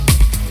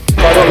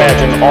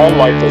imagine all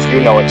life as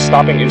you know it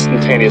stopping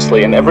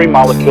instantaneously and every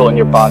molecule in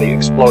your body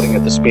exploding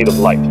at the speed of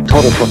light.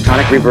 Total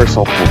protonic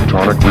reversal.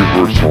 Protonic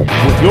reversal.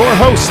 With your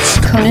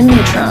hosts, Conan,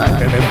 Neutron,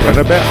 and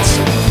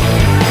Ep063.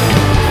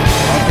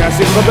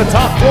 Broadcasting from the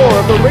top floor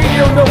of the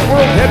Radio Note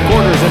World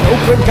headquarters in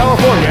Oakland,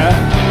 California.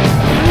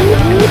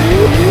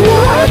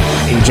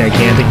 A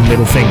gigantic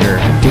middle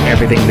finger to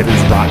everything that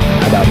is rotten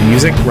about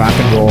music, rock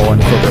and roll, and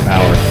corporate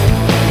power.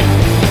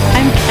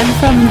 I'm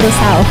from the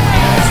South.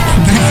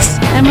 Nice.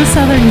 I'm a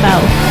Southern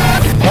belle.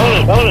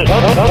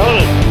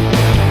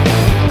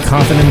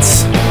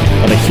 Confidence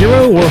of a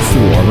hero or a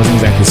fool. I wasn't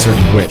exactly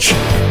certain which.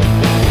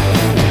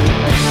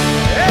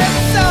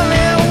 It's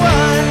only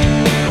one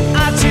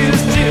I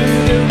choose to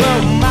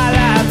devote my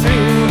life to.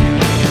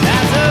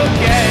 That's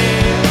okay.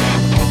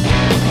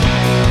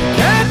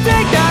 Can't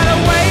take that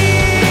away.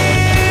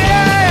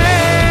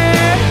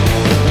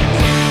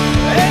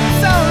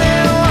 It's only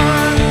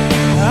one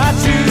I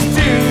choose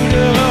to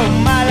devote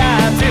my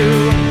life to.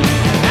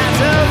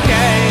 That's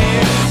okay.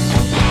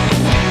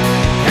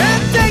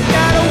 Can't take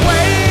that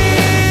away.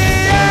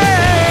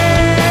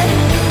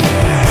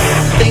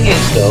 Thing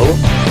is, though,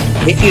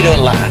 if you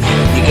don't laugh,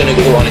 you're going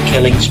to go on a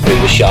killing spree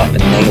with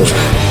sharpened nails.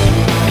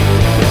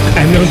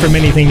 I'm known for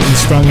many things, and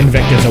strong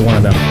invectives are one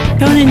of them.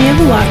 Conan, you have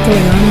a lot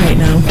going on right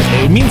now.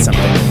 It means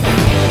something.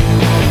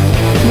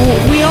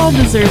 Well, we all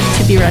deserve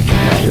to be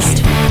recognized.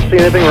 See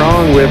anything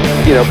wrong with,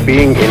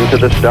 being into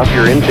the stuff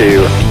you're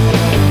into?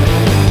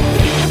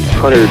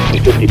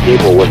 150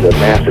 people with a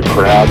massive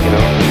crowd,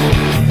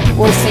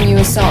 we'll sing you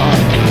a song.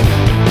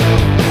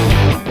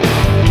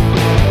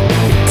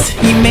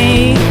 You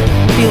may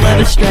be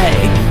led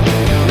astray.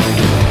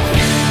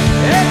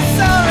 It's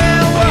only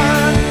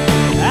one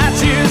I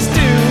choose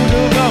to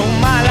devote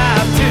my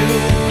life to.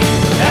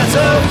 That's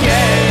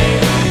okay.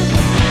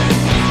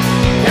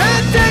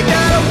 Can't take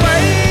that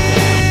away.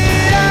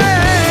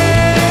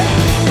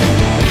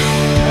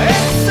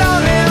 It's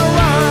only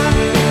one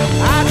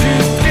I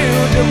choose to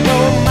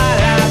devote my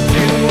life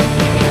to.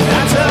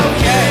 That's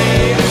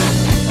okay.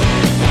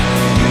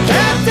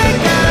 Can't take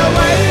that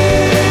away.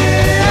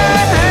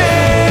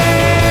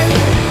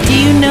 Do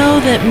you know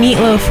that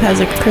Meatloaf has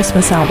a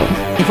Christmas album?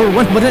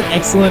 What an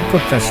excellent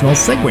professional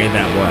segue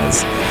that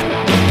was.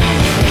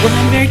 Well,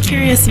 I'm very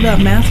curious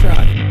about math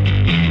rock.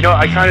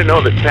 I kind of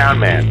know the sound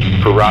man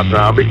for Rob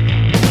Zombie.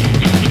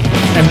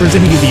 I'm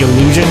presenting you the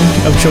illusion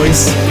of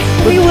choice.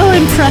 We will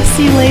impress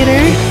you later.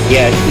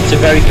 Yeah, it's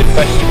a very good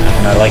question,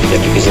 and I liked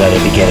it because it had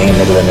a beginning, a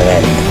middle, and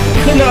an end.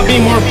 Could not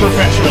be more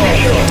professional.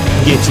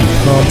 Get you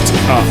pumped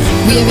up.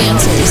 We have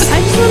answers.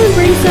 I just want to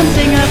bring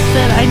something up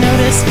that I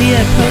noticed via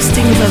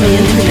postings on the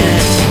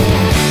internet.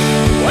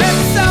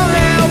 It's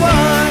only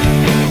one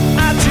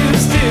I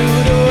choose to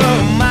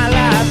devote my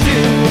life to.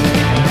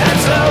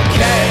 That's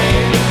okay.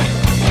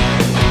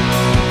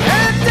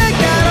 Can't take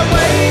that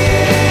away.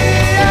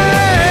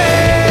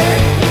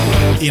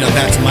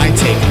 That's my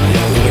take on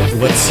it.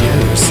 What's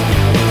yours?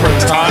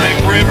 Protonic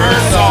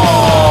reversal.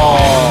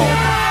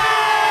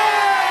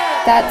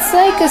 That's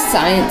like a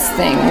science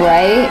thing,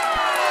 right?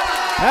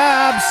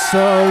 Absolutely.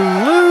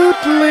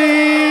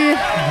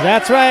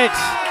 That's right.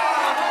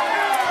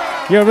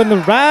 You're in the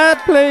right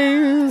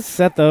place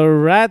at the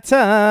right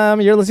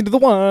time. You're listening to the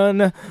one,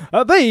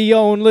 the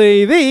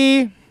only,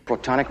 the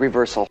Protonic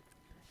reversal.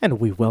 And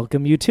we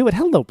welcome you to it.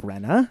 Hello,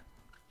 Brenna.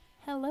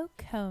 Hello,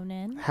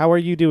 Conan. How are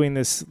you doing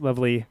this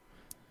lovely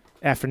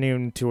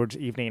afternoon towards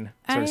evening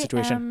sort of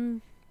situation? I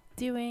am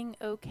doing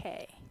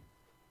okay.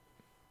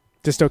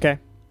 Just okay?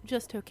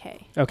 Just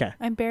okay. Okay.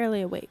 I'm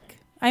barely awake.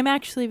 I'm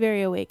actually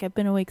very awake. I've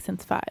been awake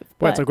since 5.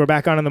 Well, it's like we're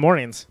back on in the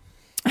mornings.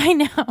 I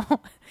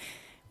know.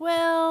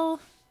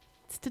 Well,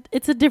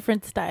 it's a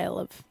different style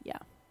of,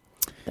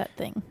 that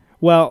thing.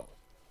 Well,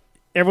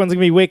 everyone's going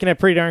to be waking up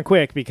pretty darn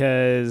quick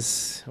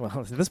because, well,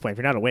 at this point, if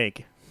you're not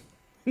awake,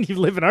 you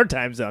live in our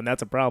time zone.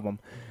 That's a problem.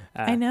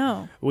 I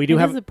know. We do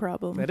have a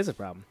problem. That is a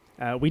problem.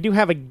 We do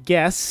have a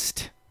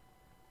guest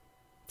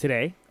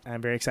today. I'm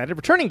very excited.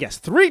 Returning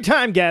guest,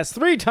 three-time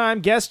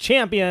guest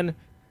champion,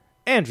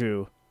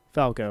 Andrew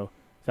Falco.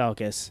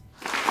 Falkous.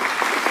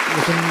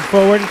 Looking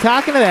forward to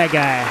talking to that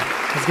guy.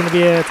 It's gonna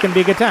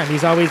be a good time.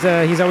 He's always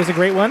a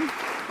great one,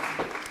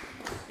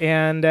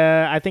 and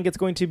I think it's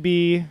going to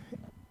be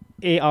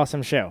a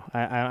awesome show.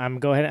 I'm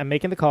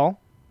making the call.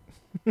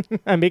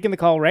 I'm making the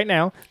call right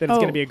now that it's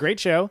going to be a great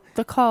show.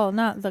 The call,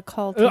 not the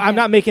call. I'm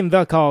not making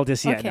the call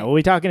just yet. Okay. No, we'll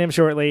be talking to him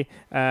shortly.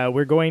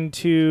 We're going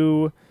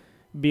to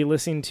be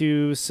listening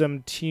to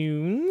some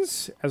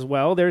tunes as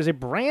well. There's a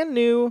brand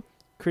new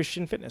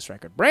Christian fitness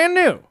record. Brand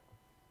new.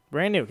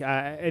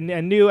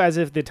 And new as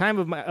of the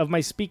time of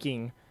my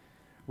speaking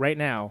right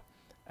now.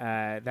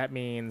 That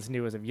means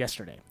new as of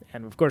yesterday.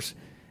 And of course,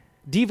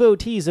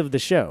 devotees of the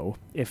show,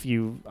 if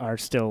you are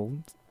still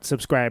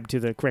subscribed to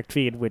the correct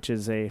feed, which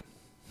is not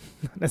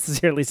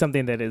necessarily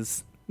something that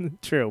is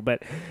true,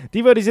 but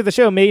devotees of the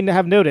show may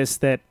have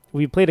noticed that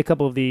we played a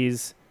couple of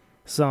these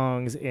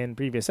songs in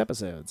previous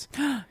episodes.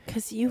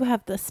 Because you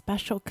have the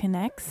special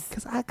connects?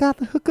 Because I got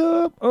the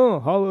hookup. Oh,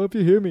 holla if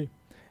you hear me.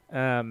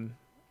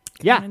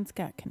 Yeah. Conan's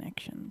got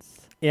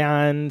connections.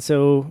 And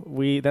so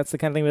that's the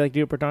kind of thing we like to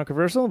do at Protonic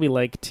Reversal. We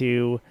like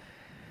to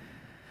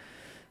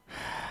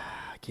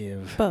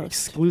give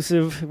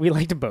exclusive. We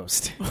like to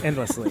boast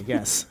endlessly.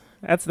 Yes.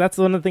 That's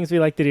one of the things we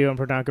like to do on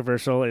Protonic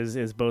Reversal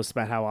is boast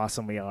about how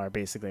awesome we are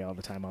basically all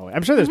the time. Always.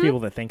 I'm sure there's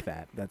people that think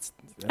that.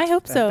 I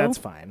hope so. That's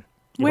fine.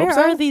 You Where hope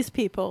so? are these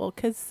people?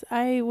 Because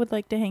I would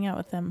like to hang out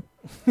with them.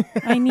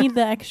 I need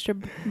the extra,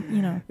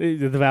 The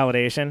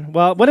validation.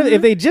 Well, what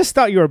if they just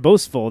thought you were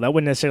boastful? That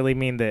wouldn't necessarily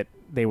mean that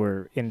they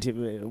were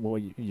into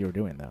what you were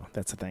doing, though.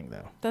 That's the thing,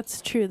 though.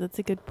 That's true. That's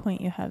a good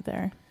point you have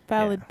there.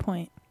 Valid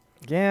point.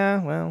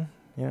 Yeah, well,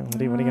 what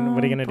are you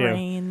gonna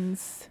do?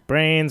 Brains. What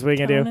are you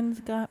gonna do? Conan's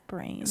got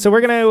brains. So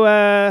we're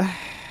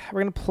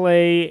gonna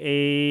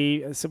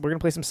play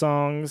some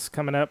songs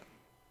coming up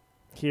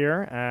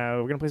here.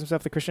 We're gonna play some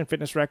stuff, the Christian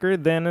Fitness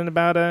Record. Then in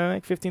about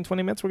 15-20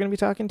 minutes, we're gonna be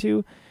talking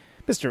to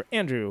Mr.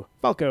 Andrew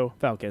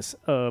Falkous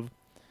of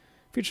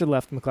Future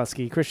Left,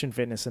 McCluskey, Christian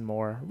Fitness, and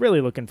more.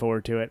 Really looking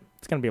forward to it.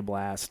 It's gonna be a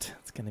blast.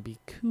 It's gonna be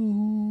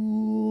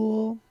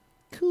cool.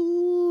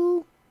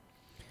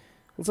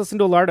 Let's listen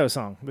to a Lardo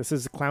song. This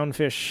is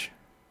Clownfish.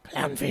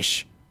 By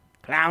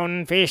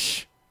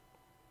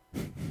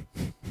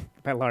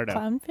Lardo.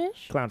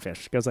 Clownfish?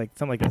 Clownfish. Goes like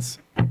something like this.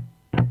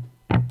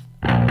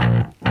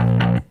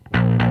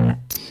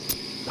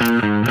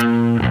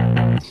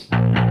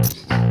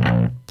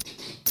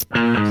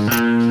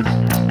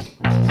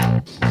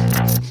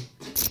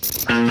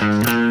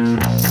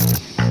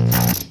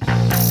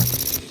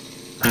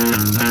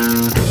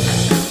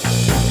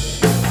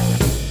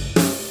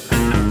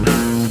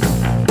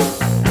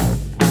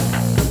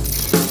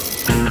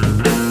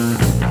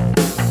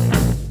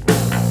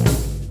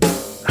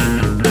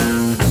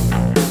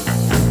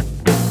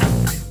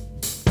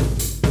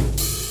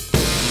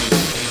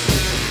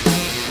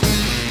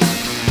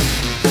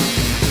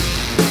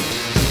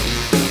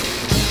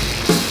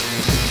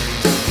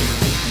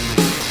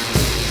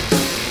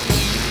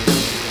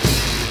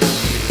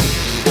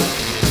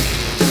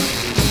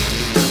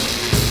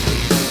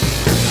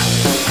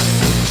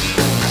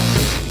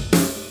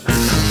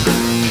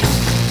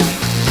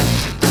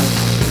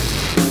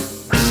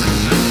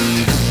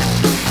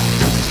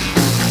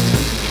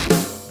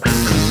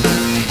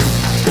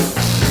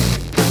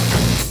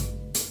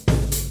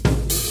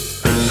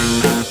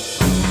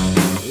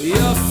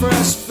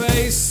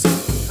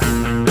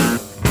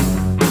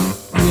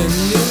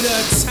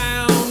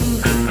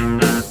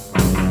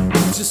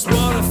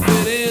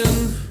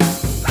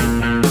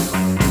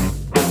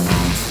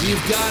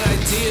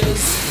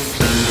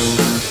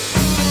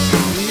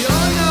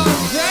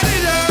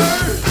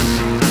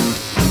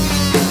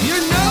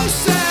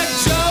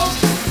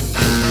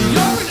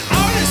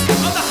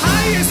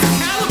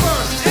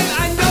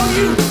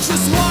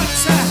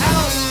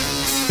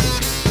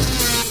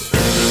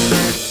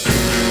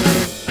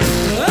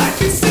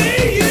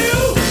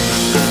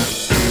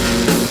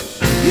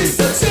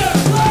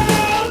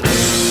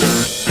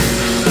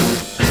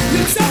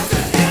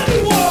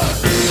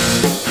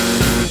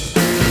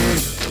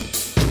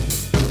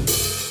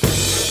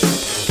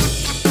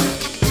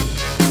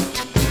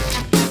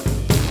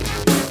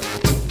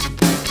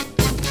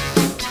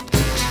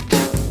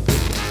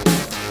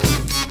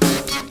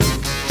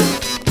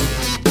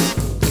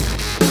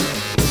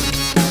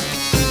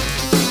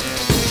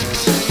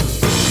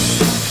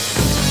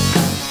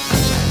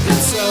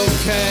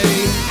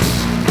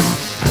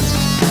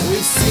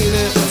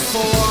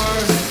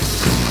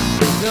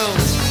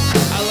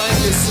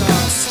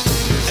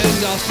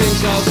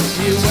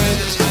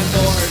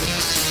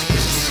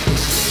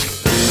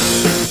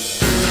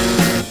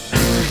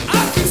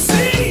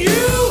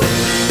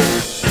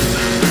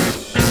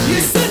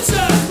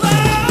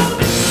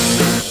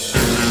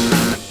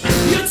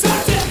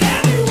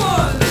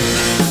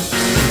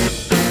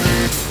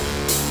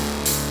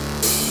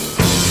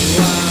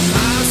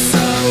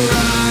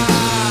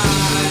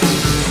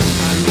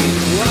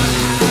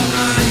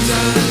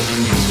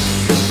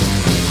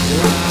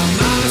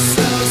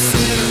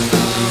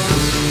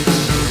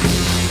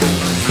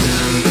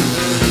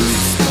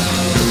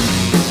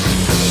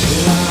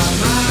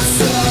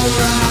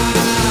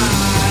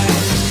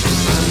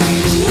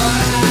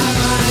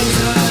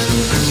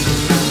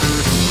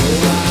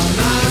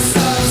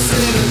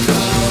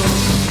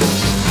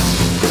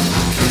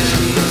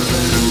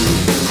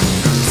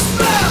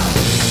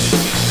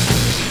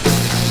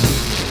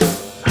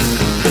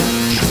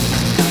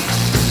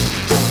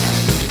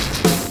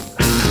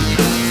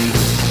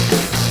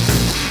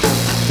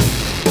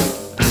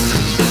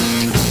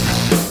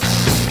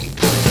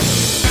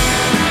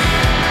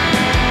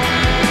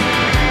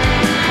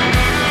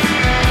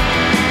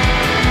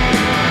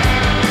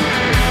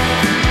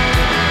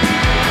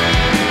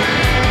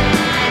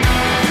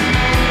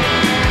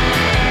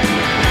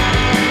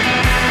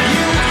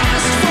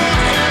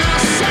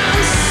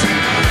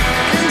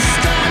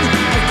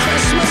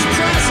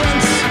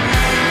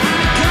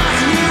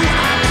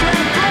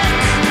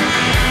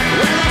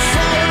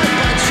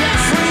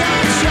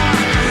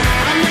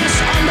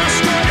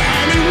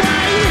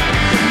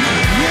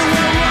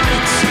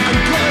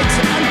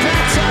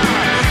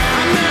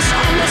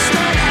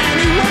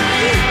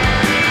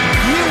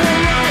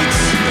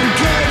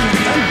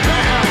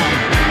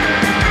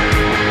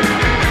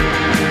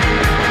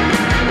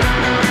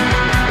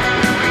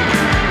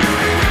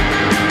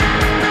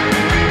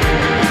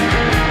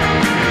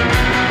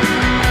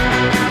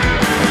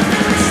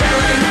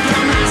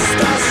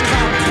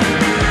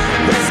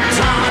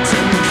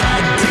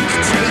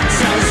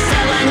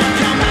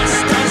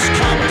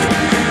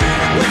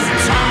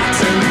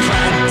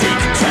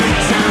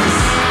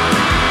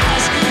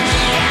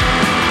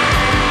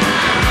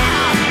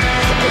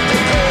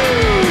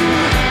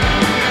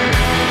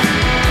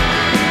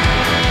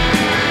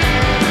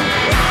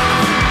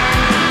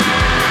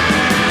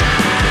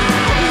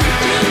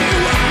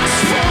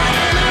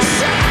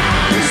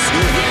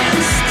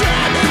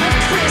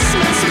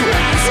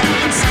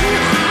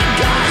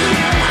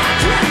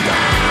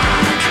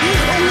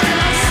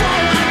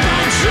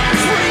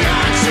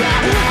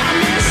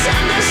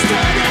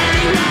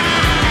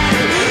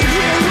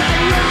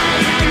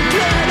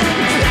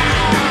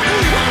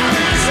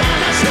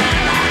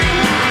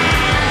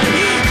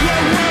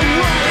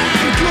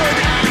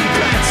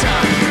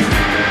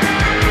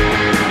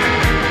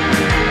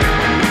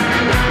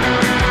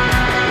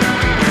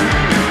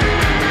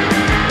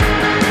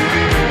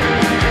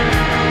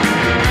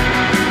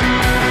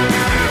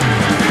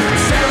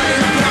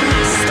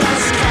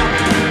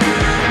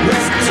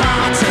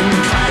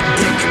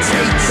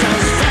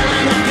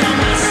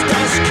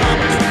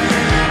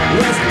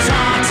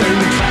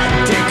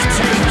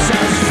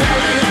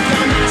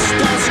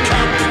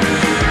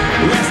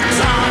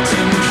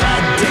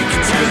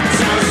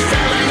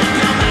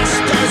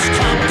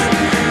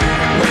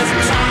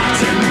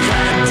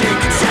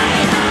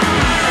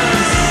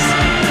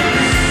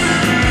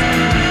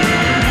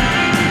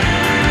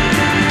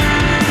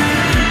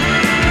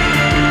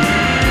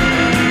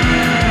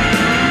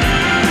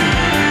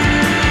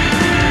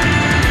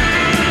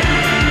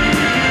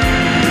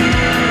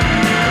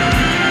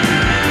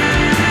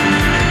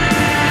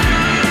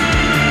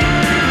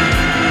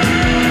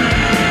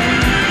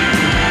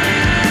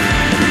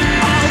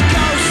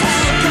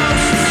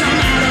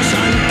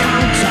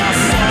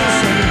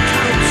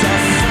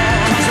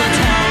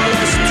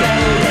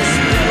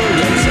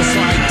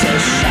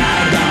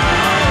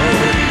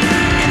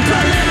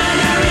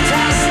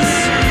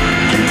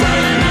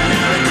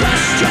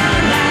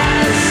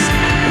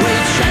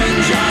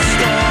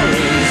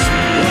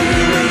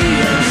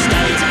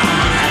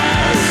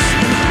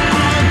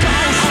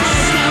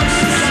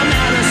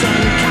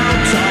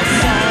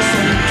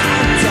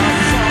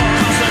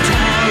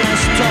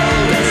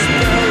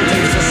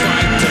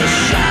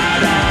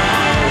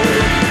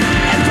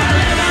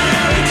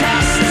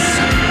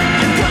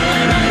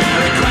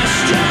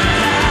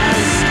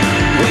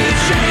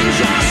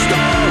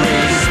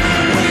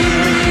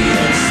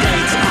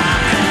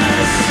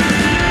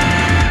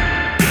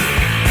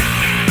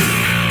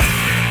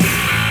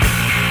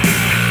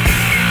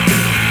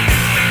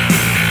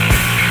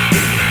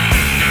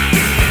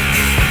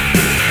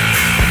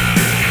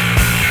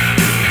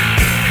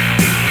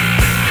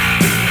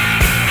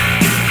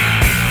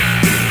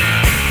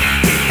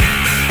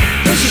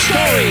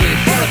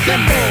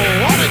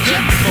 dimple, on a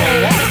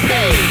dimple, on a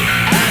pay.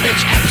 And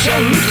it's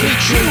absolutely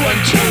true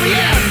until the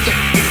end.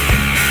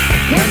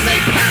 When they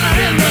pan out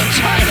in the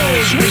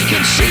titles, we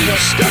can see you're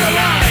still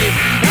alive.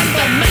 And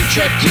the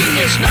maitre d'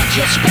 is not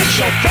your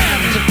special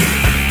friend.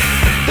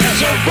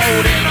 There's a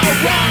road in a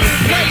wrong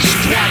place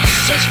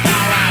twice as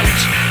far out.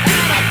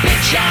 And a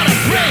bitch on a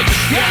bridge,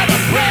 yeah,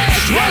 the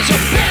bridge was a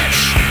bitch.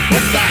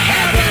 With the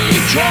heavily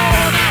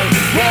drawn out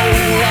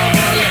roll of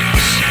her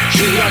lips,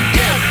 she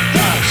undid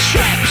the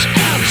straps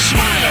and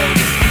smiled.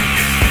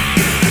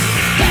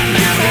 That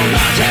man will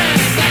not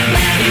end, that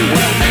man he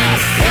will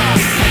never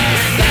hang.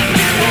 That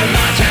man will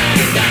not end,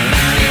 that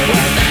man he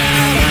will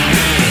never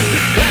hang.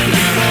 That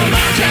man will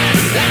not end,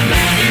 that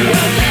man he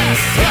will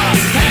never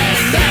hang.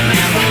 That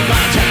man will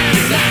not end,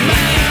 that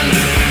man.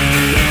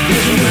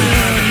 There's a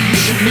man you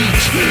should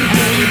meet,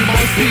 and he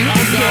might be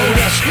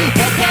unnoticed,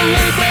 but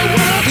believe me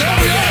when I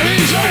tell you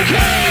he's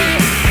okay.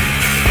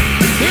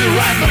 He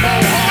ran the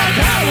Mohawk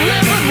out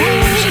living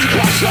rules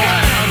across the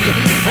land,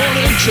 and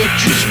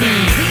introduced me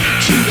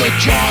to the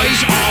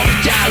joys of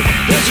doubt.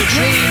 There's a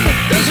dream,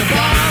 there's a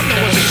bomb,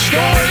 there was a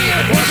story,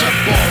 it was a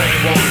boring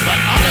one, but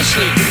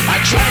honestly, I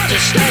tried to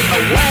stay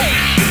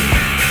awake.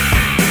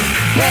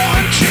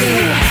 Born to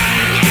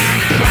hang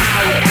and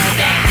proud and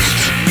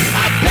asked,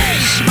 I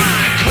base my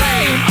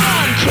claim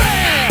on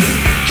credit.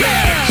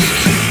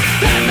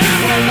 That man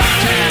will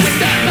not end,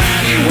 that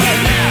man he will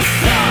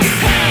never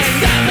hang.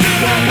 That man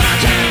will not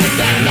end,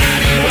 that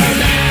man he will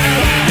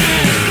never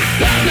hang.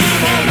 That man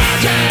will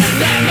not end,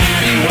 that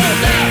man he will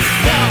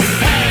never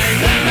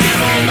hang. That man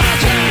will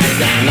not end,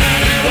 that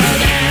man he will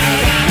never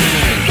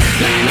hang.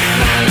 That man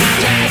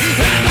will not end,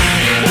 that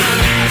man he will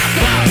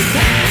never hang.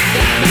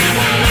 That man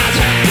will not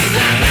end,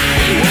 that man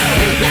he will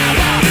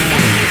never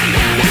hang.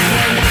 That man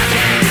will not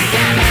end,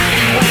 that man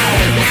he will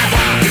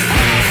never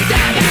hang.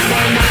 That man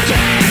will not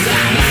end,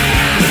 that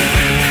man.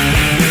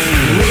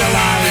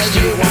 Realized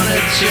he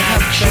wanted to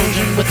have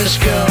children with this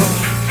girl.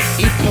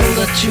 He pulled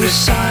her to his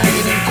side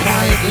and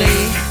quietly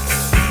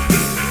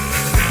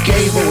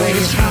gave away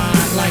his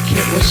heart like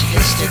it was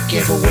his to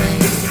give away.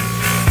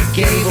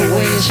 Gave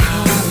away his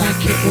heart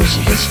like it was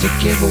his to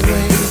give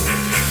away.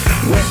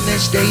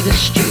 Wednesday the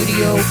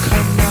studio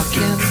come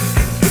knocking.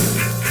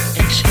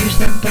 Excuse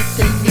them, but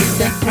they need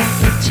their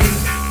property.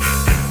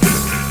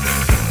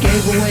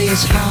 Gave away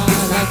his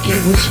heart like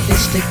it was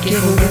his to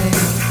give away.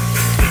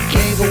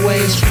 Gave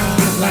away his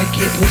heart like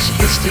it was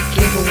his to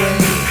give away.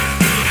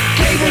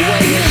 Gave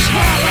away his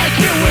heart like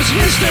it was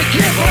his to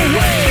give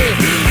away.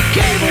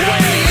 Gave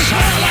away his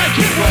heart like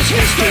it was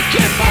his to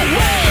give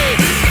away.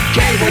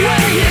 Gave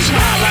away his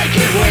heart like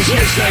it was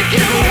his to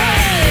give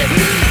away.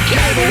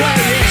 Gave away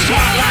his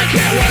heart like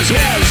it was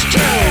his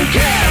to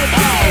give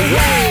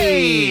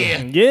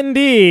away.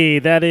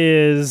 Indeed, that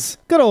is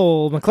good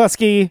old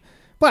McCluskey.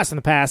 Blast in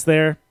the past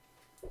there.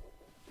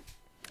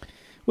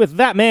 With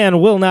That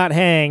Man Will Not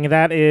Hang,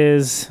 that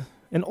is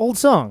an old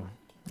song.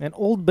 An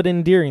old but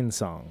endearing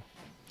song.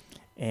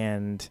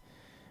 And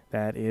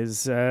that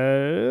is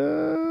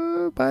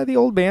by the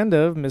old band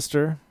of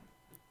Mr.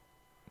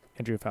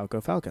 Andrew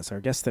Falco Falkous, our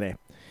guest today.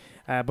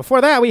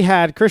 Before that, we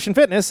had Christian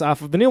Fitness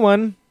off of the new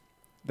one.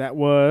 That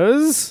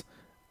was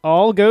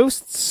All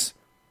Ghosts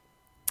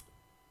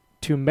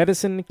to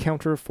Medicine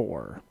Counter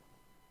 4.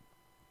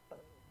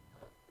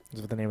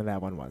 That's what the name of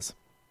that one was.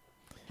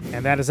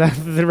 And that is off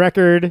of the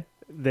record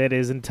that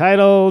is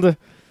entitled...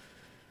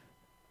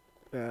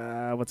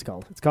 what's it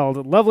called? It's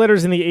called Love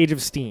Letters in the Age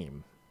of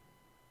Steam.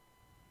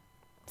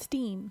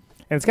 Steam.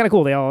 And it's kind of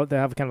cool. They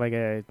have kind of like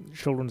a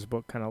children's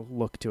book kind of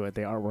look to it,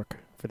 the artwork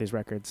for these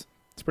records.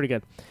 It's pretty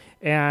good.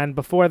 And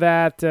before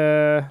that,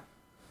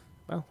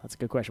 well, that's a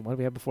good question. What did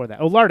we have before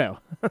that? Oh, Lardo.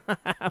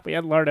 We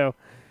had Lardo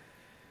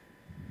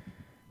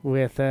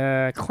with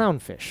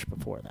Clownfish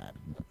before that.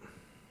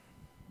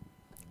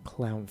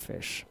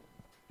 Clownfish.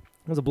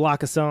 It was a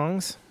block of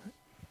songs.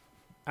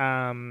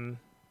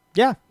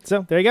 Yeah,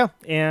 so there you go.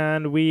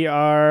 And we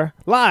are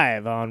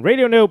live on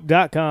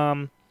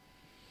RadioNope.com.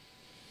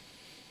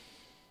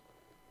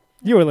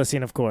 You are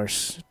listening, of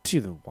course,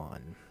 to the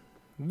one,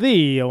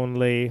 the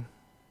only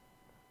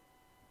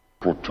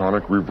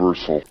Protonic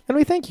Reversal. And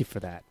we thank you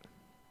for that.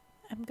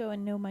 I'm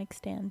going no mic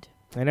stand.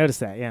 I noticed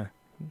that, yeah.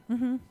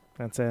 Mm-hmm.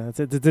 It's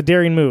a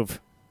daring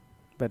move.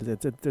 But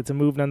it's a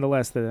move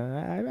nonetheless. That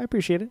I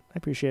appreciate it. I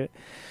appreciate it.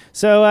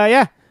 So,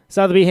 yeah,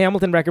 saw the B.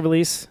 Hamilton record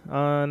release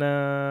on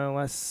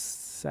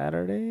last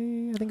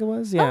Saturday, I think it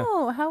was. Yeah.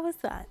 Oh, how was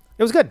that?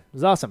 It was good. It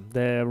was awesome.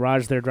 The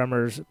Raj, their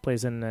drummer,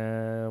 plays in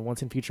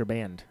Once in Future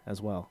band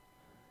as well.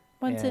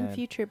 Once in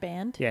Future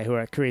band? Yeah, who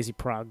are a crazy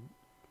prog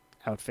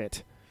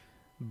outfit.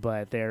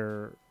 But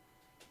they're...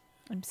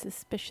 I'm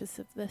suspicious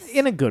of this.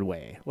 In a good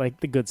way. Like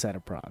the good side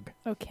of prog.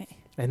 Okay.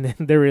 And then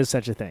there is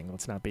such a thing.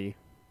 Let's not be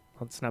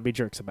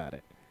jerks about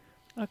it.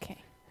 Okay.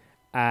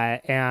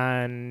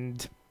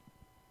 And...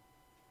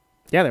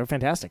 yeah, they were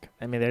fantastic.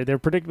 I mean, they're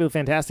predictably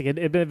fantastic.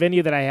 It'd been a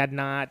venue that I had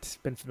not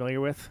been familiar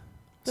with.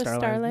 The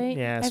Starlight?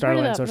 Yeah, I've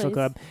Starlight heard of that Social place.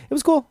 Club. It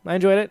was cool. I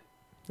enjoyed it.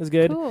 It was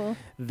good. Cool.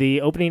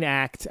 The opening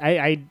act,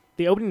 it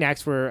the opening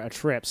acts were a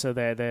trip. So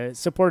the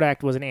support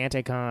act was an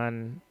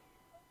anti-con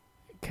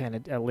kind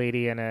of a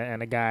lady and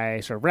a guy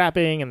sort of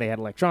rapping, and they had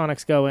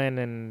electronics going,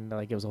 and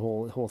like it was a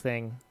whole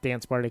thing,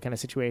 dance party kind of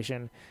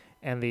situation.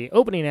 And the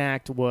opening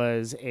act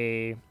was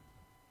a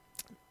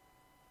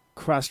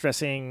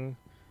cross-dressing.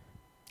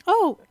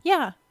 Oh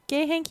yeah,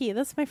 Gay Hanky.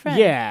 That's my friend.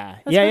 Yeah,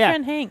 That's my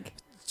friend Hank.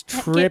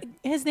 Trip.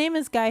 His name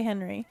is Guy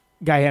Henry.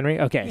 Guy Henry.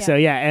 Okay, Yeah. so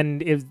yeah,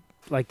 and it's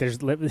it's I kind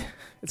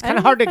don't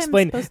of hard to know if I'm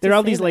explain. supposed There to are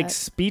all say these like that.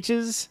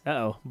 speeches.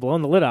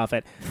 Blowing the lid off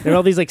it. There are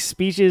all these like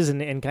speeches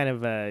and kind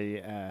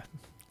of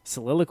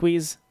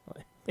soliloquies,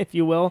 if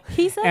you will.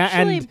 He's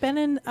actually and been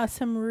in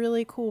some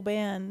really cool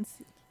bands.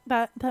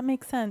 That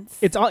makes sense.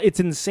 It's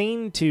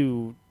insane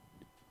to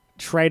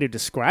try to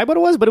describe what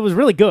it was, but it was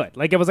really good.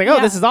 Like, it was like, oh,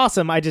 this is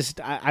awesome.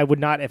 I would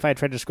not, if I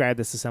tried to describe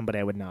this to somebody,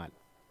 I would not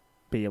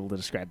be able to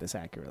describe this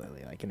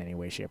accurately, like in any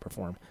way, shape, or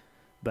form.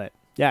 But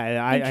yeah,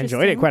 I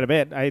enjoyed it quite a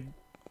bit.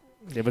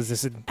 It was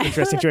just an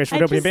interesting choice for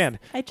an opening band.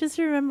 I just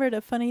remembered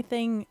a funny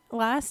thing.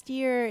 Last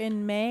year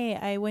in May,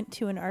 I went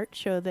to an art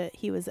show that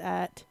he was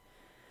at,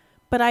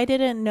 but I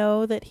didn't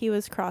know that he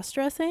was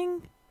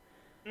cross-dressing.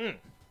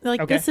 Like,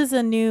 Okay. this is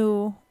a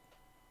new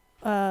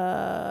It's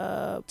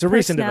a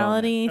recent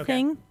personality development. Okay.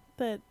 thing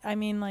that, I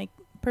mean, like,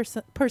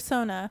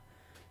 persona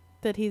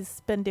that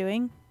he's been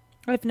doing.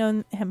 I've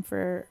known him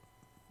for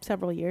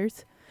several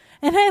years.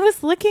 And I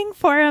was looking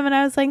for him, and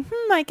I was like,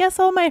 I guess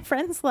all my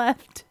friends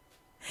left.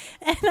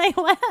 And I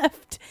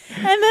left.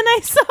 And then I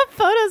saw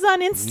photos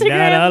on Instagram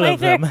Not all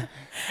later. of them.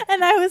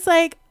 And I was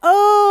like,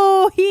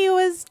 oh, he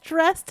was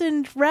dressed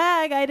in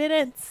drag. I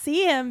didn't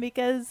see him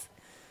because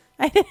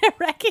I didn't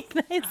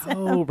recognize him.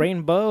 Oh,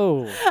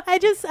 Rainbow. I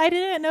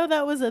didn't know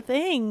that was a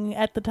thing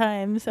at the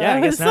time. So Yeah, I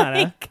was guess not,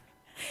 huh? like,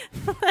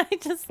 I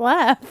just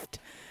left.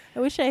 I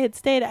wish I had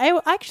stayed. I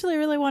actually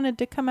really wanted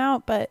to come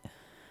out, but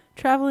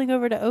traveling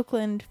over to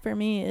Oakland for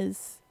me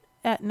is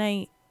at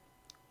night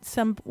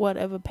somewhat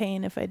of a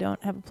pain if I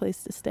don't have a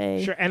place to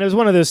stay. Sure, and it was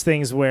one of those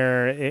things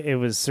where it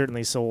was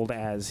certainly sold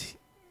as,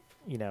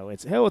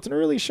 it's an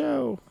early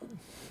show,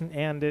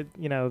 and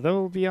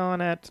they'll be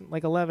on at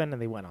like 11,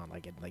 and they went on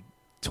like at like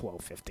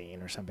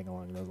 12:15 or something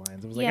along those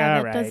lines. It was like, all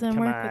that right, doesn't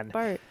come work on. with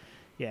Bart.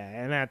 Yeah,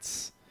 and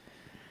that's,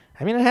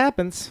 it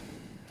happens.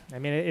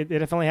 It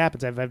definitely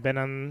happens. I've been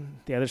on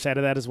the other side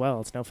of that as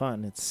well. It's no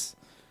fun. It's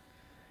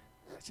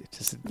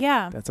just,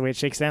 that's the way it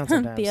shakes down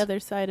sometimes. The other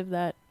side of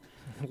that.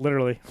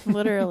 Literally.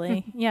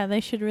 Yeah, they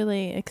should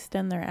really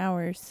extend their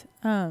hours.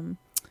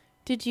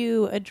 Did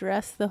you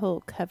address the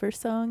whole cover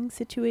song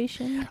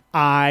situation?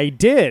 I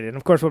did. And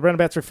of course, what Brendan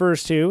Betts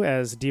refers to,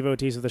 as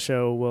devotees of the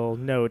show will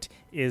note,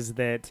 is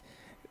that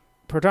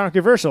Protonic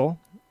Reversal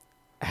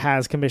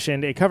has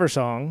commissioned a cover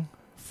song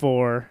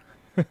for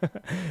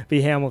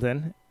B.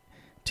 Hamilton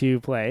to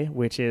play,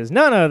 which is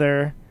none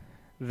other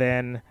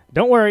than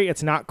Don't Worry,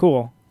 It's Not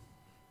Cool.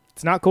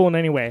 It's not cool in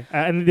any way.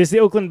 And this is the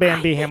Oakland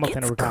band B.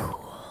 Hamilton we're talking.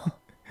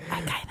 I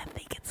kind of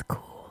think it's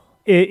cool.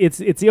 It's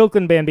the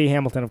Oakland band B.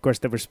 Hamilton, of course,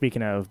 that we're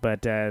speaking of.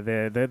 But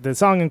the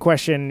song in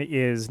question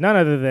is none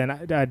other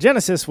than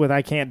Genesis with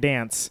I Can't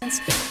Dance.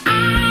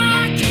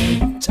 I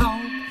can't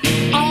talk.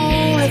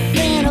 Only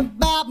thing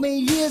about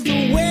me is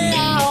the way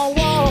I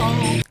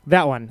walk.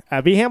 That one.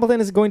 B.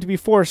 Hamilton is going to be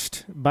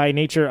forced by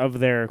nature of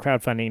their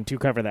crowdfunding to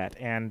cover that.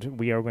 And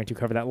we are going to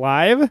cover that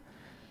live.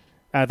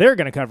 They're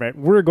going to cover it.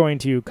 We're going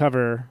to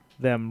cover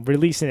them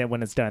releasing it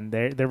when it's done.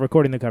 They're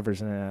recording the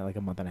covers in like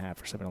a month and a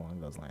half or something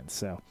along those lines.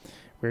 So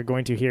we're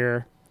going to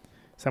hear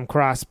some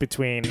cross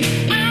between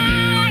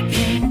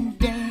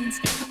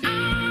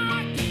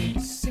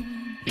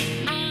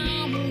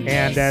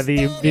and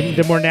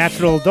the more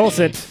natural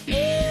dulcet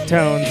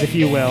tones, if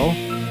you will,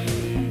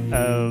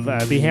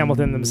 of B.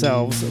 Hamilton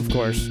themselves, of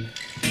course,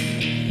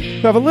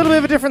 who have a little bit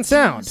of a different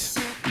sound.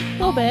 A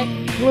little bit.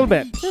 A little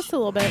bit. Just a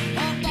little bit.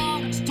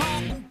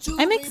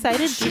 I'm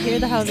excited to hear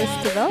how this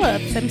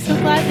develops. I'm so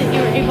glad that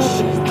you were able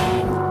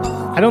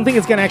to. I don't think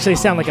it's going to actually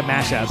sound like a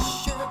mashup.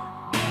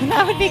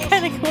 That would be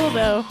kind of cool,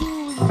 though.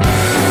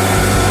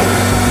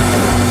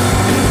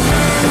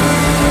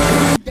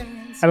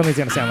 I don't think it's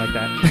going to sound like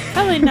that.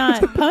 Probably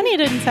not. Pony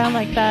didn't sound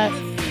like that.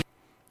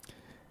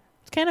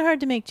 It's kind of hard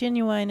to make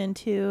Genuine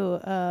into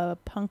a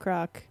punk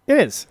rock It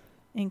is.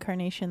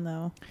 incarnation,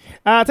 though.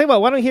 Tell you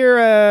what, why don't we hear,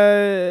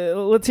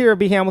 let's hear a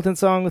B. Hamilton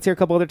song, let's hear a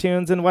couple other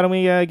tunes, and why don't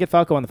we get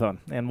Falco on the phone,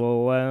 and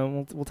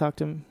we'll talk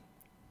to him,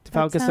 to That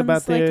Falkous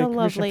about sounds like the a Christian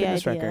lovely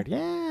Fitness idea. record.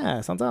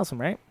 Yeah, sounds awesome,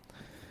 right?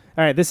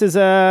 All right, this is,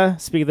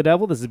 Speak of the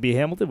Devil, this is B.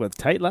 Hamilton with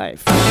Tight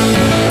Life.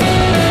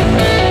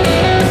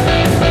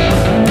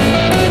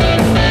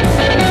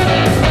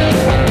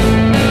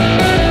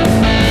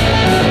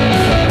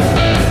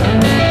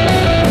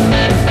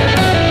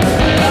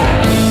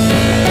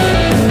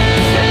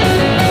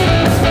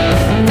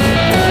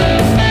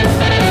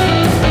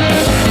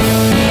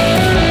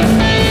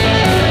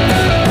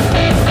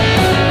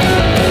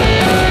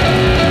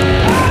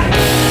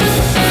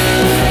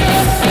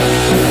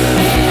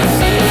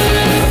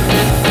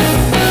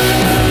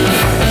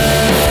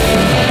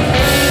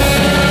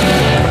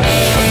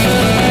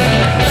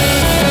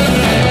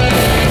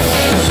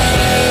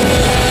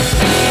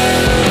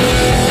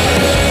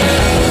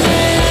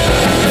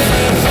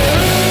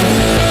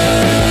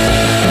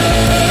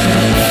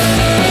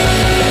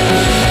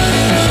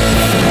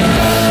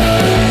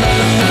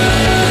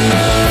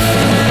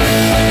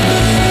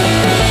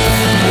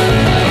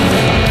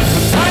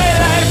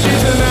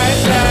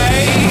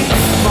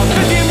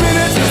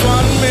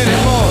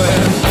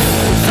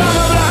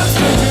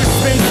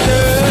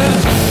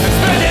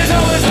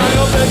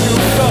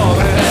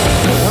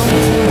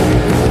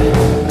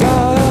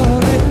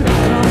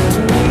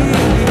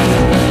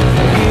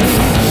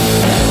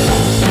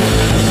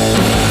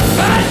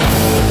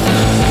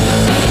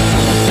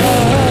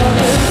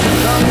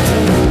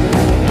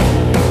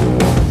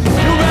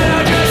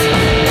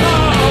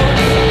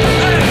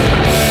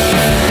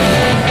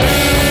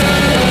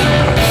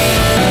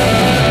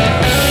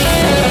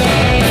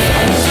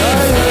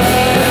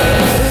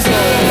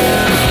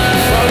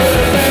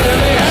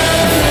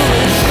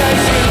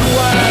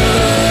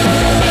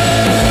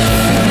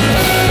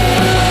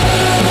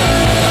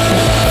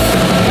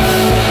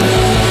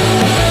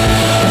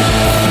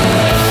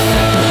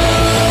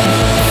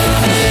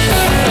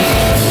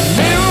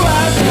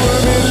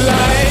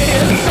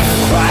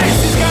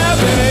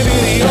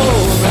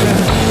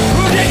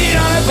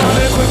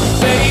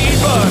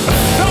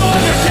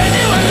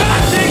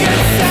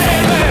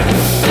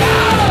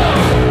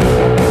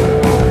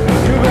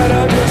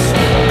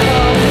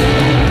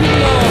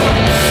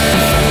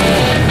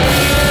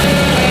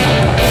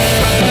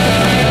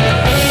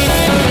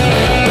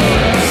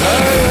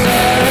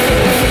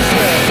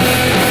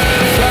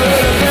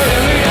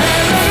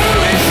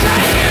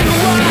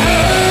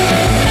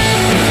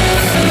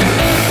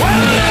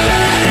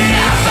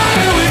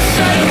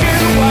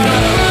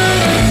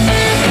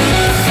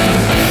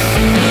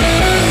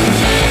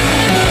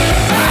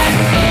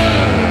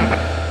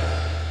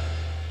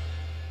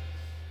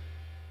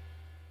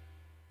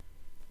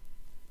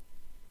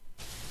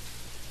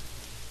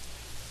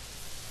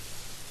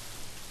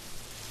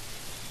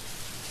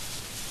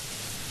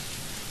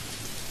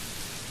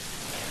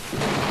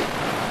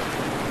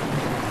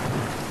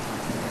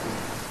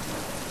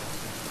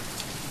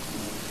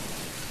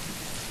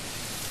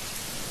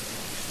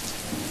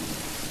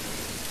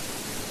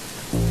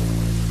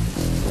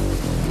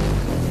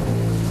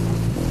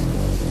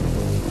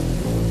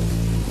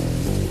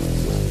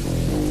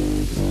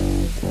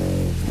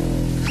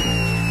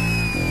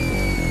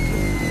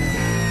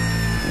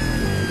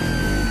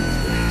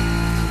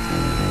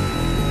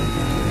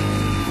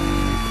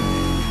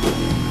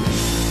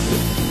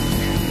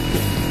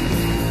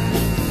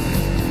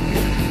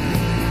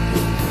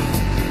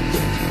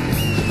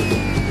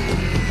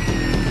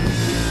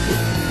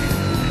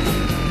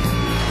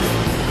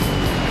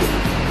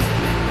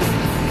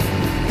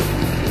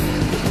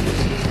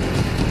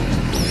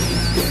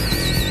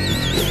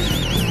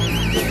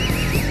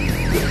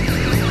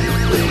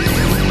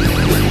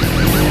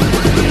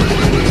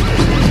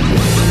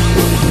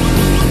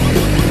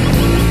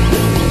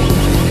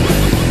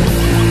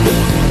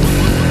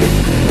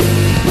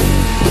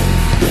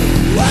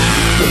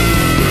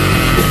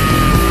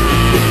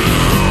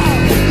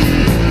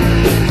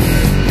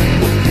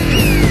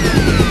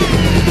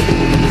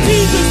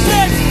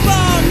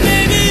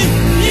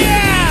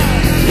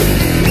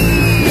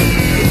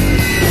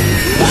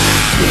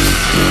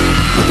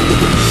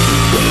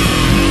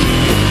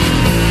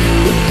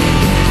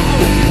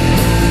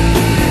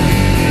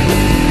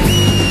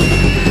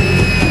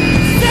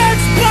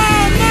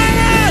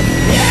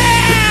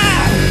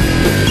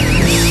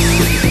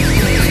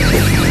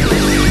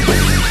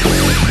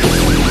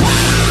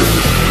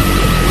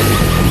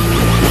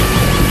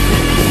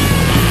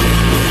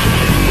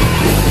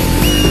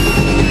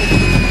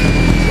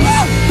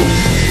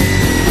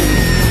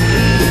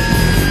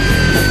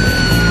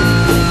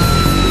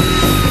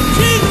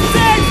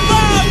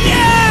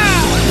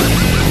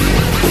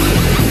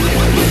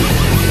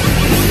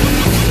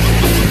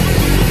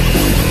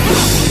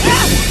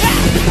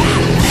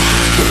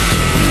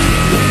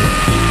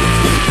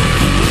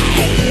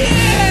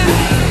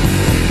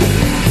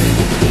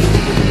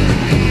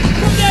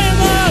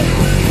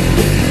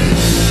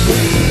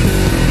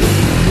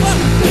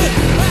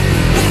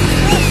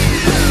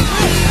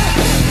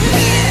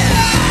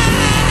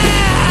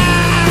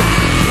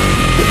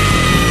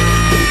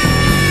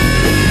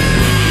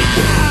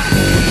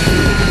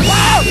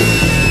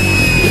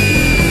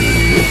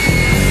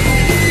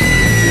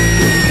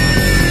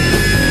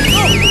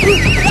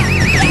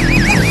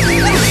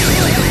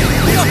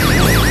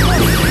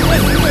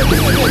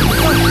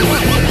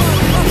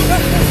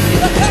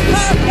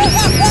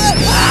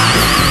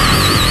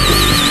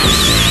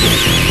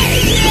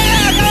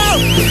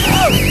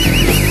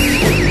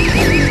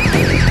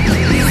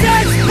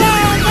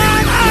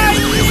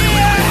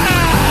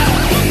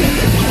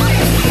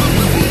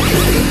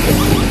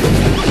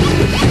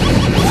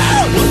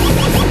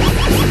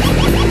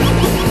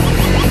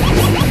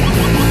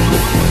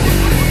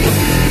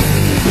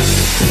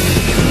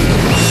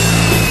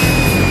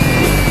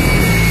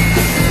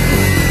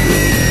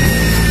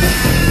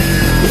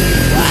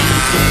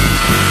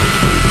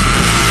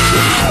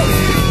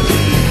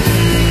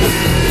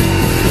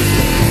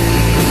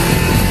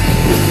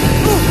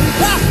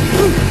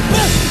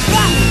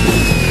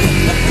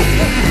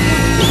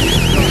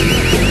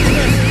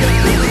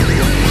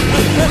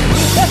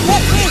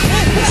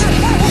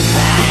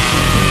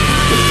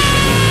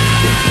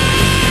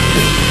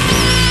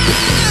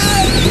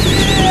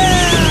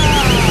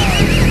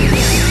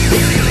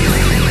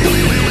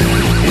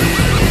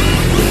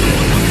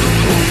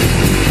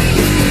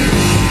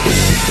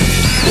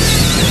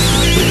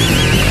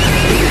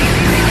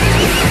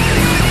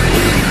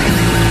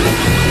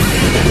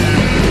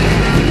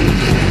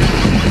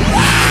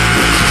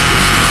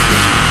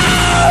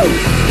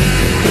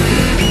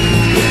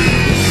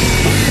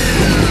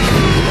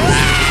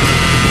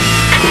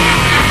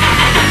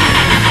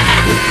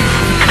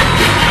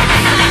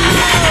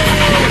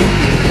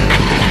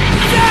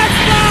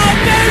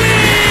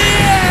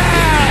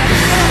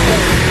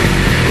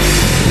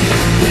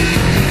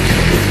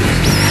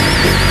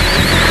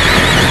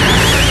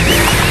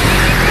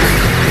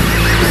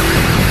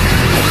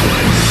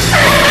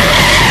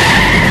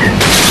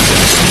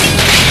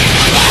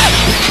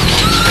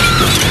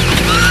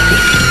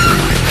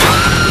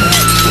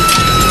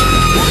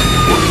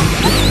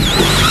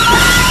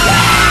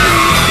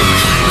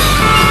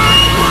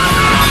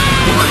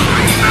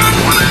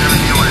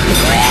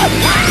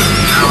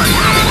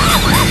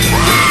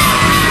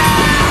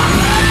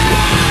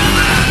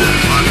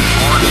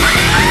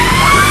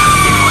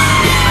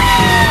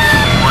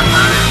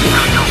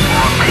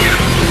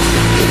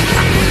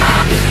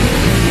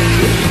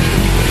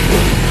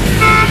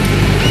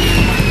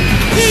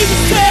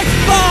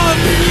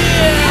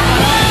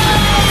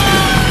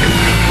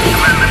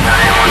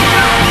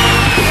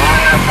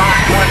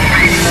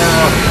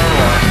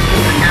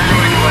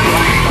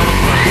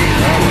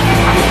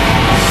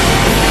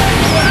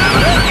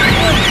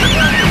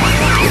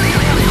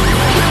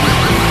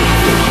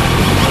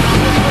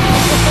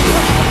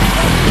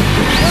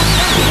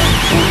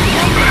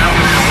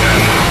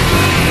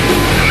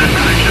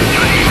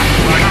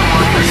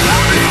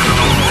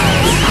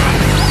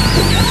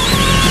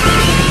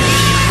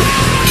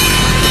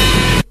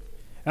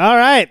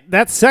 right,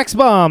 that's Sex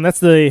Bomb.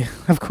 That's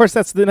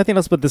nothing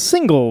else but the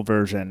single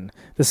version.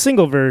 The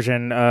single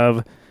version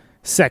of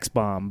Sex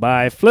Bomb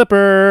by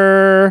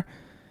Flipper.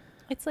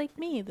 It's like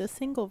me, the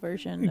single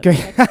version of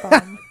Sex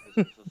Bomb.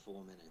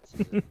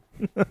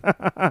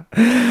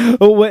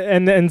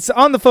 And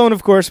on the phone,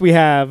 of course, we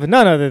have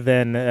none other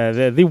than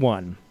the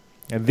one,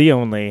 and the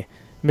only,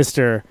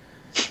 Mr.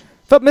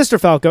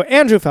 Falco,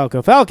 Andrew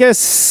Falco.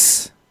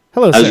 Falkous.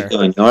 Hello, How's sir. it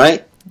going? All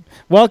right?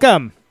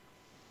 Welcome.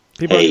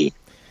 Hey.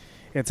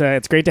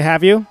 It's great to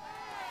have you.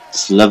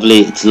 It's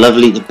lovely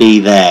to be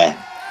there,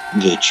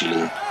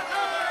 virtually.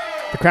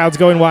 The crowd's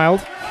going wild.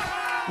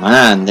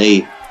 Man,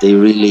 they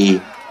really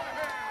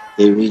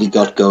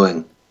got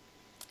going.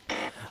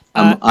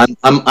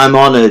 I'm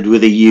honoured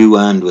with a U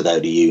and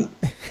without a U.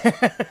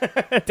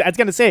 I was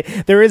going to say,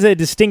 there is a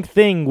distinct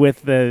thing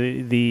with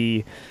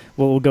the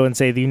we'll go and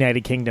say the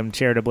United Kingdom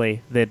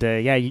charitably that,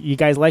 you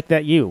guys like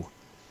that U.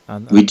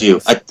 We do.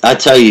 I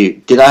tell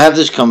you, did I have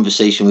this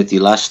conversation with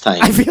you last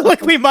time? I feel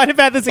like we might have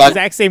had this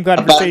exact same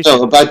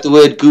conversation. About the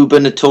word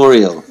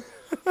gubernatorial.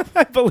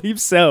 I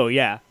believe so,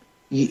 yeah.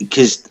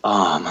 Because,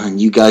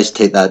 you guys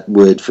take that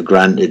word for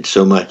granted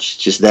so much.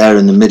 Just there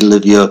in the middle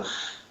of your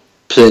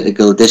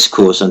political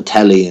discourse on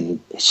telly, and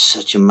it's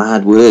such a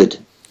mad word.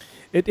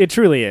 It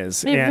truly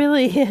is. It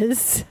really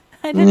is.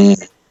 I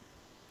didn't...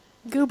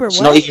 Goober it's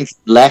what? not even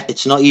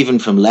it's not even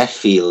from left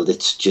field.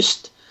 It's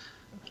just,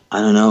 I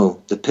don't know.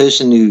 The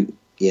person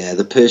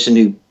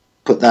who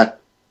put that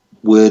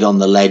word on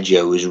the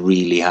ledger was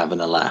really having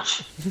a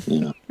laugh.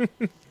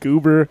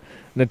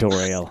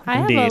 Gubernatorial. I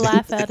indeed. have a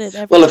laugh at it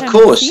every Well, of time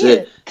course, I see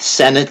the it.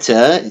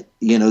 senator,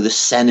 the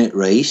Senate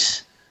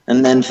race,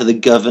 and then for the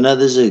governor,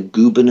 there's a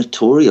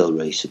gubernatorial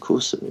race. Of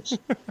course there is.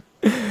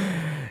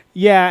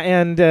 Yeah,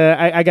 and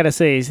I got to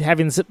say,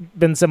 having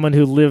been someone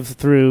who lived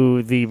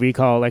through the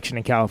recall election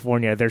in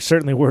California, there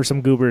certainly were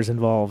some goobers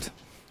involved.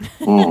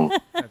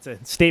 That's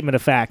a statement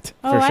of fact,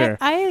 for sure.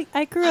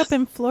 I grew up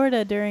in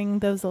Florida during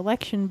those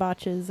election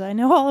botches. I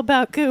know all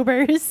about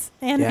goobers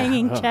and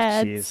hanging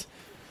chads. Geez.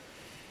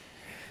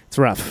 It's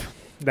rough.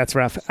 That's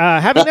rough.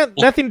 Having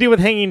nothing to do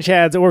with hanging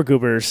chads or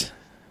goobers.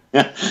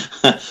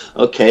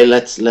 Okay,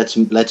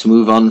 let's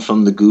move on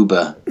from the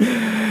goober.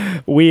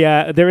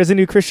 There is a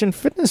new Christian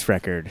fitness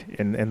record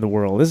in the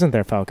world, isn't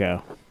there,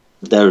 Falco?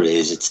 There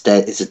is. It's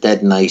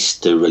dead nice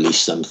to release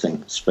something.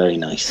 It's very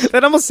nice.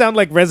 That almost sounds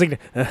like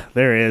resignation.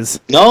 There is.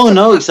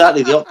 No,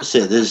 exactly the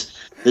opposite.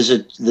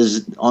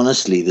 There's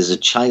honestly a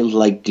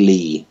childlike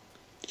glee.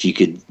 If you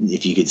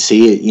could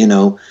see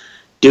it,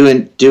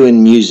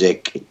 doing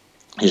music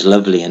is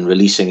lovely, and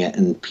releasing it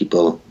and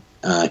people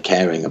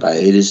caring about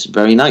it is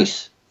very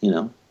nice.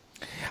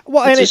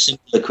 Well, it's a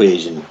simple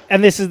equation.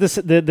 And this is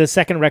the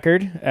second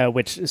record,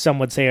 which some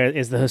would say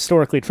is the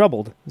historically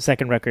troubled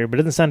second record, but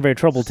it doesn't sound very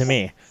troubled to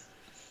me.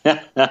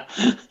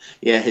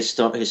 Yeah,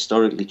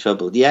 historically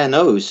troubled. Yeah,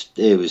 no,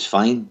 it was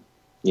fine.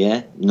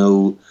 Yeah,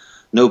 no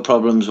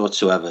problems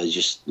whatsoever.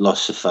 Just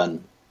lots of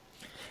fun.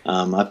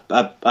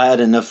 I had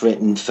enough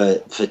written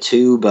for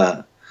two,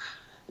 but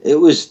it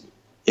was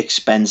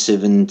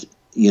expensive and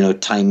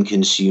time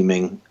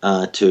consuming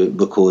to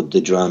record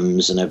the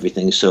drums and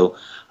everything. So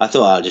I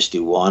thought I'll just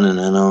do one, and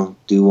then I'll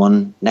do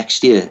one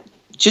next year.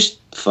 Just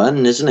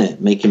fun, isn't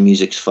it? Making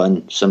music's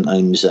fun.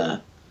 Sometimes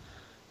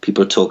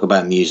people talk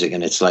about music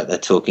and it's like they're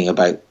talking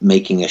about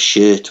making a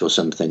shirt or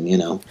something,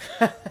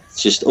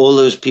 It's just all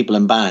those people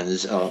in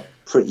bands are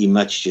pretty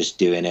much just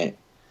doing it,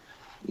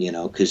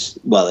 because,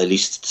 well, at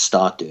least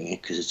start doing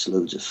it because it's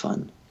loads of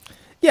fun.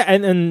 Yeah,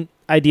 and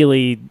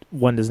ideally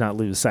one does not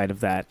lose sight of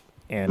that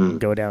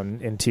and go down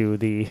into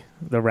the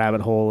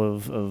rabbit hole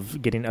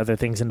of getting other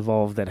things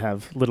involved that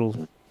have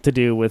little to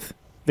do with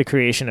the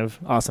creation of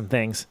awesome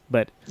things.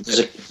 But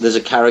there's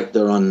a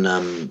character on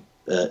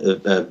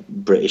a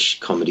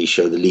British comedy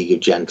show, The League of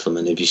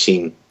Gentlemen. Have you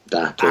seen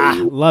that?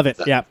 Love it.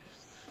 Yeah.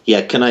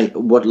 Yeah.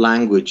 What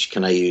language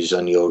can I use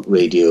on your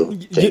radio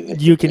thing?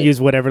 You can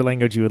use whatever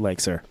language you would like,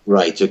 sir.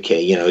 Right.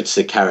 Okay. It's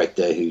the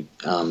character who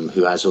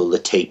has all the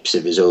tapes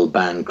of his old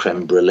band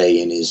Creme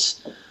Brulee in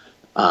his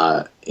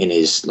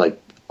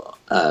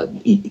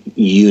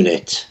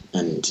unit,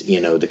 and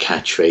the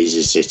catchphrase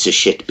is "it's a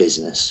shit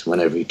business"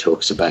 whenever he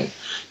talks about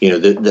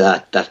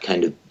that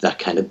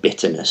kind of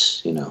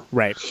bitterness.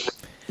 Right.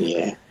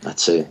 Yeah,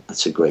 that's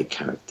a great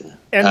character.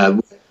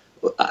 And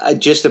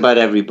just about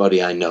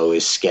everybody I know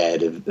is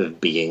scared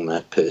of being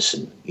that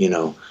person.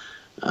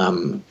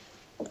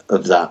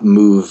 Of that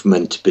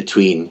movement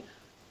between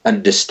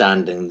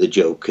understanding the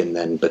joke and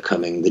then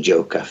becoming the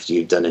joke after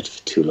you've done it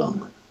for too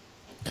long.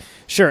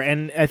 Sure,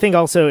 and I think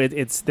also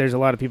there's a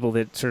lot of people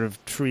that sort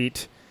of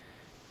treat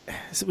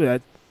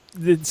the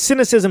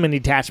cynicism and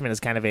detachment as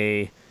kind of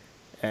a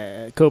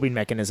coping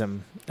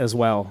mechanism as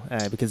well,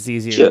 because it's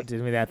easier to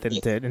do that than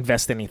to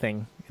invest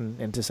anything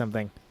into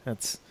something.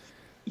 That's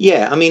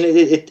I mean,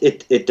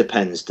 it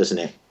depends, doesn't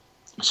it?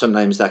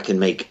 Sometimes that can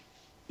make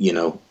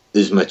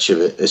as much of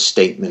a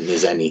statement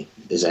as any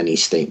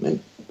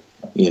statement.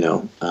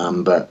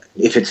 But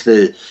if it's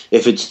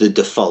the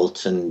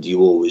default and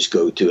you always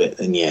go to it,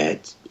 then yeah,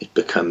 you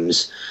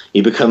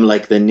become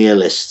like the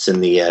nihilists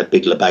in the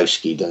Big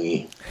Lebowski, don't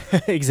you?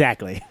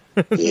 Exactly.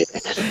 Yeah.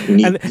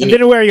 And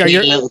then where you are, you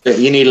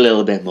need a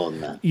little bit more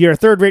than that. You're a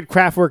third-rate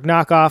Kraftwerk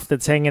knockoff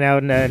that's hanging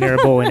out near a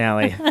bowling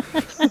alley.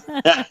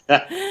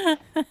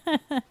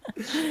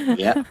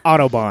 Yeah.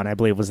 Autobahn, I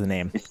believe, was the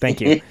name.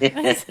 Thank you.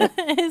 Is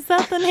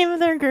that the name of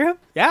their group?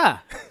 Yeah.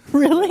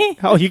 Really?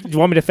 Oh, you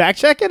want me to fact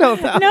check it? Oh,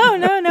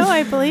 No,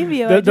 I believe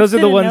you. Those are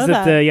the ones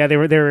that they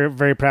were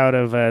very proud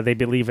of. They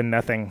believe in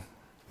nothing.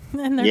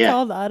 And they're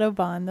called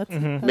Autobahn. That's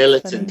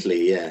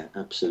Militantly, funny. yeah,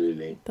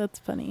 absolutely. That's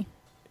funny.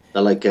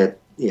 They're like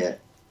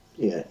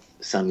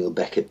Samuel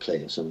Beckett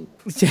play or something.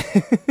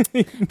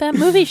 That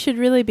movie should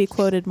really be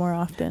quoted more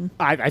often.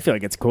 I feel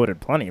like it's quoted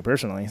plenty,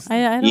 personally.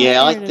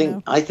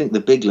 I think the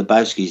Big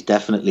Lebowski is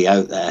definitely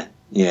out there.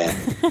 Yeah,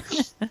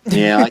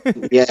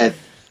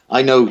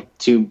 I know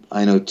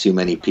too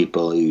many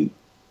people who,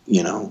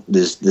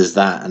 there's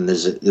that, and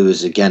there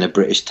was again a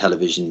British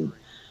television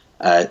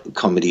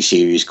comedy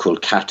series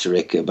called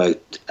Catterick about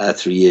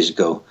 3 years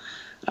ago.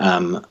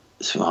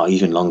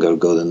 Even longer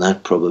ago than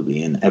that,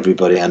 probably, and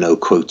everybody I know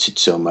quotes it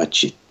so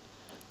much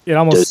it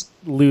almost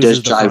loses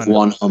does drive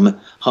one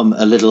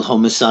a little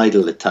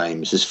homicidal at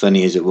times, as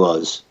funny as it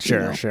was.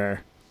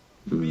 Sure.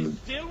 You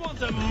still want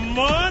the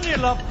money,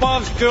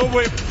 LaFox,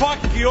 we fuck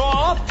you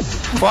up?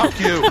 Fuck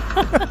you.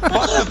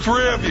 Fuck the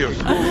three of you.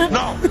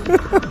 No.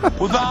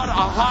 Without a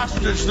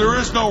hostage, there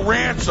is no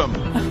ransom.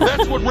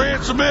 That's what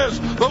ransom is.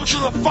 Those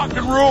are the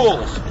fucking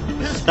rules.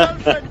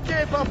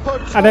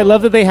 And I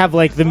love that they have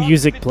like the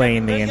music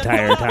playing the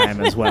entire time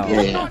as well.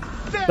 Yeah.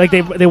 Like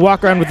they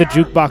walk around with a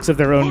jukebox of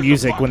their own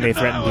music when they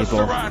threaten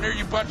people. Around here,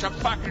 you bunch of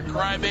fucking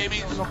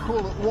crybabies.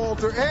 Cool it,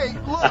 Walter. Hey,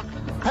 look,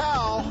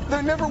 pal,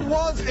 there never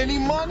was any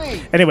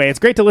money. Anyway, it's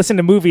great to listen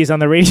to movies on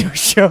the radio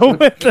show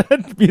with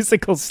the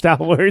musical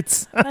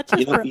stalwarts.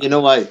 You know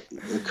why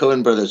the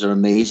Coen brothers are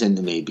amazing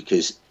to me,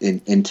 because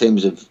in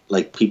terms of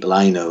like people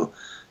I know,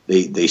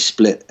 they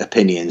split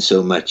opinion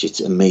so much. It's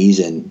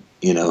amazing.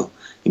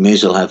 You may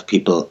as well have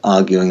people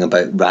arguing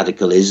about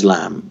radical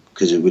Islam,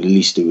 because at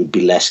least it would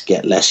be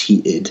get less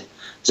heated.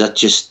 Is that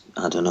just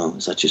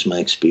my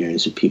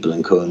experience of people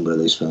in Coen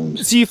Brothers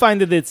films? So you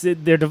find that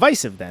they're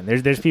divisive then?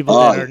 There's people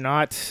that are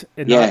not.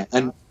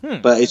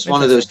 But it's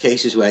one of those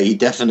cases where you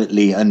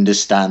definitely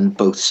understand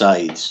both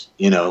sides.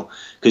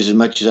 Because as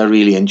much as I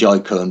really enjoy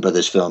Coen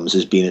Brothers films,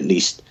 there's been at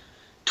least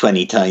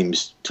 20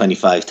 times,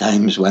 25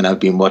 times when I've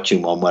been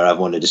watching one where I've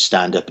wanted to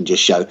stand up and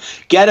just shout,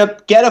 "Get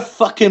a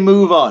fucking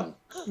move on!"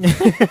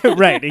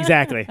 Right,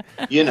 exactly.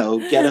 Get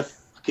a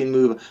fucking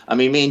move. I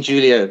mean, me and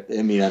Julia,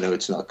 I know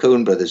it's not a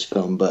Coen Brothers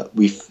film, but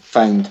we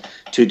found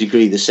to a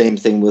degree the same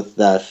thing with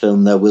that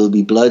film There Will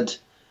Be Blood,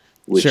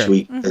 which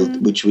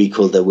we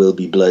called There Will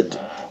Be Blood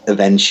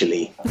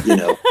eventually.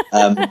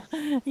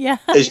 Yeah.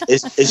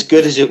 As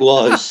good as it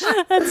was,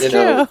 That's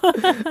true.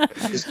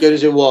 as good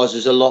as it was,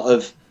 there's a lot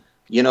of,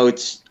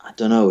 it's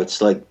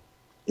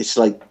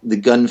like the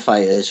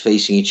gunfighters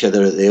facing each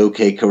other at the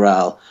OK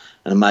Corral,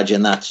 and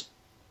imagine that's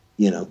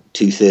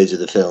 2/3 of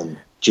the film,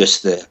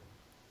 just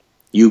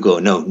you go,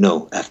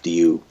 no, after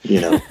you,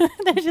 They're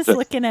just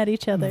looking at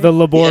each other. The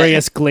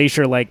laborious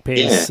glacier-like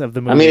pace of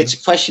the movie. I mean, it's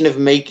a question of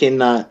making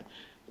that,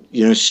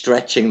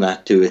 stretching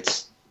that to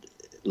its,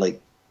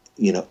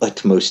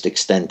 utmost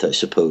extent, I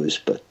suppose,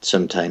 but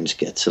sometimes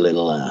gets a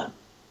little,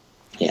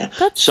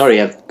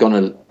 Sorry, I've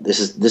gone, this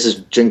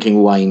is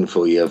drinking wine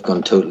for you. I've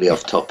gone totally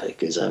off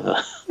topic, as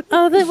ever.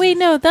 Oh,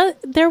 that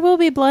There Will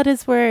Be Blood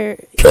is where...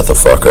 Shut the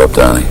fuck up,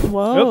 Donnie.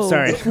 Whoa. Oops,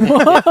 sorry.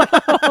 Whoa.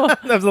 That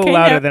was a little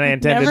louder than I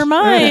intended. Never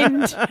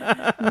mind. Is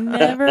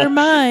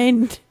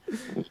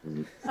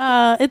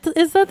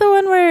that the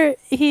one where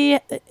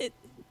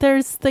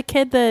there's the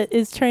kid that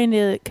is trying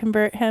to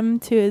convert him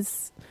to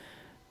his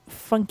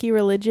funky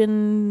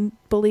religion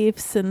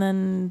beliefs, and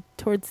then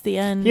towards the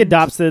end he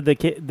adopts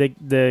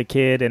the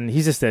kid, and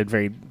he's just a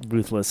very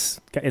ruthless.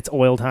 It's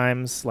oil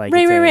times, like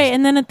right,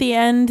 and then at the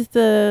end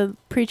the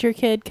preacher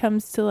kid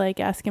comes to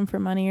ask him for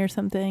money or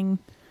something.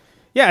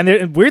 Yeah,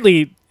 and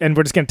weirdly, and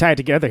we're just gonna tie it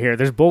together here,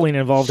 there's bowling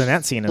involved in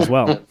that scene as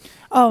well.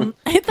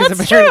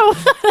 That's true.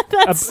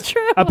 That's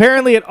true.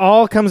 Apparently it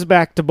all comes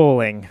back to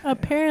bowling.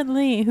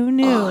 Apparently, who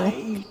knew?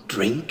 I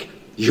drink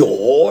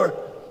your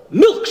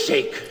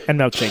milkshake. And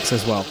milkshakes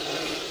as well.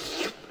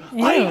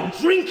 Ew. I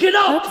drink it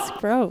up. That's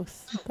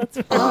gross.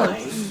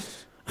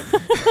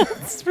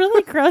 It's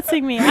really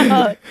grossing me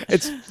out.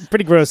 It's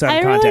pretty gross out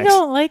of context. I really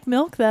don't like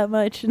milk that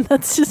much, and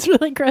that's just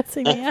really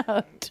grossing me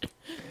out.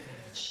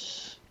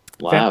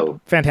 Wow.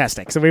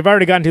 Fantastic. So we've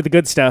already gotten to the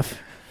good stuff.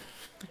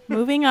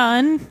 Moving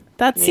on.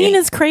 That scene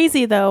is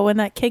crazy, though, when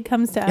that kid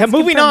comes to ask him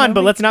moving for on, money.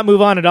 but let's not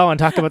move on at all and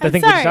talk about the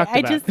things we talked about.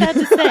 I just had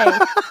to say.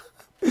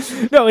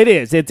 No, it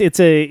is. It's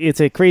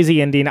a crazy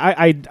ending.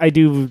 I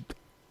do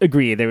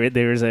agree.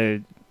 There was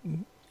a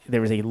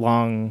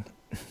long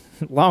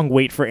long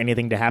wait for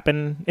anything to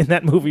happen in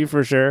that movie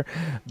for sure.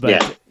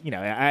 But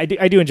I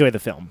do enjoy the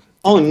film.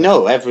 Oh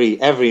no!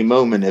 Every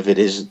moment of it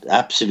is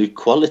absolute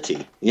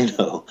quality.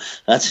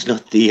 That's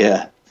not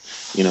the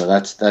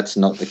that's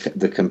not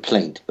the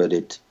complaint.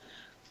 But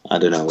I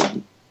don't know.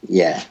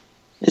 Yeah,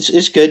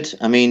 it's good.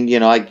 I mean,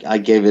 I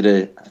gave it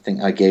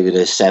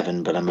a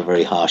 7, but I'm a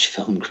very harsh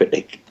film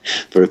critic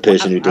for a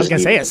person who doesn't. I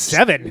was gonna say a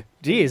 7.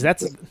 Jeez,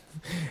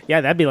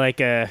 that'd be like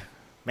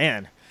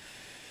man,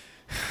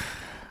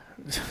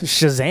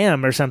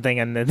 Shazam or something,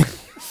 and then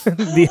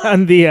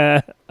on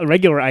the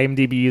regular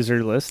IMDb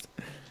user list.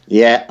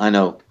 Yeah, I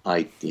know.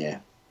 There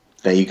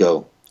you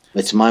go.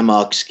 It's my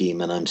mark scheme,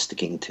 and I'm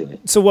sticking to it.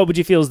 So, what would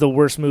you feel is the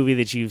worst movie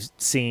that you've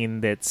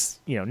seen? That's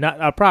not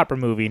a proper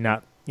movie,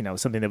 not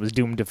something that was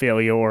doomed to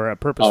failure or a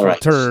purposeful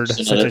turd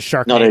such as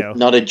Sharknado.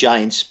 Not a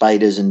giant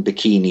spiders and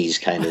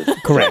bikinis kind of.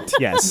 Correct.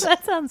 Yes.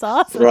 That sounds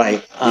awesome.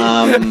 Right.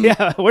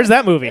 Yeah. Where's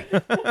that movie?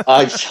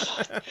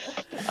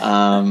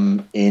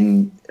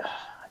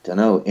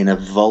 In a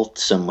vault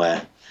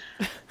somewhere.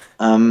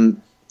 The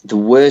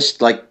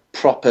worst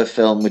proper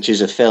film, which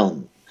is a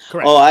film.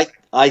 Correct. Oh,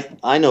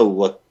 I know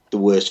what the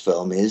worst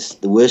film is.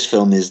 The worst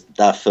film is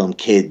that film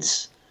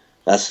Kids.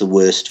 That's the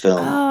worst film.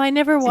 Oh, I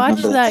never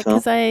watched that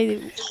because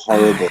It's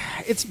horrible.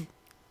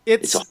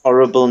 It's a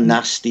horrible,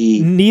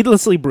 nasty,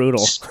 needlessly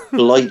brutal,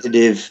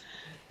 exploitative,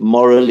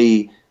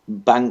 morally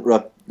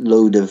bankrupt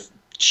load of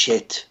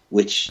shit,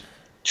 which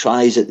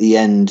tries at the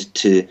end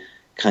to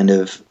kind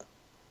of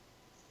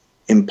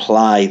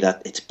imply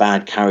that its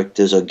bad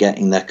characters are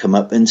getting their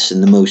comeuppance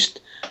in the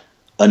most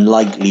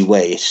unlikely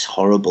way. It's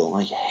horrible.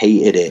 I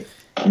hated it.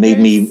 It made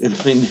me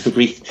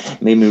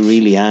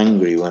really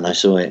angry when I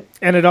saw it.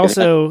 And it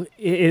also,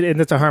 and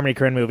it's a Harmony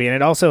Korine movie, and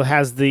it also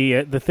has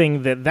the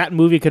thing that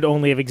movie could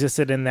only have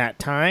existed in that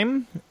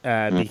time,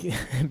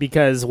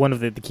 because one of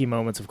the key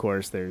moments, of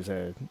course, there's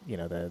the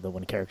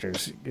one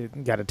character's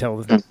got to tell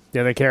the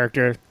other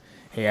character,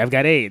 "Hey, I've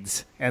got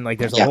AIDS," and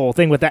there's a whole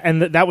thing with that,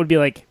 and that would be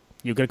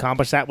you could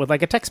accomplish that with a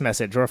text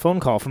message or a phone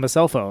call from a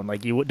cell phone.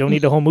 You don't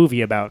need a whole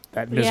movie about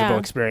that miserable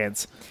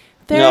experience.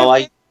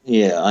 I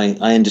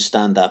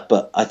understand that,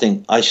 but I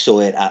think I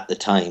saw it at the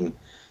time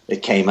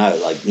it came out,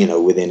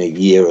 within a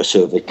year or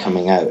so of it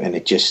coming out, and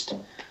it just,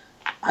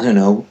 I don't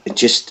know.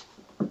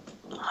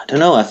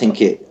 I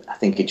think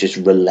it just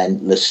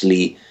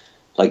relentlessly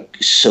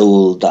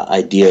sold that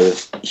idea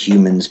of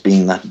humans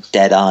being that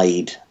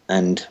dead-eyed,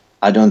 and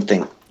I don't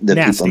think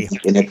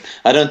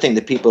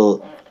the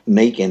people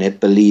making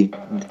it believed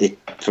it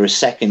for a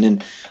second.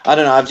 And I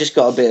don't know. I've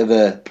got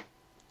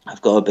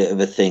a bit of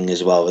a thing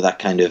as well with that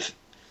kind of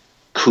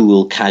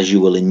cool,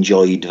 casual,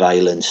 enjoyed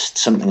violence.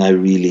 Something I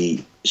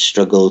really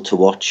struggle to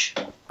watch.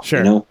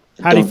 Sure.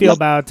 How do you feel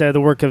about the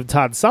work of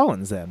Todd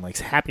Solondz then,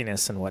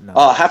 Happiness and whatnot?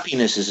 Oh,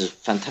 Happiness is a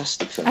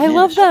fantastic film. I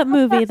love that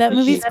movie. That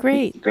movie's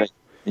great. Great.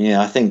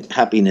 Yeah, I think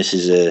Happiness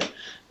is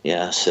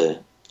that's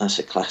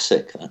a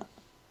classic. That.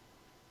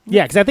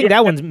 Yeah, because I think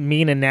that one's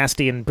mean and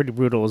nasty and pretty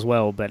brutal as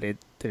well. But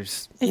it's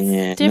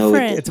different.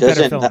 It's a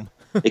better film.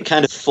 It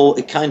kind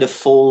of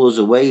falls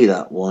away,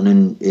 that one,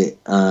 and it.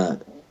 I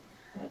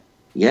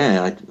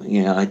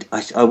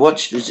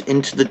watched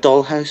Into the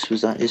Dollhouse.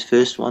 Was that his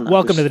first one?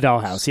 Welcome to the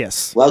Dollhouse.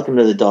 Yes. Welcome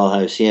to the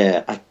Dollhouse.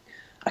 Yeah,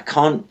 I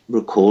can't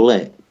recall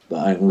it,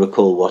 but I can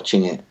recall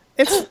watching it.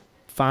 It's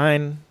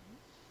fine.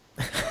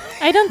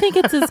 I don't think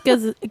it's as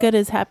good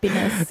as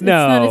Happiness. It's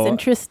No. not as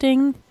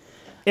interesting.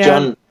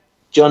 Yeah.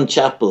 John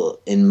Chappell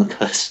in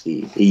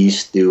McCluskey. He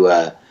used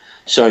to.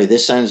 Sorry,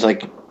 this sounds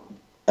like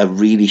a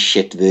really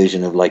shit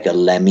version of a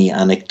Lemmy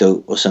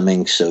anecdote or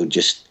something. So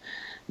just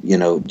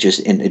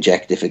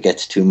interject if it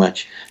gets too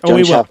much.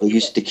 John Chappell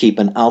used to keep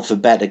an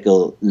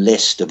alphabetical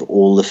list of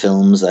all the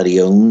films that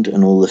he owned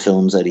and all the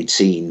films that he'd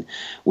seen,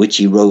 which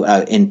he wrote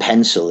out in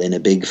pencil in a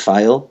big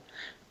file.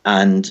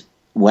 And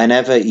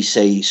whenever he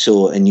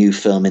saw a new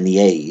film in the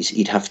A's,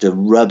 he'd have to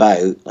rub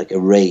out,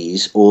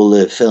 erase all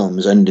the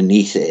films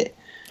underneath it.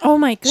 Oh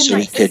my goodness! So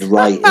he could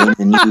write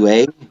in a new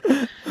A.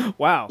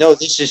 Wow. No,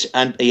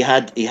 and he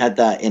had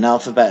that in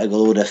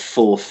alphabetical order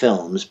for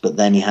films, but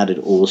then he had it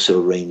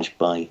also arranged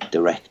by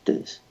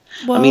directors.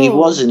 Whoa. I mean, he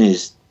was in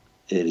his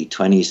early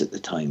 20s at the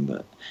time, but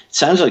it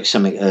sounds like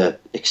something an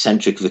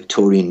eccentric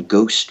Victorian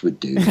ghost would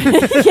do.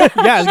 Yeah,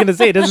 I was going to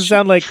say, it doesn't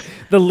sound like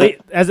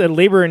as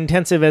labor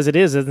intensive as it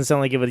is, it doesn't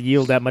sound like it would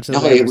yield that much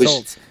of the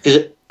results.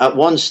 Because at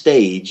one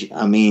stage,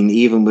 I mean,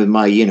 even with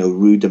my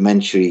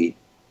rudimentary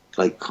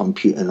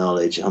computer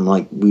knowledge, I'm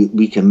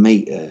we can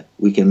make a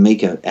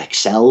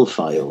Excel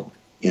file,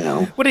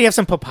 What, did he have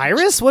some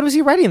papyrus? What was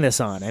he writing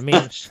this on? I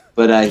mean,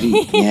 but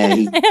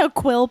a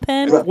quill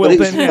pen. But he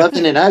was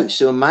bugging it out.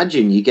 So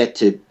imagine you get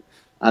to,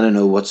 I don't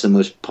know what's the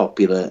most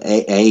popular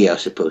A, I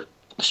suppose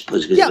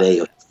because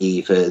A or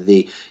E for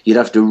the. You'd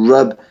have to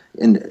rub,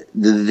 and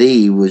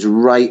the was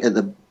right at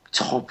the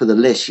top of the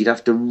list. You'd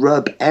have to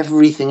rub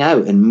everything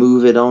out and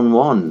move it on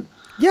one.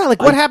 Yeah,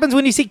 what happens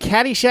when you see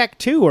Caddyshack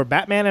 2 or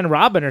Batman and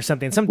Robin or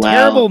something? Some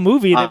terrible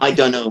movie. I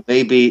don't know.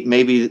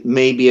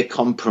 Maybe a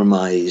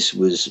compromise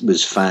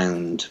was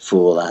found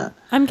for that.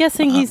 I'm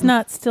guessing he's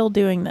not still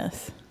doing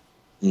this.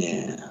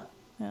 Yeah.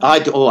 I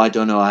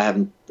don't know. I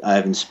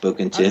haven't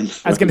spoken to him.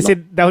 I was going to say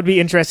that would be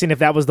interesting if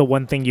that was the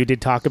one thing you did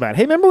talk about.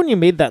 Hey, remember when you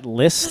made that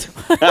list?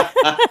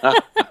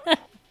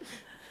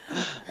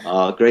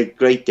 Oh,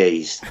 great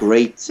days.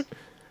 Great,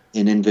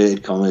 in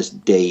inverted commas,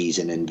 days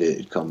in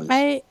inverted commas.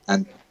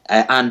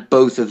 And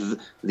both of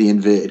the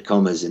inverted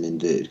commas in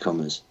inverted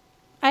commas.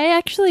 I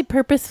actually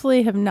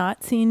purposefully have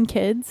not seen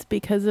Kids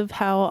because of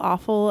how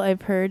awful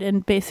I've heard,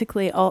 and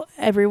basically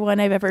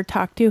everyone I've ever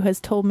talked to has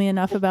told me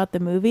enough about the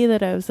movie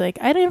that I was like,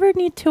 I never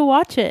need to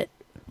watch it.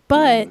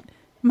 But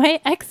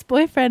my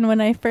ex-boyfriend, when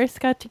I first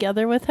got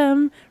together with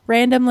him,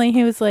 randomly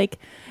he was like,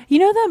 you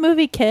know that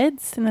movie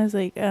Kids? And I was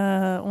like,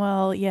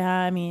 well, yeah,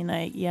 I mean,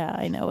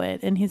 I know it.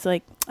 And he's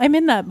like, I'm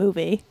in that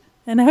movie.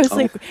 And I was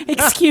like,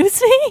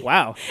 excuse me?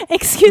 Wow.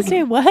 Excuse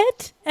me,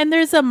 what? And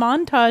there's a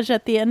montage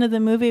at the end of the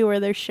movie where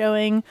they're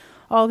showing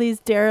all these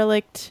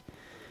derelict,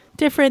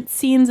 different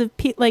scenes of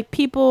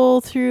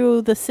people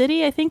through the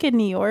city, I think in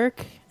New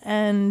York.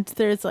 And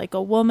there's like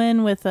a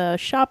woman with a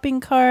shopping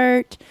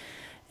cart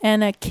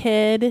and a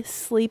kid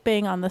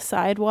sleeping on the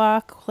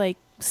sidewalk, like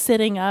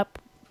sitting up,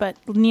 but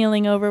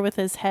kneeling over with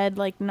his head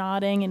like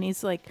nodding. And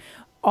he's like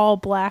all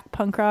black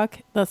punk rock.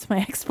 That's my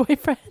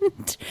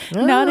ex-boyfriend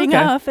nodding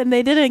off, and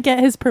they didn't get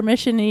his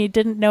permission, and he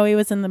didn't know he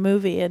was in the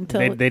movie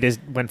until they just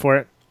went for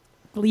it.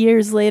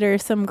 Years later,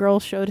 some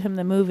girl showed him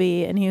the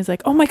movie, and he was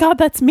like, "Oh my God,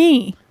 that's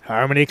me!"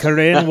 Harmony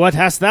Korine, what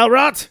hast thou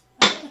wrought?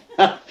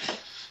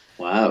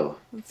 Wow,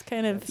 it's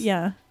kind of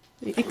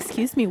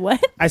Excuse me,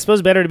 what? I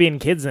suppose better to be in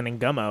Kids than in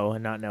Gummo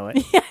and not know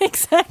it. Yeah,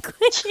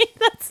 exactly.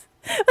 That's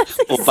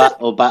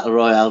or Battle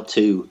Royale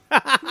 2.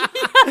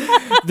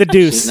 The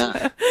Deuce.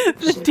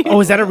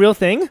 Oh, is that a real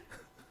thing?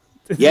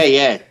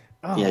 Yeah.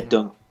 Oh. Yeah,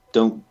 don't.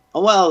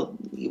 Oh, well,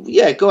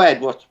 yeah, go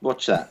ahead.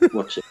 Watch that.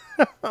 Watch it.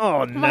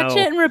 Oh no. Watch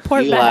it and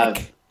report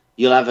back.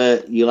 You'll have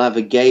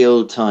a gay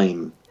old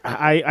time.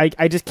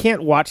 I just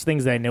can't watch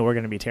things that I know are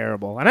going to be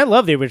terrible. And I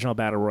love the original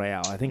Battle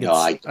Royale. I think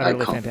it's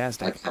utterly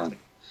fantastic.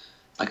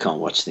 I can't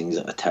watch things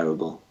that are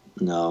terrible.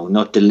 No,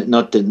 not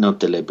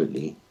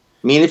deliberately.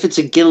 I mean, if it's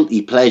a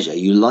guilty pleasure,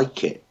 you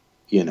like it,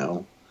 you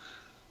know.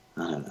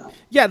 I don't know.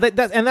 Yeah,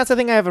 and that's the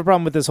thing I have a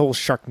problem with this whole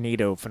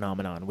Sharknado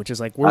phenomenon, which is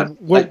like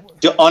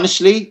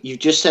honestly, you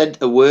just said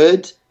a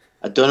word.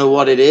 I don't know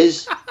what it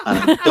is, and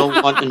I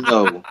don't want to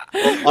know.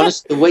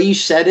 Honestly, the way you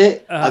said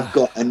it, I've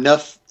got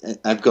enough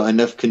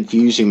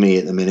confusing me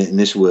at the minute in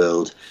this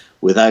world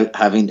without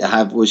having to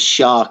have was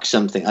shark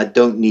something. I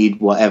don't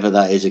need whatever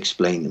that is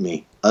explained to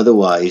me.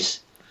 Otherwise,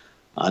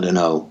 I don't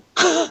know.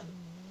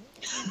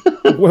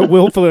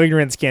 Willful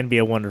ignorance can be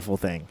a wonderful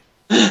thing.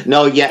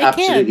 No, yeah,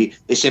 absolutely.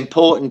 It's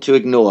important to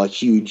ignore a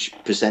huge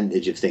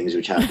percentage of things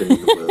which happen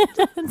in the world.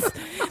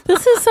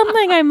 This is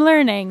something I'm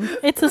learning.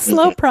 It's a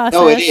slow process.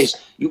 No, it is.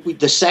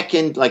 The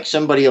second, like,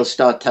 somebody will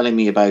start telling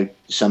me about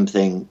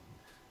something,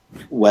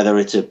 whether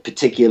it's a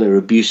particular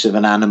abuse of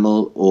an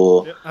animal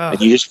or and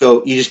you just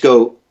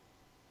go,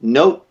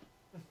 nope,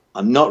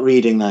 I'm not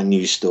reading that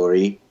news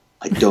story.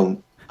 I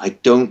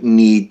don't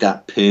need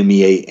that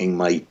permeating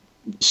my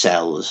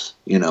cells,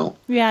 you know.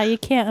 Yeah, you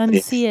can't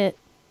unsee it.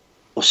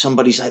 Or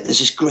somebody's like, there's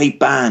this great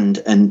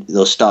band, and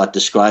they'll start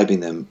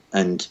describing them,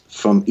 and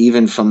from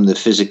the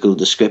physical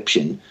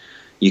description,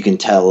 you can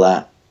tell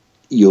that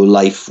your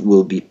life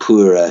will be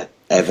poorer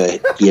ever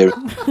here.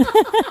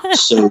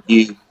 So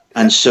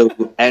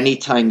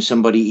anytime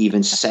somebody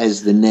even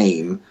says the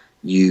name,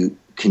 you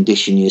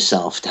condition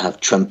yourself to have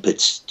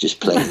trumpets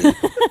just playing.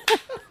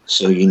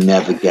 So you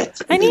never get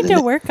to I need to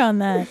work on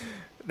that.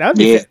 That would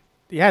be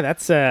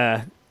that's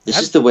This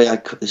is the way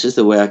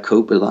I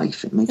cope with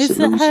life. It makes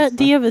it.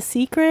 Do you have a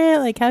secret?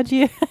 Like, how'd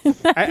you?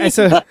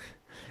 So,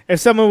 if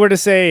someone were to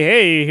say,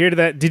 "Hey,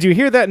 did you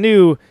hear that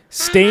new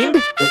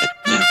Stained?"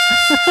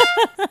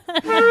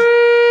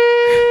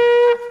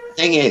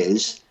 Thing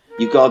is,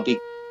 you gotta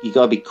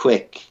be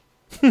quick.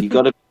 You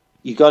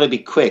gotta be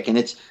quick, and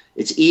it's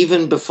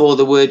even before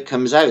the word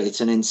comes out. It's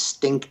an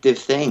instinctive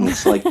thing.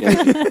 It's like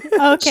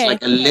it's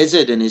like a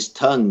lizard in his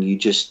tongue. You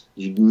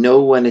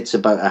know when it's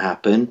about to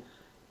happen.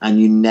 And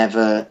you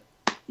never.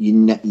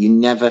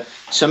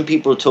 Some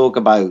people talk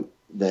about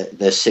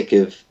they're sick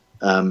of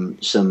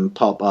some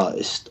pop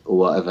artist or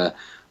whatever,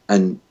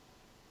 and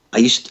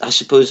I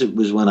suppose it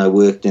was when I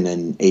worked in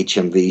an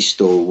HMV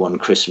store one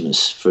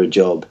Christmas for a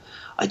job.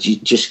 I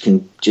just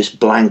can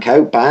blank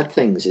out bad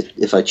things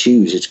if I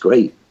choose. It's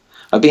great.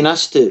 I've been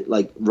asked to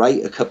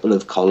write a couple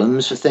of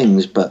columns for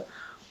things, but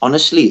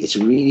honestly, it's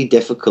really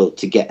difficult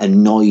to get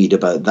annoyed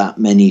about that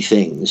many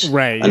things.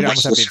 Right,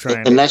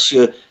 unless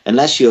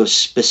you're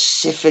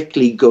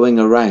specifically going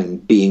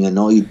around being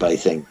annoyed by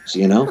things,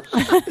 you know?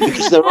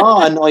 Because there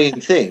are annoying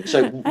things.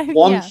 So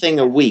one thing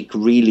a week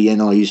really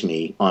annoys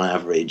me on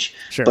average.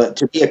 Sure. But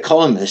to be a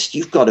columnist,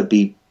 you've got to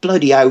be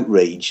bloody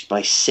outraged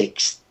by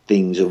 6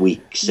 things a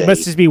week. Say. You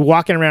must just be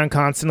walking around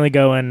constantly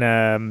going...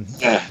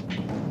 Yeah.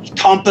 You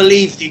can't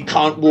believe you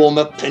can't warm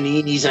up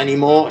paninis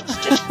anymore. It's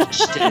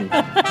disgusting.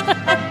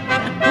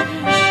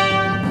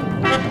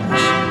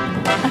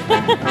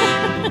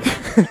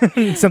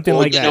 Something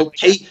like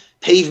that.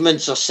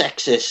 pavements are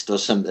sexist or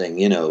something,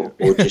 you know,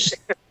 or just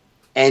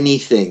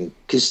anything,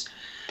 because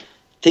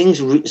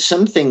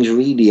some things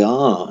really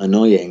are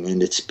annoying,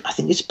 and I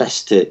think it's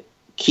best to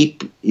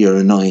keep your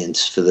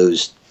annoyance for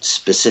those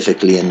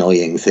specifically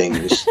annoying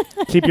things.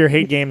 Keep your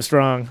hate game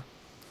strong.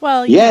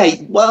 Well, you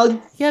save that.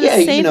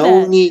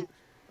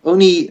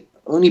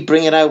 only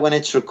bring it out when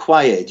it's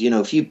required. You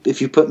know, if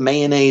you put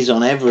mayonnaise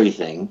on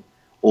everything,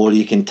 all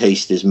you can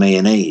taste is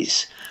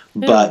mayonnaise.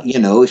 But you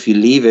know, if you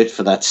leave it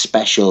for that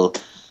special,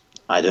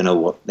 I don't know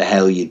what the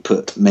hell you'd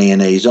put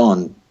mayonnaise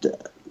on,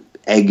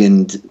 egg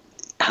and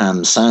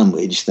ham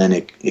sandwich, then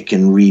it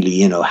can really,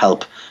 you know,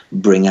 help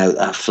bring out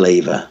that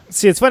flavor.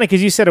 See, it's funny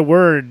because you said a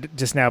word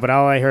just now, but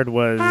all I heard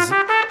was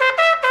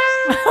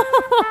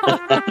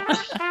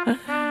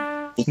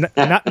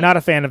not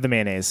a fan of the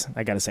mayonnaise,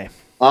 I gotta say.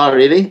 Oh,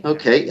 really?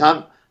 Okay.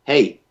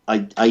 Hey,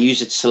 I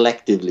use it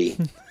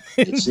selectively.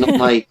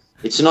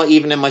 It's not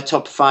even in my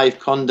top 5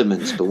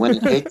 condiments, but when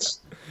it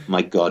hits,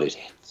 my God, it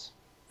hits.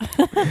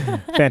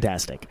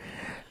 Fantastic.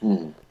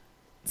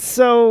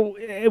 So,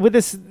 with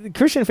this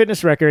Christian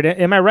fitness record,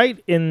 am I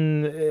right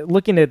in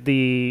looking at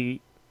we're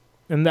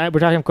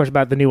talking, of course,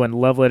 about the new one,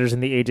 Love Letters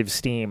in the Age of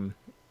Steam.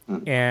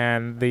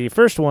 And the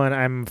first one,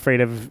 I'm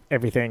scared of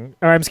everything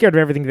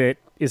that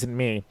isn't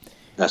me.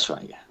 That's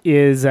right, yeah.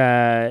 Is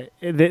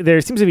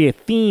there seems to be a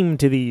theme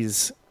to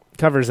these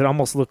covers that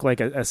almost look like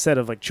a set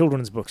of like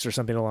children's books or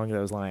something along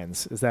those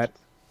lines. Is that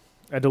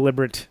a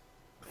deliberate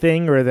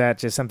thing, or is that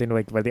just something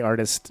like where the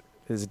artist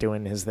is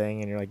doing his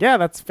thing and you're like, yeah,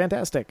 that's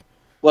fantastic?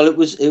 Well, it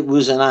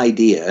was an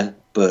idea,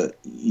 but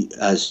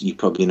as you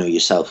probably know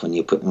yourself, when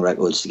you're putting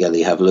records together,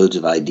 you have loads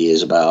of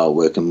ideas about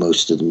artwork, and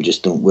most of them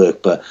just don't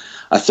work. But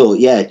I thought,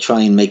 yeah, try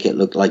and make it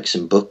look like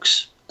some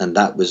books, and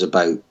that was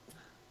about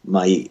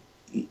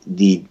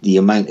the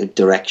amount of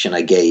direction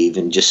I gave,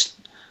 and just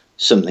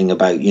something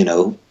about, you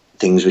know,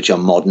 things which are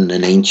modern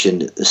and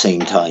ancient at the same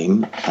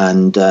time.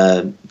 And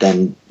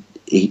then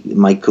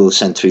Michael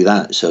sent through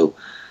that, so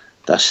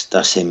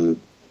that's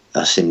him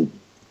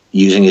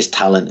using his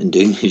talent and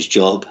doing his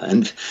job,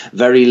 and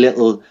very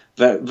little,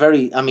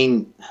 very, I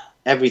mean,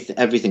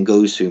 everything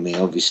goes through me,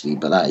 obviously,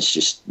 but that is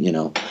just, you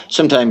know,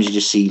 sometimes you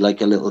just see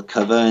like a little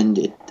cover, and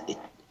it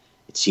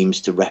seems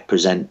to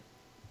represent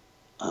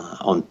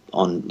on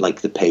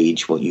like the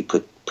page what you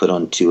put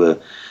onto a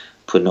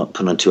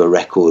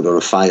record or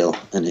a file,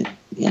 and it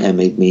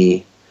made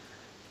me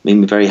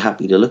very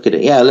happy to look at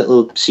it. Yeah, a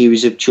little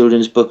series of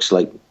children's books,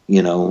 like,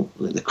 you know,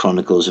 like the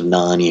Chronicles of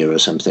Narnia or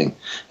something,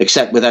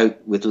 except with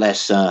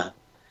less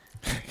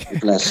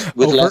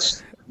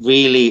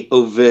really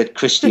overt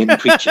Christian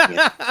preaching.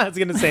 I was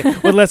going to say,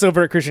 with less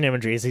overt Christian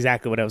imagery is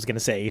exactly what I was going to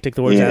say. You took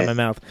the words out of my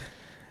mouth.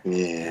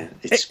 Yeah,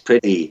 it's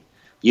pretty.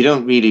 You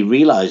don't really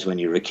realize when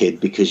you're a kid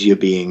because you're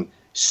being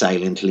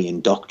silently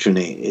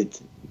indoctrinated.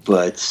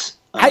 But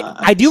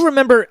I do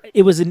remember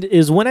it was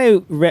when I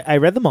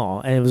read them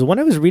all, and it was when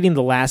I was reading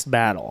The Last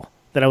Battle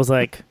that I was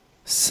like,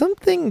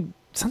 something's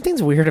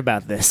weird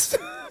about this.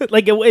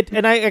 Like,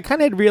 and I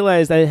kind of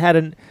realized I had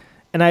an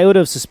iota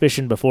of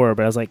suspicion before,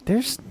 but I was like,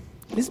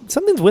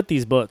 something's with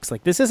these books.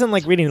 Like, this isn't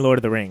like reading Lord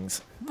of the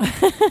Rings.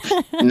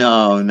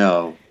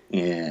 No.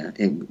 Yeah.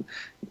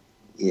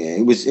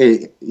 It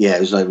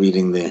was like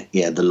reading the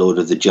Lord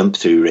of the Jump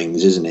Through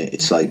Rings, isn't it?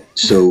 It's like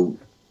so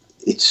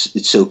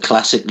it's so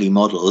classically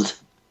modeled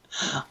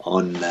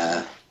on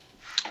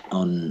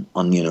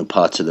you know,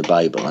 parts of the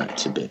Bible.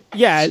 It's a bit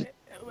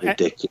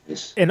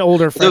ridiculous. An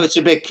older friend. So it's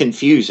a bit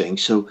confusing.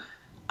 So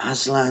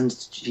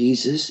Aslan's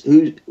Jesus,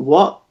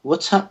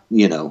 what's happening?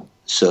 You know.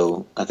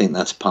 So I think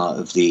that's part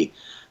of the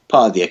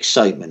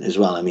excitement as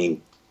well. I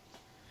mean,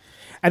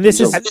 and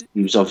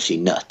he was obviously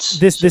nuts.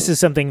 This is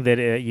something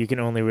that you can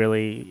only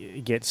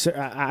really get. So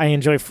I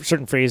enjoy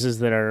certain phrases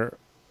that are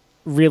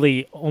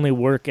really only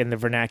work in the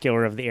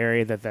vernacular of the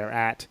area that they're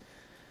at.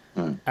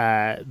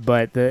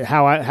 But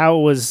how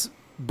it was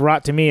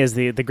brought to me as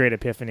the Great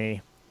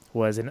Epiphany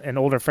was an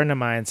older friend of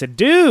mine said,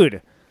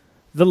 "Dude,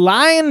 the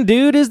lion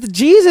dude is the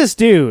Jesus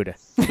dude."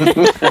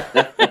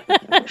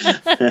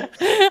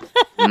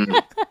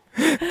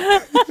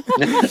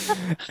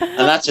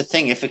 And that's the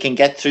thing, if it can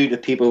get through to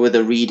people with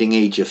a reading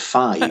age of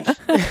 5,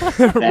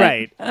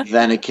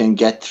 then it can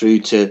get through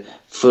to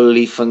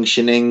fully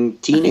functioning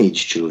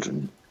teenage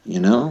children, you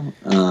know?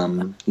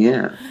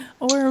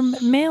 Or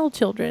male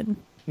children.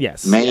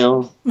 Yes.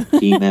 Male,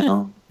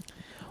 female,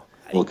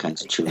 all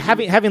kinds of children.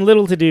 Having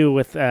little to do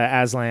with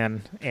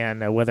Aslan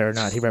and whether or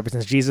not he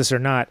represents Jesus or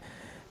not,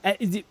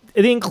 the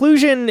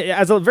inclusion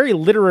as a very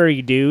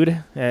literary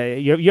dude,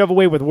 you have a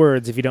way with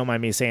words, if you don't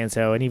mind me saying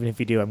so, and even if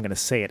you do, I'm going to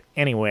say it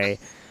anyway.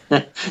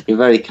 You're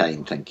very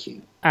kind, thank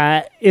you.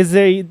 Is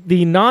the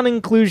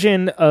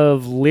non-inclusion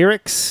of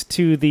lyrics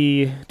to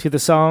the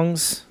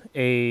songs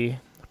a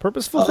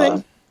purposeful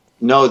thing?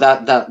 No,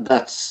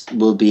 that's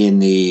will be in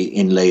the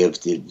inlay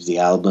of the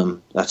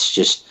album. That's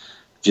just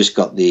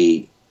got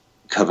the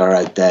cover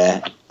out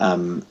there,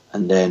 and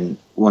then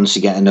once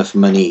you get enough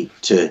money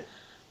to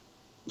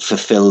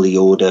fulfill the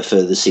order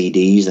for the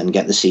CDs and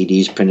get the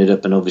CDs printed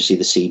up, and obviously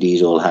the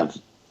CDs all have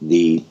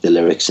the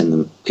lyrics in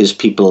them, because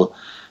people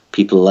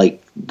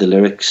like the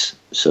lyrics.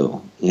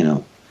 So, you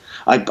know,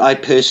 I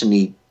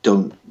personally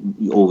don't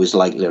always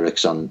like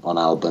lyrics on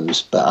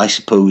albums, but I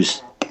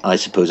suppose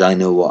I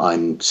know what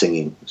I'm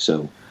singing.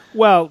 So,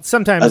 well,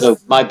 sometimes although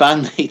my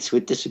bandmates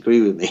would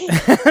disagree with me.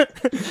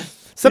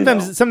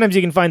 Sometimes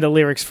you can find the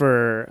lyrics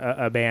for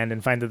a band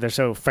and find that they're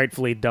so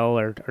frightfully dull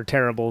or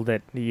terrible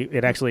that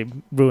it actually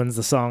ruins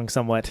the song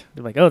somewhat.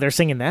 They're like, oh, they're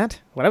singing that?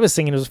 What I was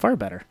singing was far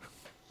better.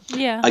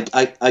 Yeah.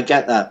 I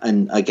get that,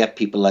 and I get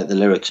people like the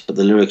lyrics, but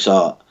the lyrics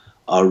are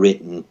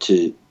written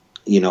to,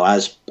 you know,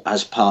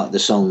 as part of the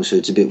song, so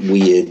it's a bit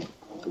weird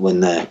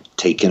when they're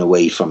taken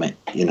away from it,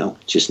 you know,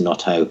 just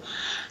not how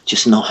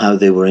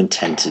they were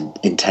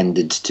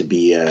intended to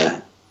be,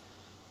 I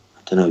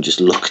don't know, just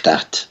looked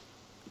at.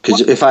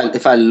 Because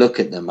if I look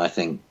at them, I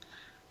think,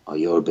 oh,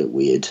 you're a bit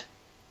weird,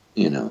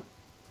 you know.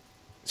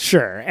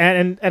 Sure,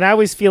 and I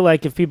always feel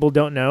like if people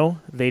don't know,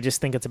 they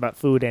just think it's about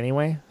food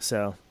anyway.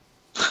 So,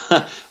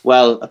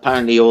 well,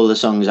 apparently all the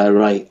songs I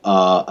write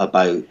are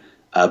about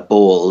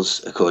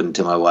balls, according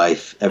to my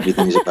wife.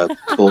 Everything's about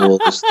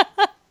balls.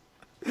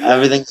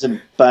 Everything's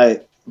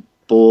about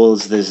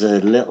balls. There's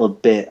a little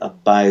bit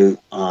about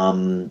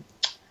how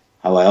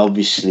I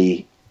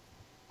obviously.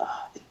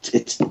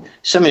 It's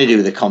something to do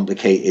with a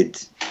complicated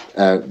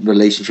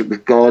relationship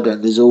with God,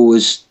 and there's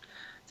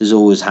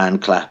always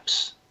hand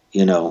claps,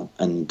 you know,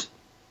 and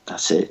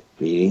that's it,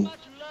 really.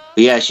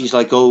 But yeah, she's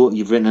like, "Oh,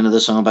 you've written another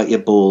song about your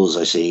balls,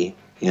 I see,"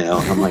 you know.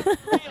 And I'm like,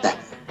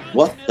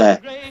 "What the?"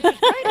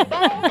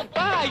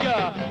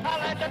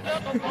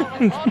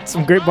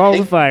 Some great balls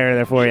of fire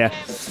there for you.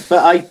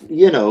 But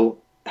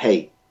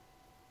hey,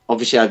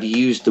 obviously I've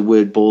used the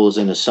word balls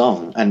in a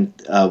song and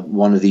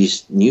one of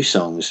these new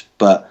songs,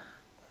 but.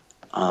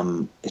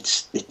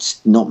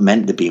 It's not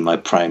meant to be my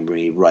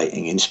primary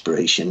writing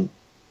inspiration,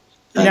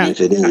 and if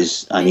it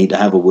is, I need to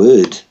have a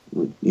word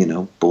with, you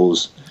know,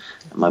 balls.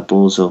 My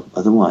balls are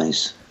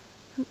otherwise.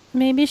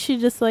 Maybe she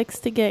just likes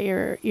to get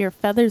your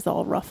feathers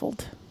all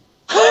ruffled.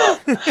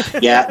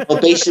 Yeah,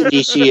 well,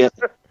 basically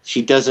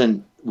she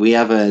doesn't. We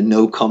have a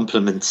no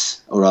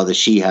compliments, or rather,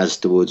 she has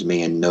towards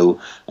me a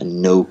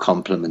no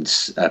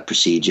compliments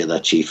procedure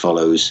that she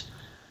follows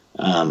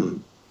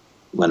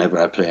whenever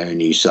I play her a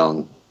new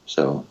song.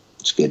 So.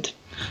 It's good.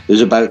 There's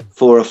about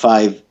 4 or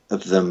 5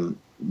 of them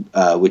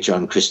which are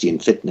on Christian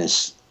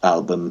Fitness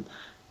album,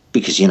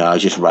 because, you know, I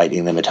was just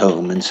writing them at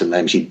home, and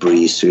sometimes she'd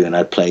breeze through and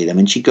I'd play them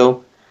and she'd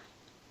go,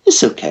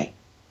 "It's okay."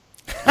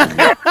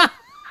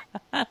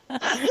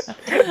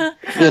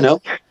 You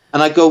know?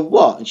 And I go,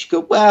 "What?" And she'd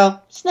go,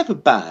 "Well, it's never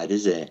bad,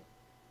 is it?"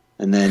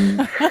 And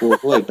then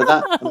walk away. But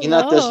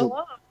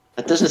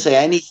that doesn't say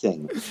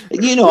anything.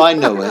 You know, I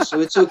know her, so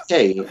it's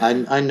okay.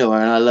 I know her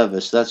and I love her,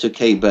 so that's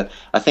okay. But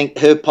I think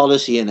her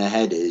policy in her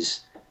head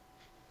is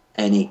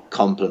any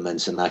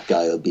compliments and that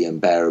guy will be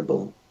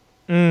unbearable.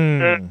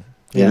 You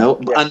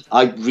know? And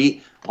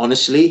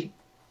honestly,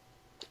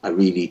 I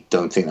really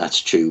don't think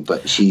that's true,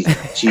 but she's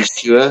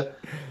sure,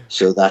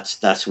 so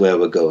that's where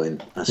we're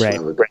going. That's right.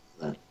 where we're going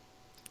with that.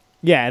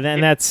 Yeah,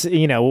 and that's,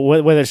 you know,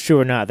 whether it's true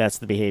or not, that's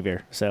the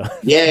behavior. So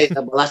yeah,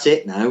 well, that's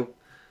it now.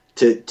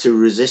 To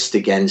resist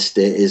against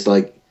it is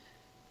like,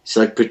 it's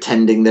like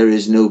pretending there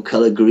is no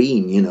color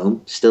green, you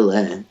know, still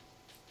there.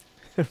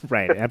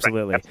 Right,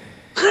 absolutely.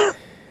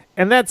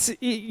 And that's,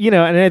 you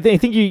know, and I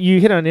think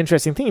you hit on an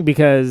interesting thing,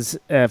 because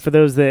for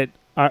those that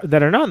are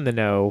not in the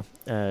know,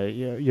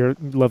 your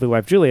lovely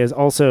wife Julia is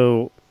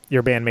also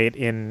your bandmate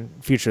in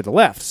Future of the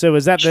Left. So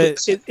is that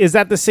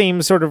the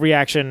same sort of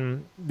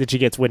reaction that she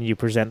gets when you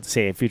present,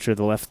 say, a Future of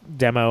the Left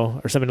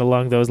demo or something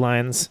along those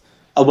lines?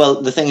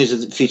 Well, the thing is,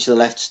 with Future of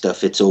the Left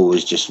stuff, it's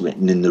always just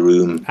written in the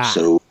room.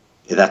 So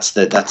that's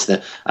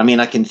the. I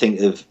mean, I can think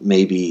of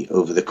maybe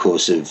over the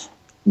course of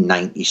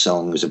 90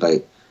 songs,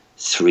 about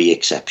 3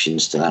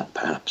 exceptions to that,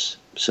 perhaps.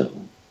 So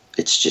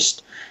it's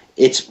just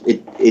it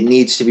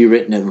needs to be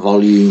written at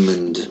volume,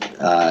 and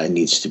it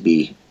needs to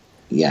be,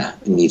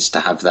 it needs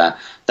to have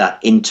that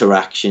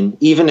interaction.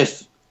 Even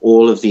if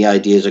all of the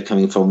ideas are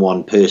coming from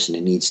one person,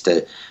 it needs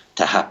to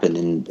happen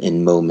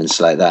in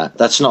moments like that.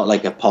 That's not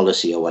like a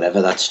policy or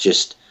whatever. That's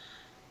just,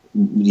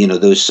 you know,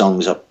 those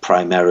songs are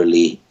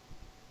primarily,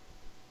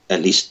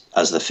 at least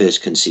as they're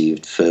first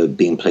conceived, for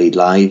being played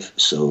live.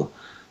 So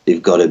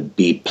they've got to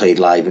be played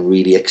live and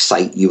really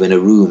excite you in a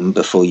room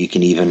before you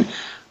can even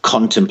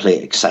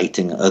contemplate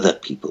exciting other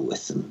people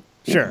with them.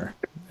 Sure.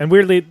 And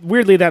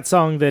weirdly, that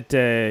song that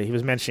he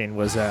was mentioning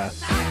was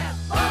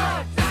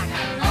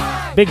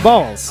Big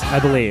Balls, I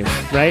believe,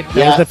 right?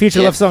 That was the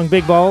Future Left song,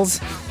 Big Balls.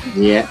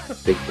 Yeah,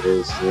 Big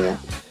Balls. Yeah,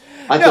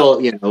 I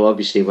thought, you know,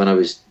 obviously when I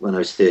was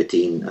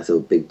 13, I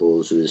thought Big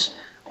Balls was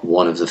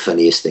one of the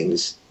funniest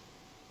things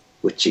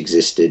which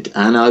existed,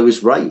 and I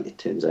was right. It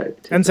turns out.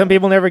 And some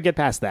people never get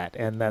past that,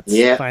 and that's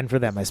fine for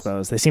them, I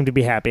suppose. They seem to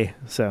be happy,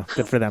 so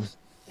good for them.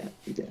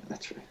 Yeah,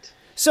 that's right.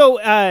 So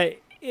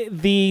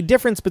the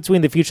difference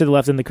between the Future of the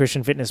Left and the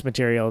Christian Fitness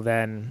material,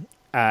 then,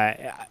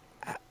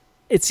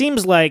 it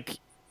seems like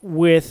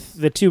with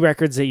the 2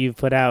 records that you've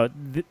put out,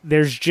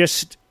 there's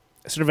just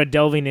sort of a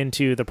delving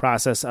into the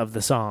process of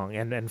the song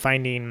and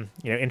finding,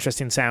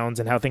 interesting sounds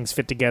and how things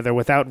fit together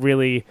without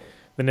really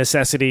the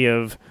necessity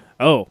of,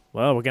 oh,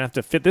 well, we're going to have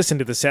to fit this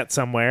into the set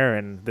somewhere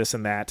and this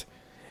and that.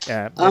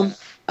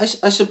 I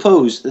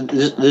suppose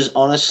there's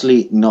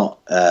honestly not,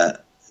 a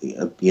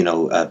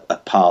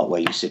part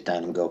where you sit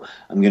down and go,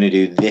 I'm going to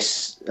do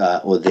this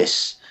or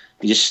this.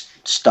 You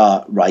just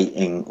start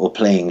writing or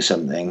playing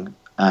something,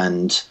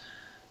 and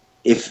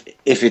if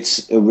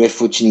it's a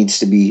riff which needs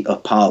to be a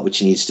part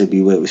which needs to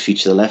be worked with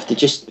feature to the left, it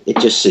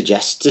just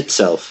suggests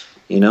itself,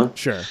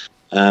 Sure.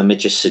 It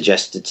just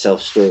suggests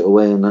itself straight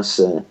away, and I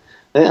think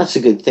that's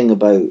a good thing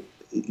about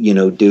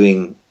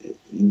doing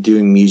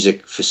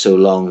music for so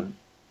long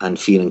and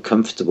feeling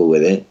comfortable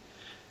with it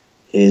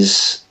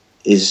is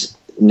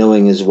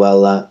knowing as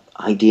well that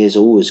ideas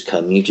always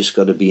come. You've just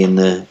got to be in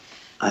the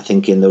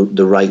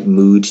right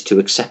mood to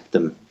accept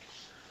them.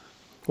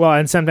 Well,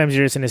 and sometimes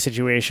you're just in a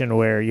situation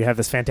where you have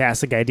this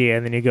fantastic idea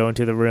and then you go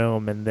into the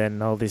room and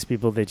then all these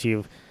people that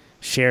you've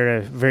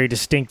shared a very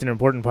distinct and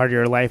important part of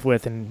your life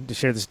with and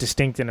share this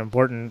distinct and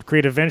important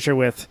creative venture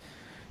with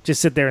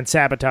just sit there and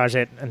sabotage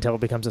it until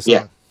it becomes a song.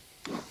 Yeah.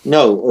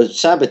 No, or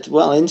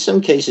well, in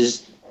some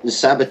cases,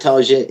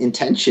 sabotage it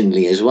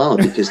intentionally as well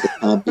because they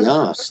can't be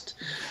asked.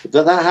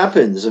 But that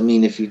happens. I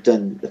mean, if you've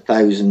done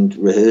 1,000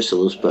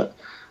 rehearsals, but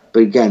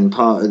again,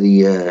 part of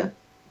the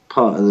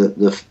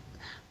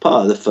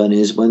fun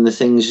is when the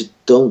things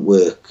don't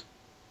work.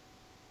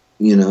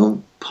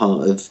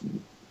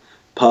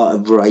 Part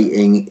of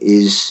writing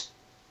is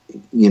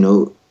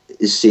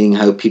seeing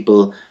how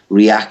people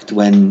react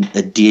when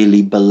a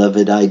dearly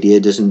beloved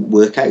idea doesn't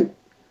work out.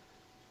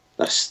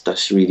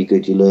 That's really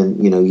good. You learn,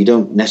 you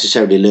don't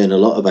necessarily learn a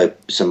lot about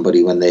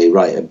somebody when they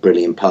write a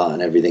brilliant part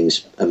and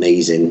everything's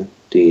amazing,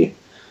 do you?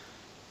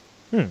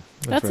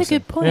 That's a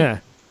good point. Yeah.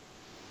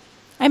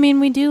 I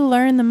mean, we do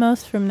learn the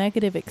most from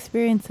negative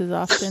experiences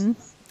often.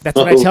 That's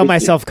what I tell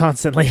myself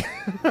constantly.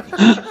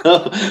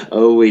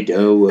 We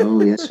do.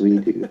 Oh, yes, we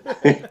do.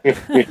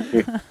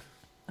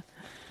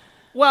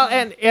 Well,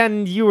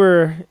 and you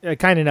were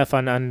kind enough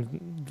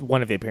on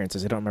one of the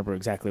appearances, I don't remember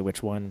exactly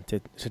which one, to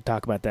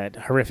talk about that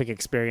horrific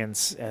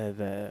experience,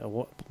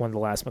 one of the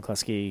last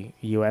McCluskey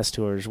U.S.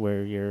 tours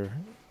where your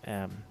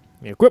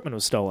equipment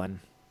was stolen.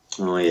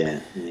 Oh,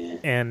 yeah.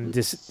 And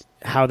just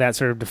how that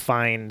sort of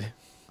defined...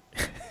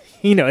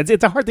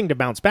 it's a hard thing to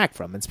bounce back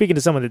from. And speaking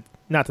to someone that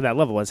not to that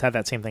level has had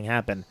that same thing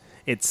happen,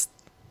 it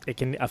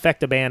can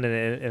affect a band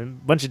in a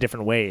bunch of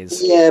different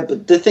ways. Yeah,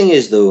 but the thing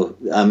is, though,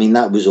 I mean,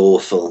 that was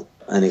awful,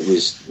 and it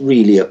was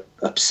really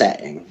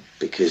upsetting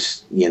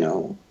because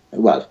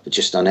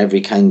just on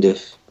every kind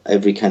of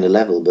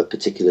level, but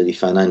particularly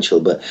financial.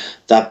 But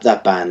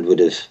that band would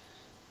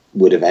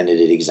have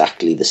ended at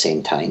exactly the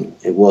same time.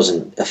 It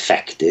wasn't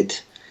affected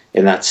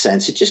in that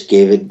sense. It just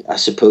gave it, I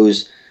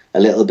suppose, a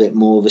little bit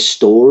more of a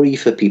story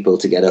for people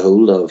to get a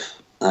hold of.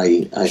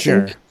 I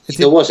think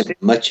there wasn't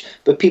much,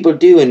 but people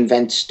do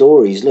invent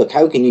stories. Look,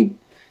 how can you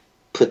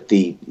put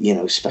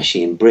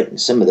especially in Britain,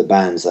 some of the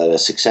bands that are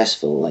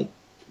successful,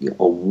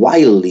 or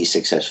wildly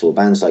successful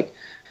bands like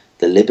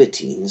the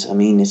Libertines. I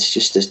mean, it's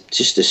just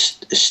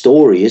a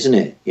story, isn't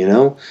it?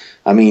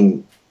 I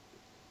mean,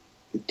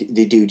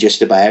 they do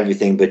just about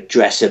everything, but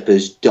dress up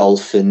as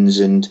dolphins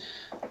and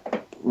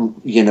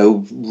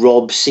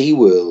rob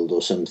SeaWorld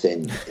or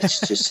something. It's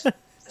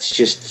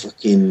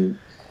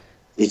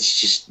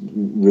just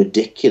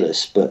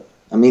ridiculous. But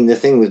I mean, the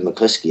thing with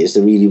McCluskey is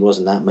there really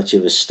wasn't that much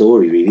of a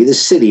story, really.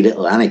 There's silly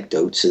little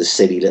anecdotes, there's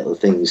silly little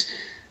things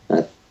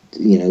that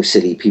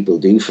silly people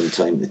do from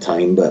time to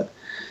time. But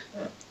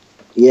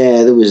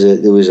yeah, there was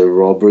a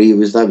robbery.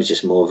 That was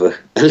just more of a.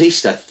 At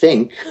least I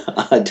think.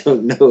 I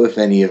don't know if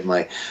any of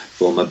my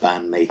former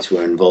bandmates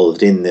were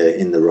involved in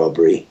the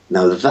robbery.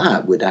 Now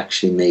that would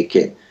actually make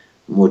it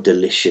more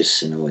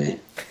delicious in a way.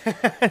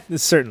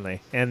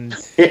 Certainly, and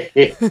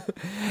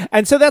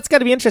and so that's got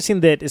to be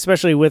interesting. That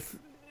especially with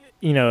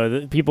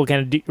the people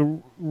kind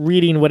of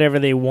reading whatever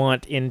they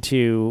want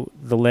into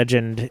the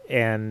legend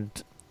and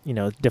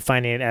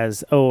defining it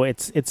as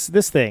it's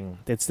this thing,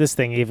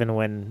 even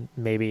when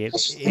maybe it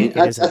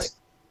isn't.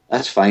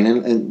 That's fine,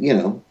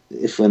 and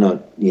if we're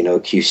not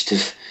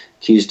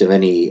accused of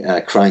any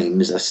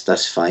crimes,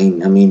 that's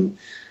fine. I mean,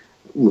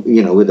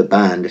 with a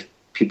band, if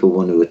people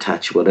want to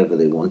attach whatever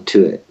they want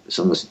to it, as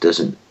long as it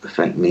doesn't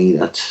affect me,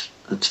 that's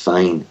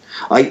fine.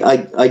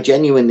 I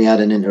genuinely had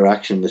an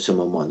interaction with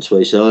someone once where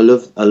he said, I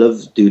love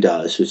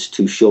Doodah, so it's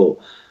too short,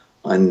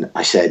 and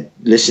I said,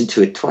 listen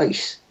to it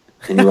twice.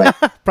 And he went,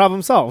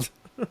 problem solved.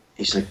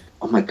 He's like,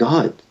 oh my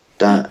god,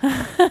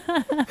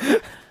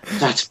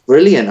 that's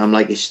brilliant. I'm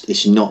like,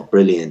 it's not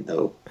brilliant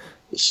though.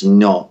 It's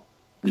not.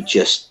 You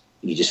just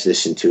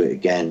listen to it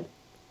again.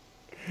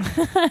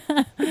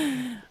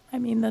 I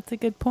mean, that's a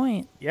good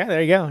point. Yeah,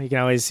 there you go. You can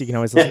always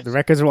listen. The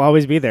records will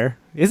always be there.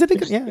 Is it?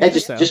 Yeah,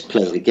 just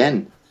play it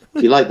again.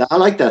 If you like that, I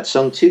like that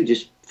song too.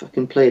 Just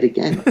fucking play it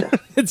again.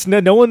 It's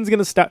no one's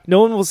gonna stop.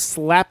 No one will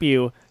slap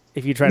you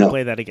if you try to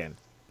play that again.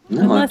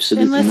 No,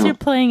 absolutely unless not. you're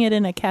playing it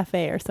in a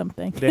cafe or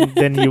something.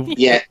 Then you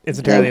Yeah, it's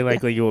entirely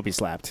likely you will be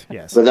slapped.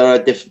 Yes. But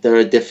there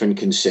are different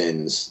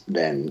concerns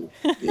then.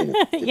 You know,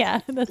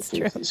 Yeah, that's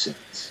true.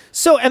 concerns.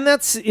 So, and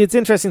it's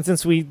interesting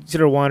since we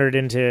sort of wandered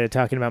into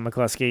talking about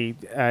McCluskey.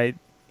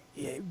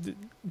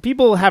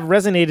 People have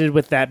resonated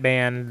with that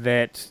band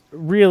that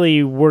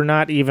really were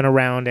not even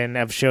around and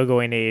of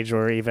show-going age,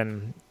 or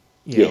even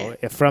you know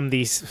from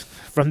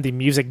the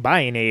music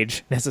buying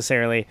age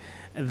necessarily,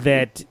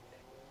 that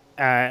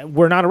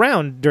were not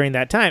around during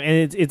that time.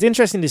 And it's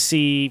interesting to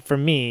see, for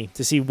me,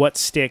 to see what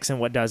sticks and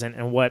what doesn't,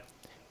 and what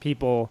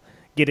people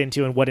get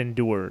into and what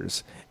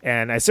endures.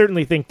 And I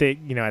certainly think that,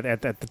 you know,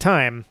 at the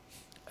time,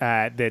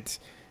 that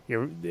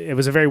it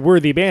was a very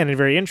worthy band and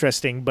very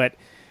interesting. But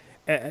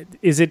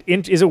is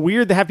it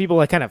weird to have people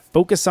like kind of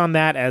focus on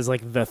that as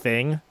like the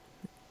thing?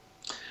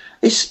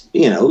 It's,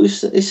 you know,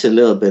 it's a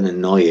little bit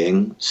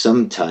annoying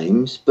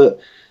sometimes, but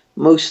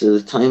most of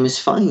the time it's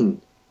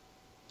fine.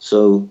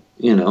 So,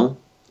 you know,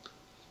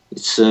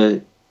 it's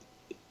not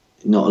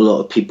a lot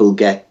of people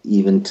get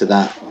even to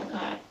that,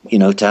 you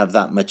know, to have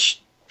that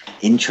much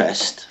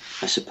interest,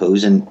 I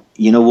suppose. And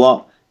you know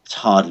what? It's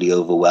hardly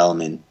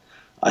overwhelming.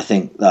 I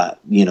think that,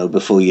 you know,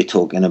 before you're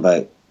talking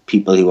about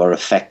people who are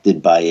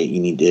affected by it, you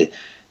need to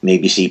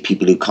maybe see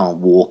people who can't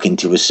walk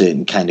into a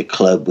certain kind of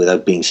club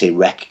without being, say,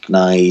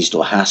 recognized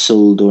or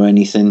hassled or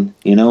anything,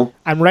 you know?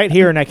 I'm right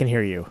here and I can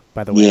hear you,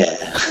 by the way.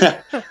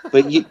 Yeah.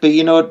 but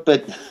you know what?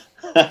 But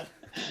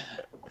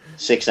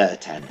 6 out of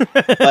 10.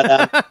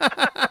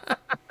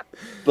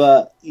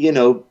 But you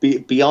know,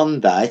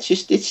 beyond that,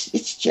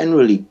 it's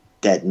generally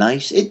dead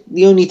nice.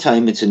 The only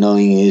time it's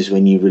annoying is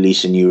when you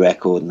release a new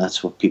record, and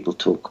that's what people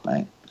talk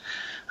about.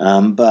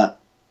 But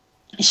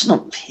it's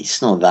not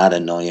that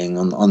annoying.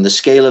 On the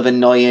scale of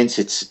annoyance,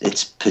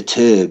 it's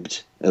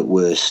perturbed at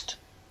worst.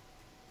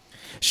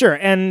 Sure,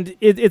 and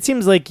it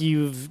seems like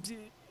you've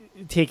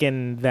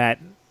taken that,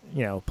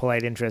 you know,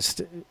 polite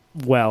interest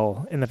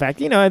well in the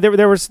fact, you know,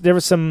 there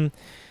was some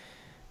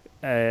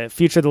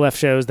Future of the Left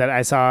shows that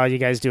I saw you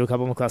guys do a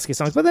couple of McCluskey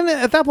songs, but then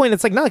at that point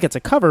it's like not like it's a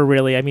cover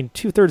really. I mean,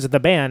 2/3 of the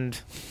band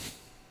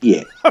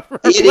are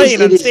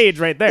playing on stage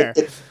right there.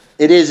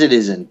 It is, it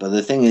isn't. But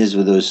the thing is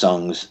with those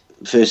songs,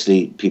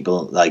 firstly,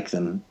 people like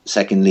them.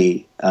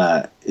 Secondly,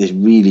 it's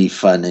really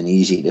fun and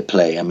easy to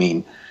play. I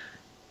mean,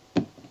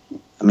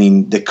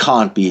 there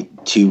can't be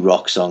two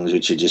rock songs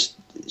which are just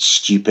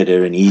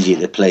stupider and easier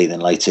to play than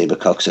Lightsaber,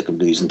 Cocksucker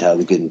Blues and Tell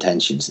the Good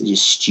Intentions. They're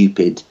just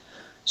stupid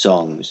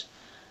songs.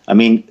 I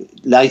mean,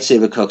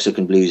 Lightsaber,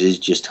 Cocksucker Blues is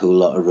just a whole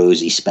lot of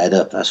Rosie sped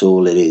up. That's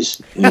all it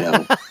is, you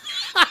know.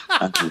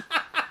 And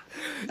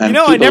you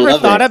know, I never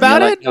thought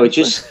about it. Like, no, it's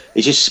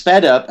just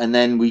sped up, and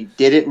then we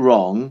did it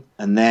wrong,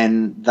 and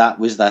then that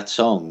was that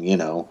song, you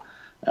know.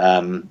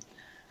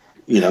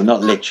 You know,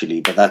 not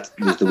literally, but that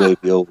was the way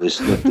we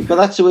always looked. But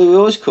that's the way we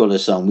always call a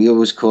song. We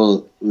always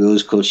call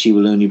 "She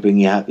Will Only Bring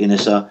You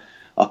Happiness" our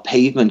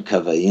Pavement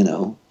cover. You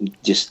know, we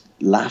just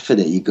laugh at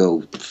it. You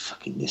go,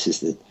 "Fucking, this is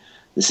the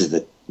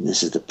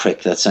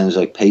prick that sounds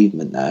like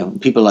Pavement now." And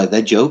people like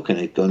they're joking.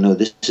 It go, "No,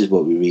 this is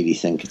what we really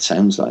think it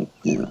sounds like."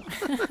 You know.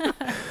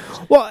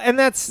 Well, and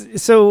that's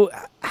so.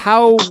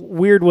 How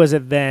weird was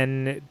it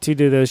then to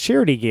do those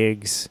charity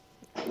gigs?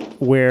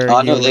 Where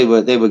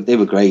they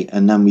were great,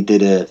 and then we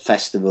did a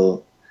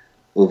festival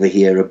over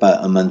here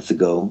about a month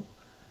ago,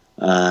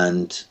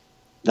 and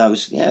that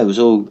was it was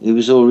all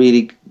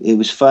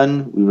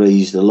fun. We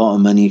raised a lot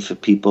of money for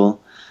people,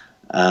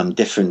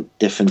 different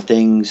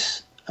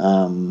things,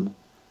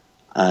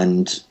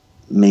 and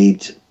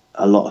made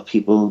a lot of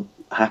people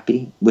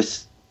happy.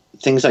 With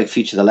things like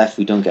Future of the Left,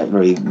 we don't get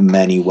very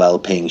many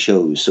well-paying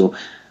shows, so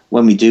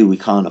when we do, we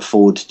can't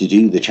afford to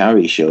do the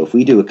charity show. If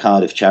we do a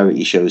Cardiff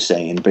charity show,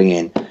 say, and bring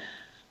in a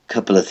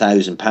couple of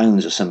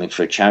 £1,000 or something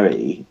for a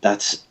charity,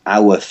 that's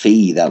our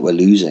fee that we're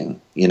losing,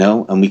 you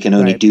know, and we can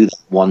only do that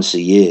once a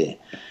year.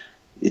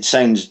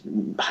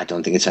 I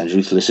don't think it sounds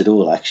ruthless at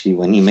all, actually,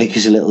 when you make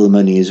as little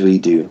money as we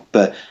do.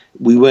 But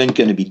we weren't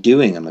going to be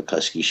doing a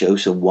McCluskey show,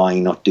 so why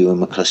not do a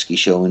McCluskey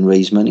show and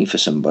raise money for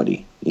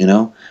somebody, you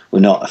know?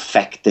 We're not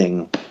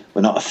affecting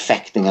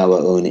our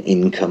own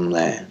income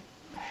there.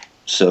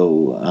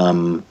 So,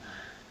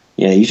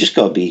 you just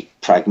got to be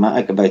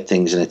pragmatic about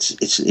things, and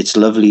it's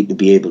lovely to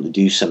be able to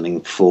do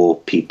something for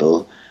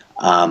people.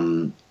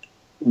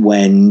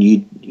 When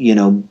you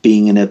know,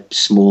 being in a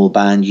small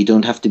band, you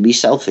don't have to be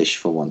selfish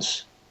for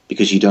once,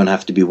 because you don't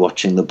have to be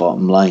watching the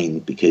bottom line,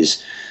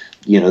 because,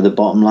 you know, the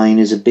bottom line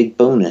is a big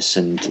bonus,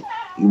 and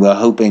we're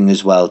hoping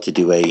as well to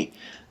do a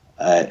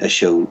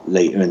show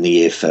later in the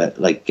year for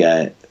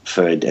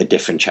a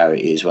different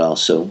charity as well.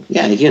 So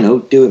yeah, you know,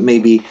 do it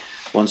maybe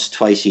once or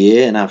twice a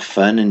year and have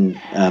fun,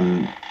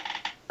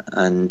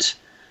 and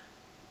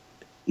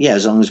yeah,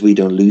 as long as we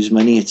don't lose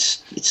money,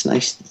 it's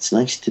nice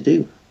to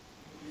do.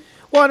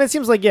 Well, and it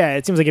seems like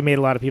it made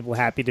a lot of people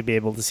happy to be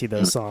able to see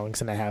those songs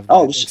and to have.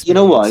 You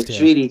know what?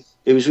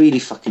 It was really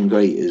fucking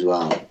great as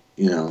well.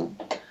 You know,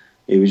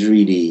 it was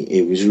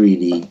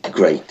really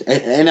great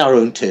in our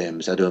own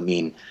terms. I don't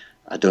mean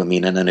I don't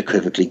mean an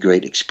unequivocally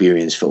great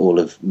experience for all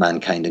of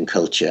mankind and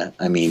culture.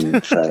 I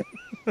mean, for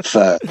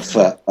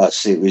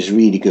us, it was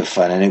really good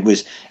fun, and it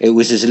was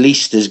at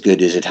least as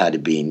good as it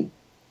had been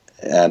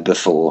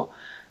before,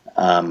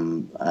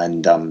 and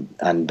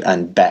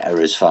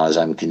better as far as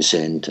I'm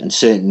concerned. And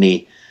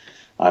certainly,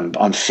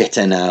 I'm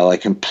fitter now. I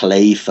can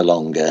play for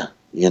longer.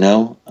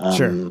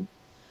 Sure.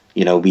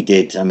 We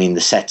did. I mean,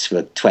 the sets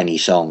were 20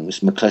 songs.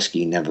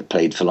 McCluskey never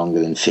played for longer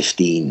than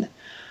 15.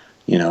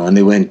 And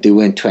they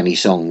weren't 20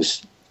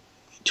 songs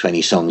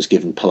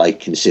given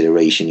polite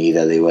consideration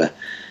either. They were,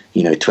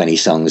 20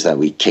 songs that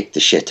we kicked the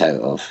shit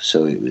out of.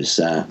 So it was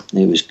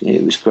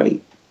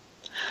great.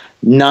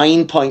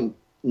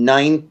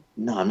 9.9.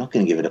 No, I'm not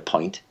going to give it a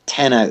point.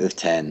 10 out of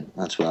 10.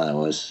 That's what that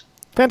was.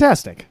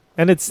 Fantastic,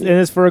 and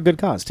it's for a good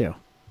cause too.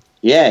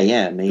 Yeah,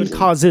 amazing. Good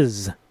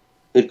causes.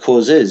 Good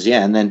causes,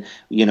 yeah. And then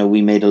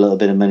we made a little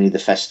bit of money. The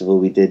festival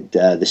we did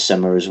this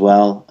summer as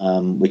well,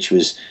 which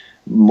was.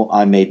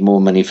 I made more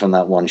money from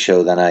that one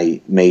show than I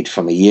made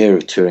from a year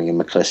of touring in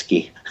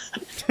McCluskey.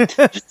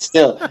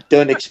 Still,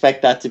 don't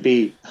expect that to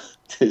be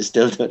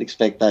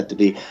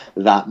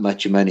that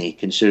much money,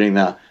 considering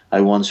that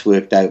I once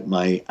worked out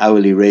my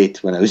hourly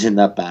rate when I was in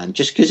that band,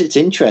 just because it's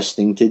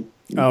interesting to,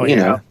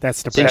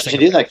 that's to depressing.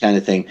 do that kind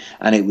of thing.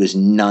 And it was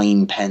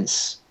 9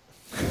 pence.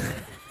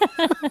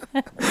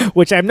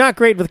 Which I'm not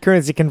great with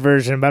currency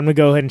conversion, but I'm going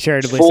to go ahead and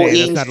charitably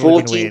say that's not a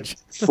living wage.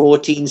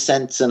 14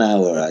 cents an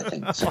hour, I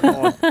think.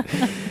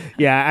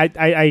 Yeah,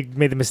 I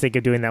made the mistake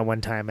of doing that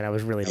one time, and I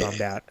was really bummed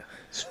out.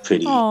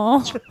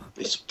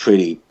 It's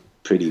pretty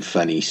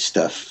funny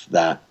stuff.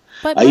 That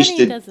but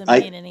money doesn't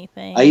mean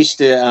anything. I used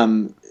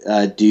to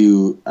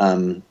do.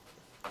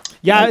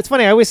 Yeah, it's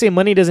funny. I always say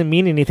money doesn't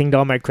mean anything to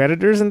all my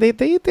creditors, and they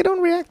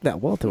don't react that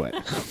well to it.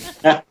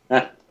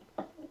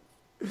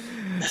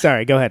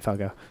 Sorry, go ahead,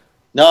 Falco.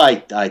 No,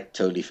 I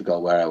totally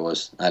forgot where I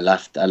was. I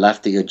laughed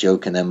at your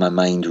joke, and then my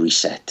mind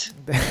reset.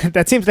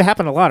 That seems to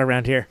happen a lot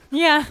around here.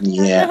 Yeah.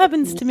 That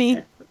happens to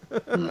me.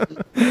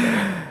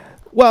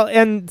 Well,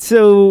 and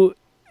so,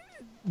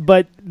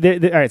 but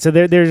all right. So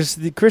there's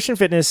the Christian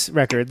Fitness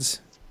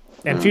Records,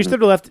 and Future of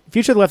the Left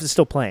is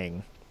still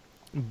playing,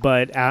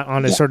 but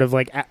on a sort of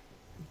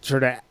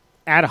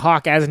ad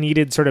hoc, as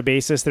needed sort of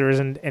basis. There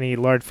isn't any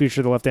large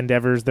Future of the Left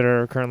endeavors that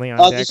are currently on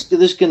deck.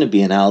 There's going to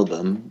be an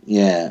album,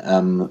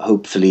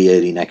 hopefully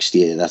early next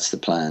year. That's the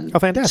plan. Oh,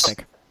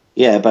 fantastic!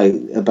 Yeah,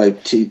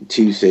 about two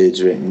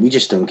thirds written. We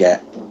just don't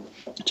get.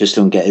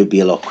 It would be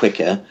a lot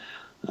quicker,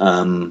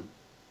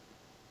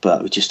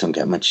 but we just don't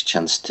get much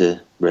chance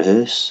to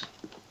rehearse.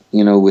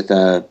 With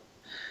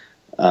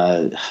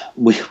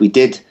we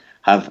did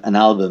have an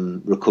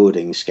album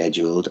recording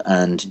scheduled,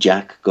 and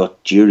Jack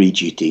got jury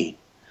duty.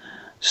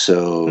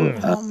 So,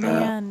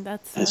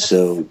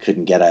 so we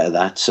couldn't get out of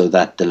that. So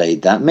that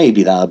delayed that.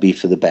 Maybe that'll be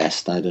for the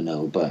best. I don't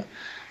know. But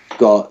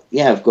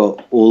I've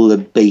got all the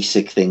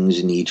basic things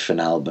you need for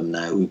an album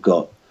now. We've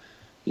got,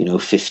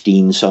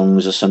 15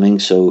 songs or something.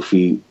 So if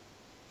we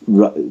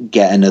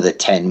get another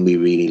 10 we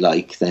really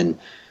like, then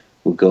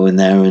we'll go in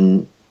there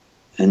and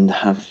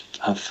have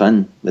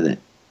fun with it.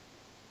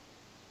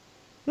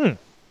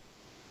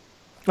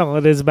 Well,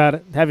 it is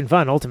about having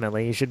fun.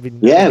 Ultimately, you should be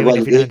doing it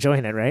if you're not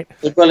enjoying it, right?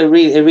 Well, it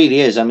really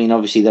is. I mean,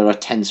 obviously, there are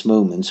tense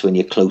moments when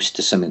you're close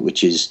to something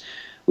which is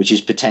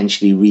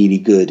potentially really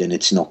good, and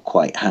it's not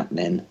quite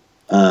happening.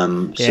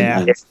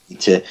 Sometimes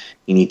you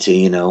need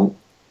to,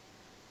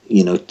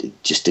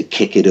 just to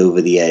kick it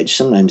over the edge.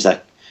 Sometimes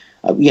that,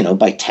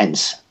 by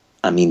tense,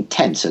 I mean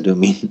tense. I don't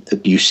mean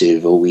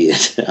abusive or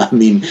weird. I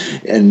mean,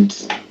 and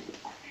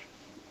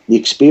the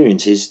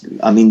experience is.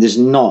 I mean, there's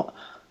not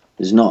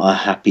a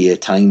happier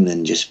time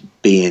than just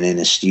being in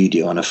a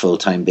studio on a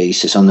full-time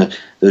basis. On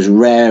those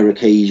rare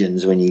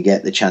occasions when you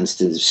get the chance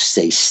to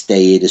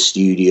stay at a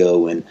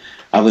studio, and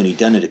I've only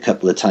done it a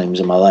couple of times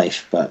in my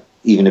life, but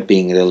even at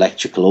being in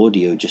electrical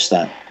audio, just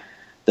that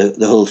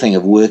the whole thing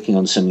of working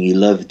on something you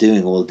love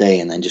doing all day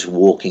and then just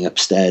walking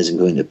upstairs and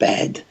going to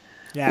bed.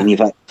 Yeah. And you've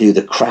had to do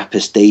the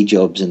crappiest day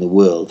jobs in the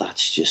world.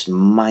 That's just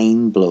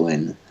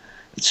mind-blowing.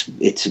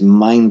 It's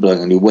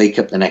mind-blowing. And you wake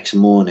up the next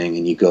morning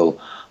and you go,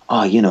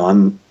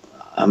 oh,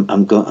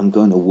 I'm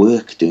going to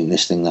work doing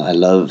this thing that I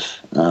love.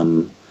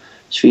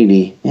 It's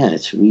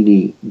a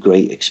really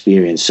great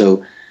experience.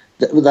 So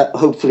that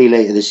hopefully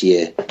later this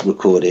year,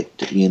 record it,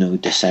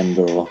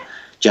 December or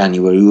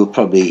January. We'll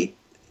probably,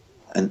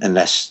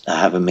 unless I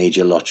have a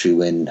major lottery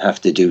win,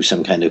 have to do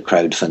some kind of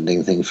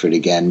crowdfunding thing for it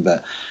again.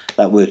 But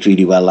that worked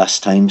really well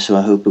last time, so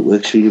I hope it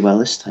works really well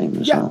this time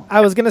as well.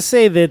 I was going to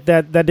say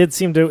that did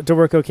seem to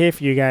work okay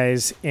for you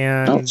guys.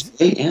 And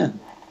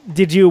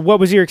what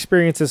was your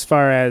experience as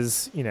far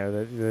as,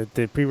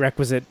 the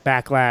prerequisite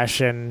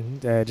backlash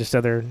and just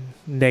other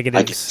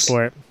negatives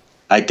for it?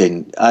 I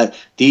didn't.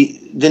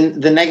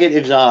 The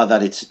negatives are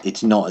that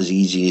it's not as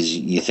easy as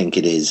you think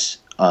it is.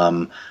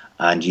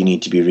 And you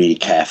need to be really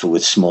careful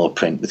with small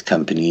print with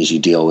companies you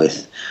deal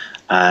with.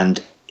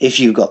 And if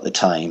you've got the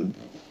time,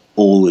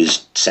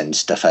 always send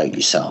stuff out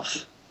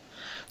yourself.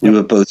 We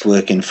were both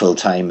working full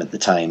time at the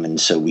time,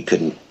 and so we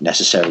couldn't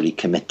necessarily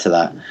commit to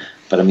that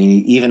But I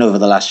mean, even over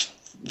the last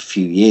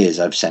few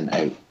years, I've sent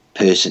out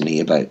personally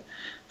about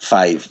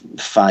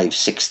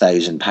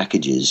 6,000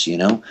 packages, you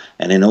know,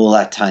 and in all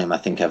that time, I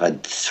think I've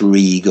had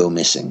 3 go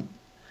missing.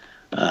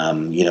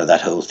 You know,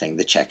 that whole thing,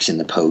 the checks in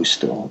the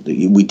post, or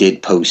we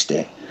did post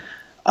it.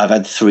 I've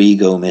had 3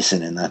 go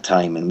missing in that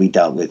time, and we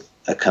dealt with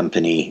a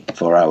company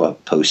for our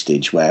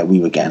postage where we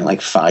were getting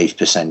like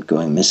 5%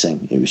 going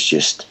missing. It was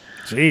just,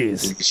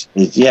 jeez.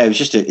 It was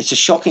just it's a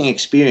shocking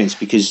experience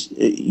because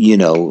you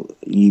know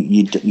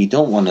you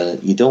don't want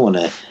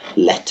to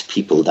let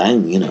people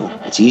down. You know,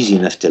 it's easy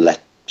enough to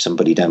let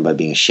somebody down by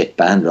being a shit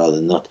band rather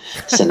than not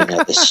sending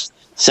out this.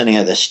 Sending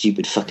out their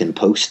stupid fucking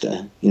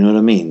poster, you know what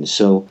I mean?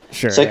 So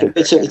sure, it's like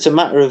it's a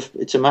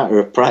matter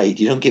of pride.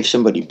 You don't give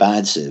somebody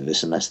bad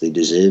service unless they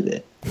deserve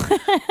it.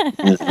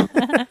 You know?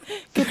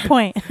 Good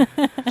point.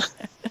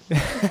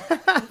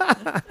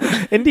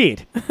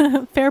 Indeed.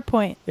 Fair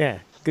point. Yeah.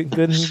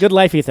 Good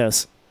life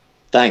ethos.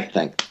 Thanks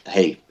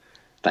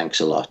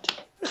a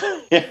lot.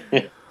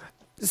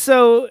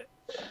 So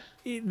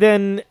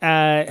then,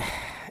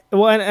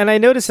 well, and I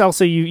noticed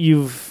also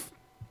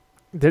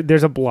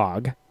there's a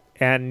blog.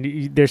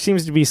 And there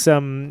seems to be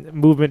some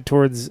movement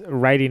towards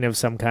writing of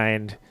some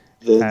kind.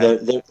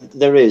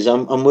 There is.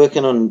 I'm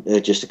working on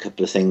just a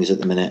couple of things at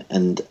the minute,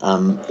 and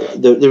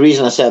the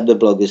reason I set up the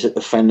blog is that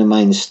a friend of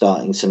mine's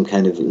starting some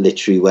kind of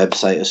literary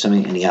website or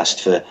something, and he asked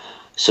for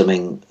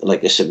something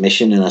like a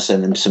submission, and I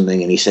sent him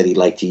something, and he said he'd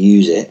like to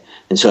use it,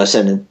 and so I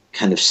sent him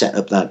kind of set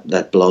up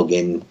that blog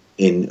in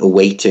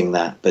awaiting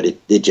that, but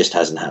it just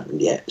hasn't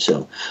happened yet.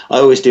 So I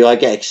always do. I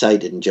get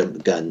excited and jump the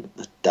gun.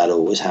 That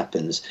always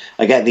happens.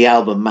 I get the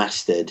album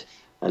mastered.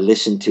 I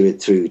listen to it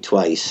through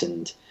twice,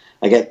 and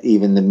I get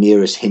even the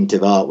merest hint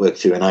of artwork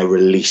through, and I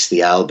release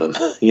the album.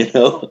 You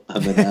know,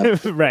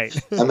 right.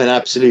 I'm an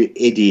absolute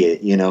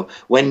idiot. You know,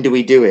 when do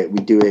we do it? We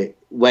do it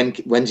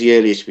when's the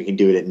earliest we can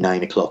do it at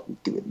 9 o'clock? We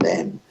do it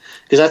then,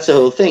 because that's the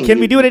whole thing. Can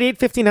we do it at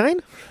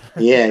 8:59?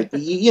 Yeah,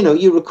 you know,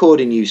 you record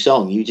a new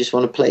song. You just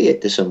want to play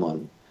it to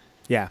someone.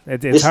 Yeah,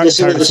 it's hard.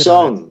 Listen to the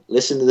song.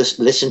 Listen to this.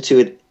 Listen to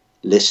it.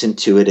 Listen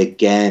to it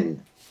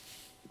again.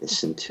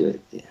 Listen to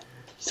it.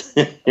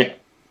 Yeah.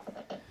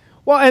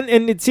 Well,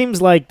 and it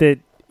seems like that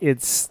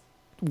it's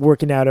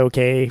working out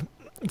okay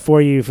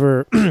for you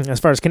for as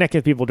far as connecting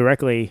with people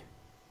directly,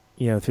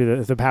 you know,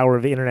 through the power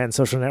of the internet and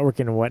social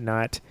networking and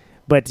whatnot.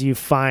 But do you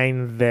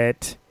find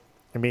that?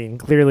 I mean,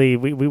 clearly,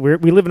 we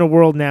live in a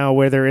world now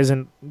where there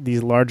isn't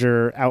these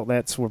larger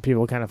outlets where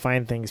people kind of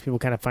find things. People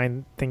kind of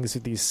find things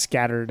with these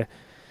scattered,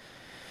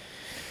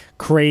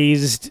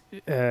 crazed,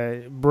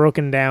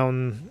 broken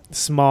down,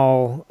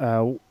 small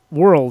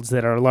worlds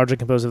that are largely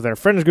composed of their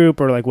friends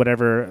group or like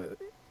whatever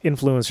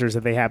influencers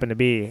that they happen to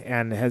be.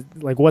 And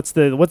what's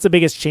the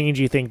biggest change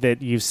you think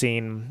that you've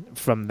seen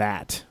from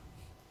that?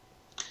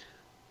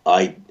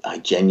 I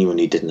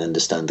genuinely didn't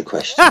understand the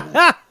question.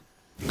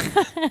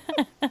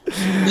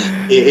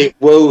 it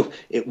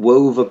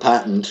wove a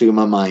pattern through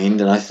my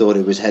mind, and I thought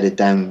it was headed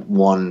down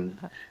one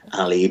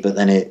alley, but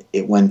then it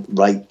went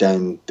right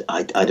down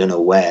I don't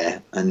know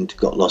where, and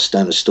got lost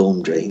down a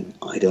storm drain.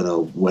 I don't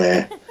know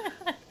where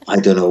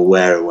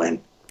it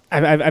went.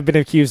 I've been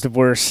accused of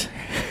worse.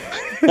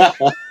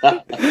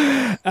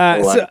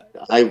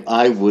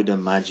 I would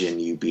imagine,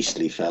 you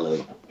beastly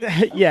fellow.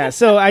 Yeah,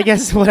 so I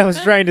guess what I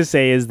was trying to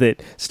say is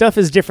that stuff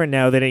is different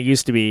now than it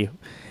used to be.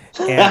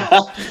 And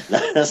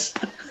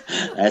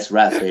that's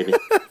right, baby.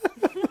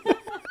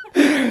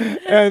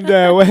 And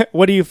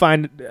what do you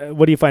find?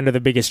 What do you find are the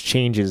biggest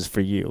changes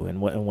for you,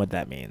 and what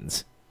that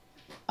means?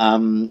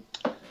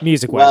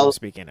 Music-wise, well,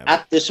 speaking of.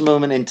 At this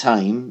moment in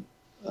time,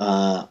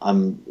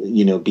 I'm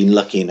been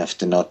lucky enough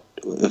to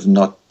have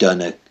not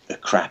done a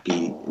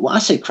crappy. Well, I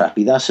say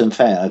crappy. That's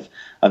unfair.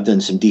 I've done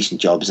some decent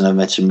jobs, and I've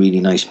met some really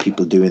nice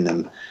people doing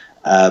them.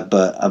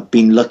 But I've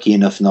been lucky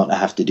enough not to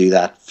have to do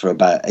that for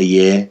about a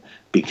year,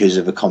 because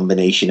of a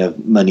combination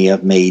of money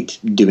I've made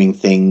doing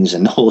things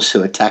and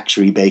also a tax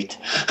rebate.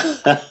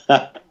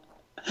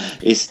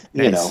 It's,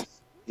 nice.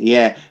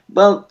 Yeah.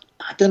 Well,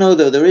 I don't know,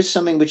 though. There is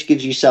something which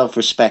gives you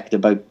self-respect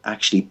about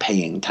actually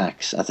paying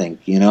tax, I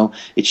think,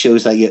 It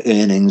shows that your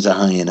earnings are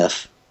high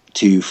enough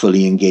to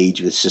fully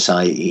engage with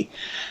society.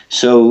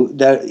 So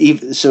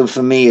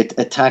for me,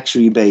 a tax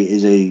rebate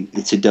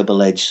it's a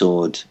double-edged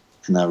sword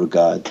in that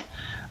regard.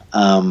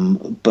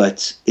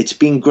 But it's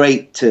been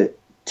great to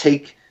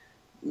take,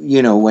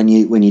 when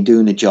you're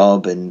doing a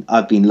job, and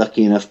I've been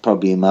lucky enough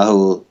probably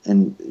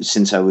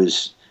since I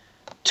was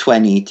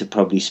 20 to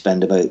probably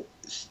spend about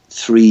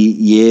 3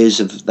 years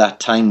of that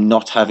time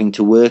not having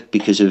to work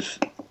because of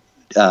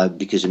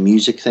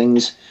music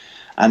things.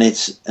 And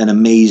it's an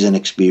amazing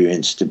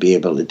experience to be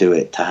able to do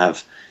it, to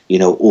have,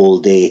 all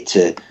day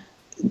to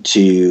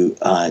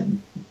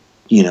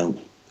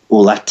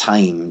all that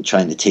time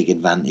trying to take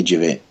advantage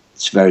of it.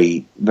 It's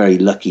very, very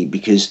lucky,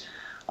 because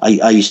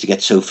I used to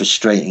get so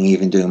frustrating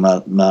even doing my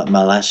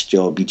last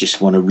job. You just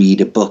want to read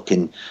a book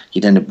and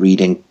you'd end up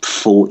reading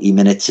 40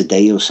 minutes a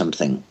day or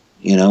something,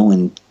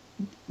 and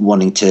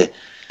wanting to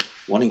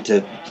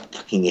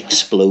fucking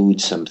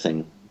explode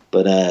something.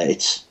 But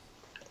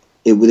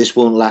this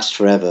won't last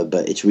forever,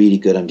 but it's really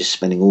good. I'm just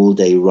spending all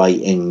day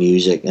writing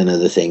music and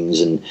other things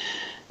and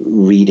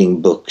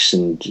reading books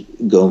and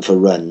going for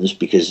runs,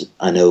 because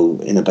I know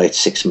in about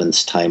 6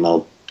 months' time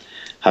I'll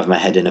have my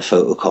head in a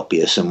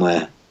photocopier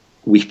somewhere,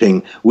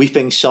 weeping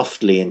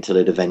softly until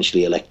it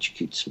eventually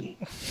electrocutes me.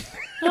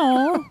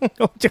 Oh,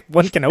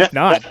 One can hope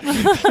not.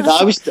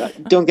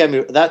 Don't get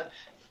me that.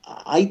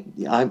 I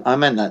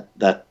meant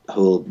that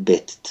whole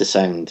bit to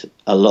sound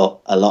a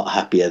lot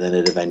happier than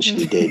it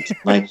eventually did.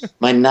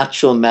 My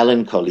natural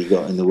melancholy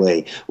got in the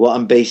way. What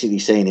I'm basically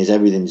saying is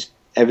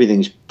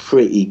everything's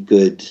pretty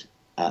good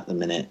at the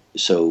minute.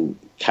 So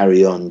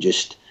carry on,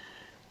 just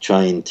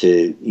trying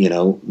to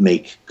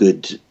make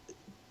good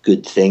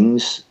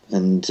things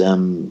and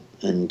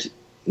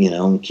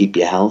keep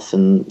your health,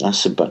 and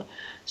it's about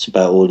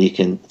all you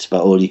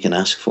can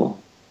ask for.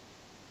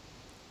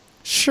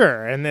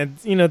 Sure, and then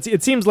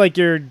it seems like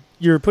you're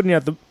putting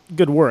out the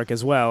good work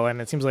as well, and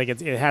it seems like it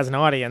has an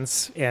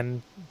audience,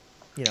 and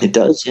it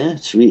does. Yeah,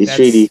 it's really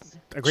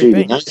a great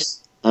thing.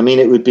 Nice. I mean,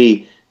 it would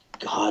be,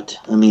 God.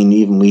 I mean,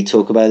 even we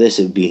talk about this.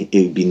 It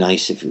would be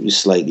nice if it was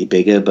slightly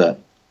bigger, but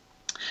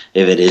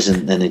if it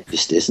isn't, then it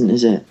just isn't,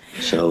 is it?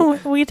 So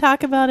we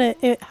talk about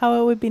it how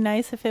it would be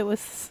nice if it was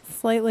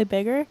slightly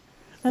bigger.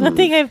 I don't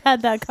think I've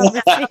had that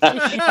conversation.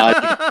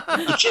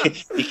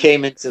 You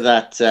came into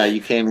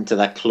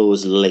that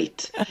clause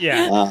late.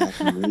 Yeah.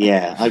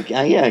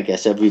 I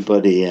guess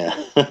everybody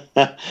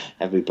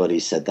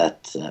said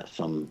that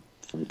from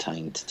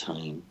time to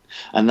time,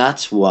 and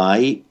that's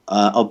why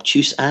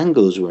obtuse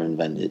angles were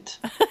invented.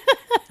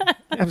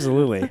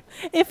 Absolutely.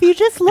 If you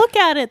just look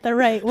at it the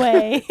right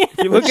way.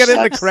 You look at it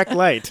in the correct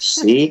light.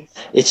 See,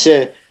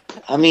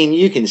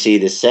 you can see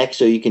it as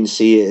sex, or you can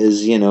see it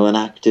as, an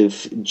act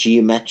of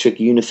geometric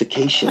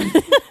unification.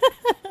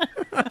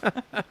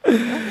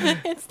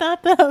 It's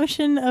not the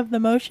ocean of the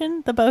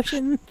motion, the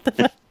motion.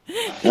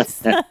 It's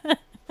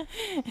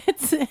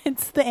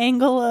the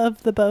angle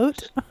of the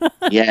boat.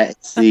 Yeah,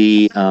 it's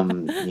the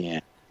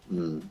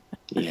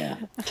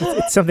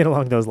It's something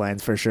along those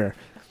lines for sure.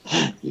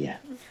 Yeah.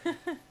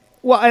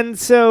 Well, and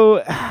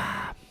so,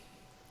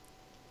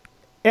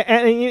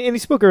 and you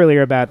spoke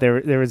earlier about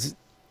there was.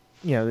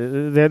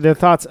 The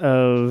thoughts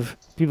of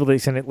people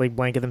that kind of like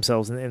blanket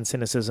themselves in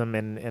cynicism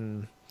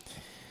and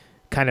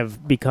kind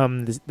of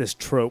become this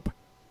trope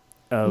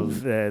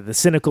of the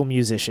cynical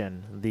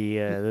musician,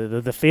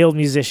 the failed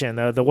musician,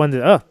 the one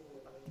that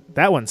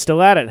that one's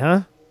still at it,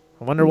 huh?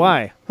 I wonder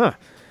why, huh?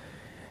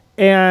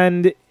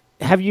 And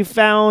have you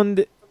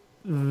found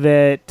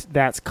that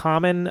that's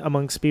common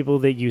amongst people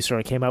that you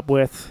sort of came up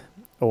with,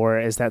 or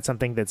is that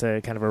something that's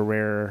a kind of a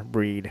rare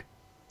breed?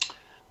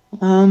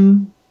 I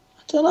don't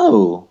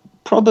know.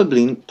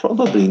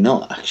 Probably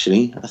not,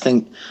 actually. I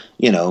think,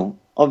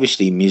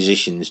 obviously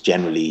musicians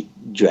generally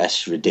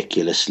dress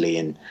ridiculously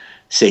and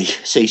say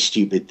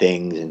stupid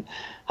things and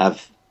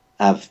have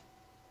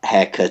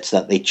haircuts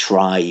that they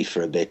try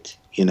for a bit,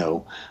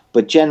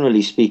 But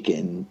generally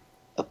speaking,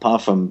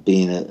 apart from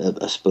being,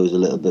 I suppose, a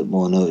little bit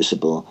more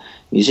noticeable,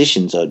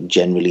 musicians are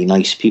generally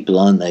nice people,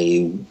 aren't they?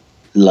 Who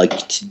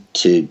like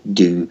to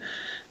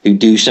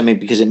do something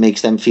because it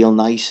makes them feel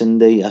nice,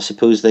 and I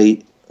suppose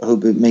they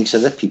hope it makes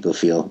other people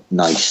feel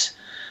nice.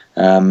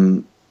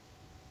 And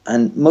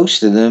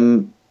most of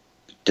them,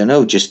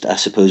 just, I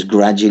suppose,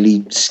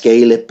 gradually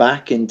scale it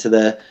back into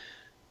their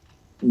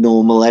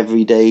normal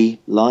everyday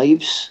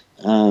lives.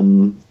 Our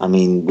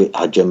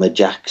drummer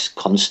Jack's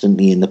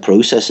constantly in the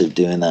process of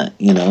doing that,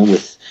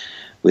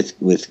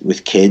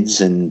 with kids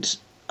and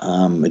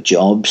a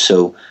job.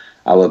 So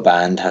our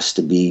band has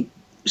to be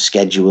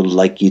scheduled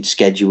like you'd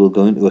schedule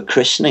going to a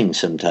christening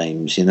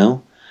sometimes,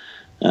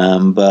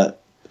 but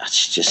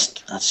that's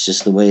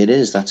just the way it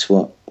is. That's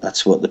what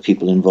the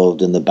people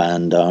involved in the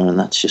band are, and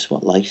that's just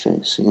what life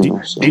is.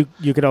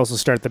 You could also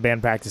start the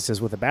band practices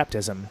with a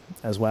baptism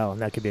as well, and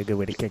that could be a good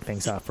way to kick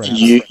things off. Perhaps.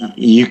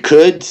 You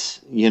could,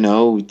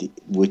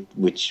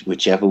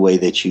 whichever way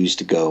they choose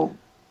to go.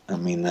 I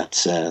mean,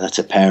 that's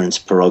a parent's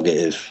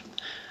prerogative,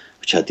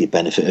 which had the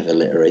benefit of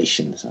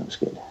alliteration. Sounds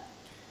good.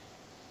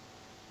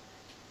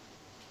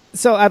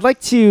 So I'd like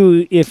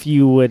to, if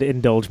you would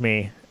indulge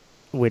me,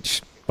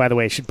 which, by the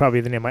way, should probably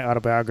be the name of my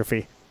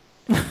autobiography.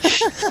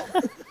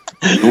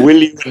 Will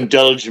you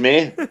indulge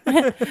me?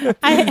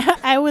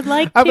 I would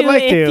like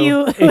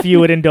to. If you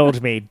would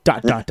indulge me. ...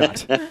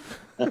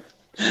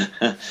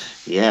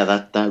 Yeah,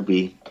 that'd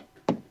be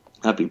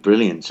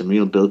brilliant. Some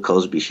real Bill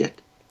Cosby shit.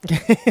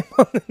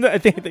 I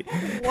think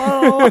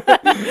whoa,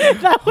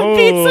 that would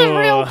be some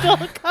real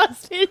Bill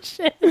Cosby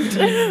shit.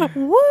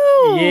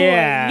 Woo!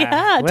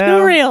 Yeah,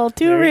 well,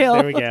 too real.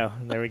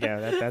 There we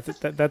go.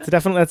 That's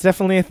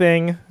definitely a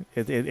thing.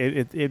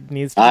 It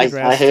needs to be addressed.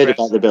 I heard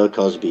about the Bill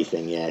Cosby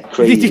thing. Yeah,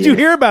 crazy. Did you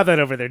hear about that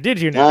over there? Did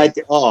you know?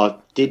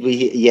 Did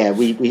we? Yeah,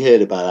 we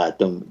heard about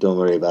that. Don't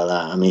worry about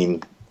that. I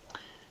mean,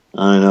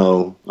 I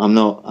know I'm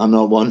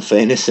not one for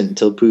innocent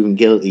until proven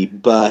guilty,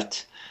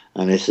 but.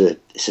 And it's a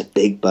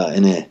big but,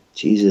 isn't it?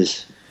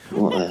 Jesus,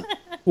 what a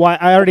Well,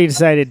 I already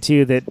decided,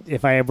 too, that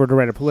if I were to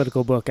write a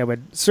political book, I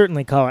would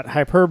certainly call it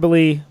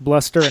Hyperbole,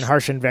 Bluster, and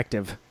Harsh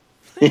Invective.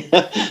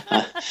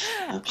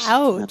 Ouch.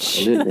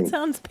 Absolutely. That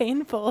sounds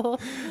painful.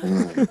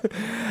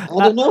 I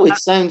don't know. It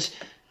sounds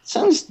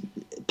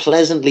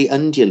pleasantly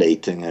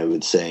undulating, I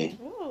would say.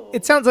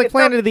 It sounds like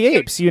Planet of the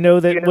Apes. You know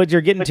that what you're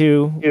getting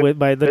to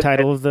by the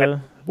title of the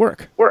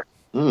work.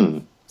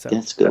 So.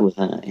 Let's go with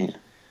that, yeah.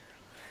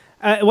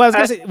 What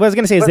I was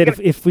going to say is that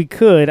if we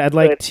could, I'd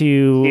like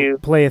to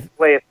play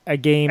a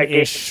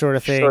game-ish sort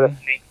of thing.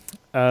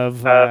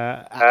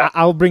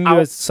 I'll bring you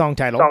a song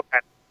title.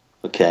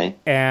 Okay.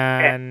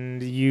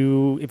 And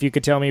if you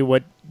could tell me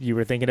what you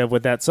were thinking of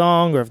with that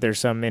song, or if there's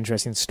some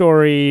interesting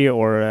story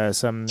or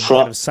some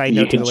kind of side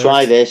note. You can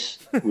try this.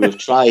 We'll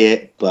try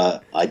it,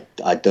 but I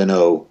don't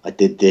know. I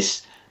did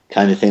this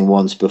kind of thing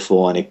once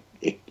before, and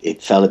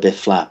it fell a bit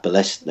flat. But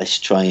let's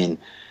try and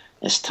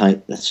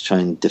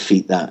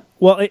defeat that.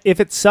 Well, if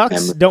it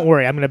sucks, don't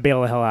worry. I'm going to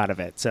bail the hell out of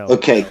it. So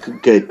okay,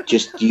 good.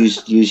 Just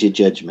use your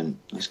judgment.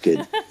 That's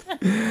good.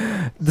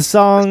 The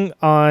song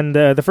on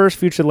the first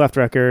Future Left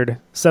record,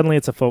 Suddenly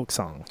It's a Folk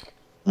Song.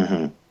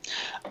 Mm-hmm.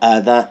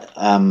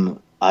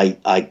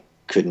 I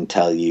couldn't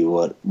tell you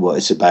what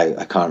it's about.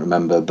 I can't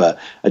remember, but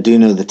I do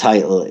know the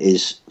title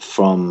is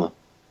from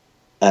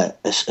a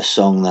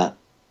song that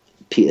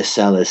Peter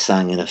Sellers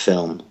sang in a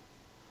film.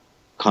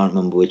 Can't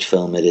remember which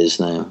film it is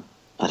now.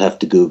 I'd have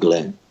to Google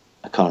it.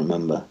 I can't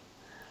remember.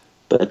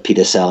 But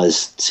Peter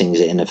Sellers sings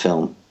it in a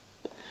film.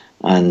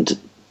 And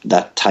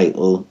that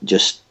title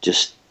just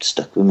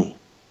stuck with me.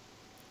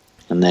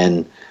 And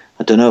then,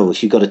 I don't know,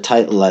 if you've got a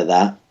title like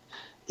that,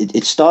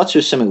 it starts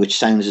with something which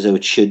sounds as though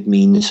it should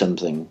mean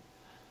something.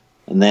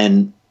 And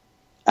then,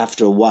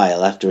 after a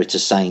while, after it's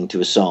assigned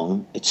to a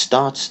song, the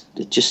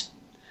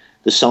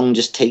song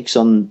just takes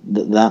on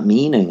that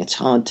meaning. It's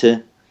hard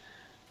to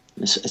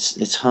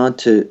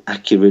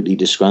accurately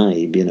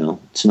describe,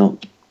 It's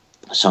not,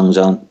 songs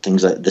aren't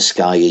things like The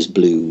Sky is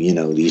Blue,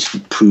 these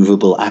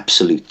provable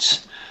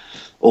absolutes.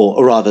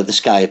 Or rather, the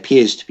sky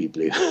appears to be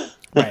blue.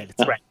 Right,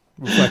 it's right.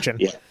 Reflection.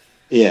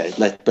 Yeah,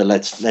 but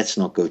let's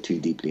not go too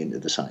deeply into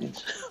the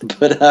science.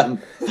 But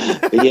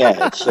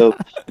yeah, so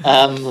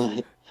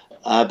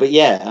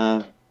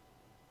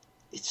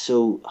it's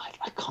so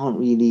I can't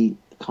really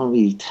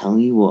tell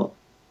you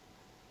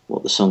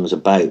what the song is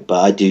about,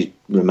 but I do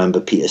remember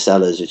Peter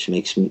Sellers, which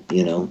makes me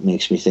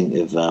think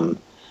of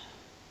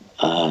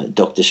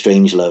Dr.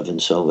 Strangelove,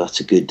 and so that's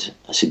a good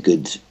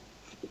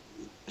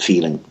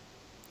feeling.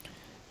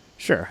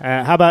 Sure.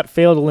 How about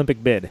Failed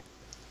Olympic Bid?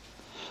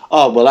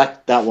 Oh well,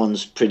 that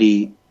one's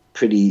pretty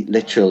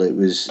literal. It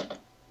was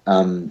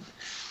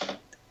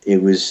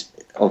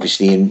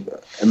obviously in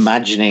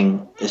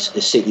imagining a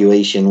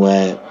situation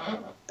where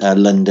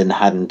London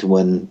hadn't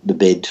won the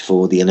bid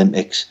for the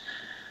Olympics,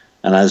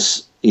 and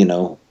as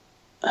a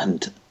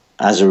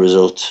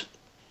result,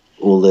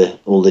 all the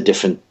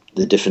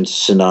different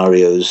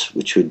scenarios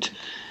which would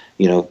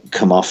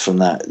come off from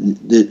that.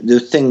 The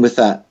thing with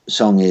that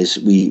song is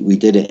we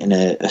did it in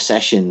a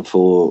session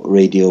for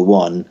Radio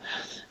 1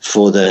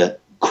 for the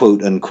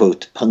quote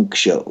unquote punk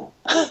show,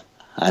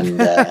 and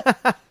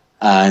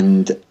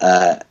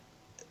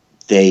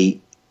there's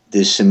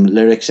some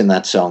lyrics in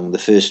that song. The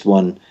first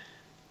one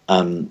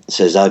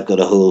says, "I've got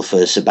a hole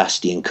for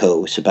Sebastian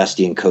Coe."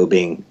 Sebastian Coe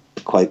being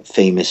a quite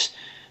famous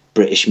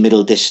British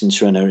middle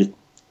distance runner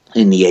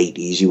in the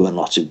 80s. He won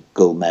lots of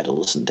gold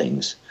medals and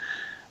things.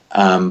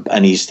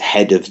 And he's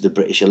head of the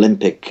British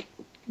Olympic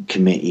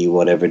Committee,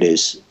 whatever it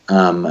is.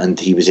 And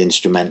he was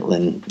instrumental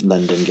in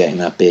London getting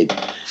that bid.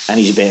 And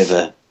he's a bit of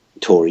a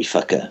Tory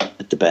fucker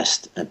at the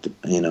best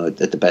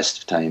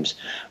of times.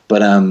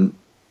 But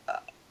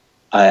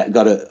I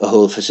got a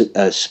hold for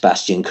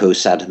Sebastian Coe.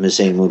 Saddam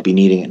Hussein won't be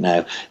needing it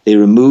now. They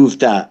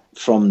removed that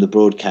from the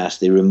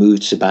broadcast. They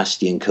removed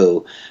Sebastian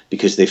Coe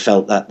because they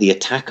felt that the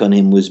attack on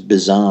him was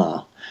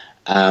bizarre.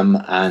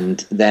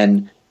 And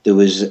then there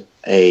was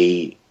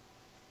a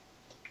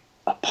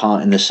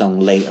part in the song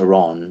later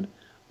on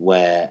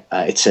where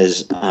it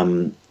says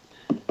a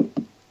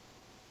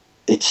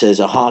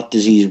heart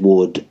disease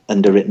ward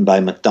underwritten by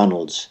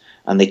McDonald's,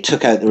 and they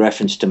took out the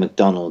reference to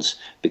McDonald's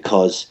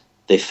because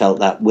they felt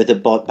that with a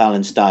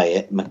balanced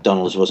diet,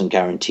 McDonald's wasn't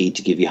guaranteed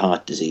to give you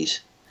heart disease.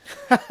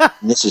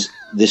 This is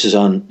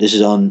on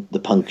the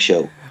punk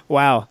show.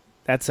 Wow,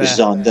 this is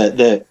on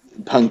the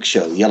punk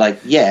show. You're like,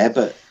 yeah,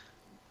 but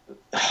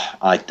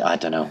I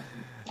don't know.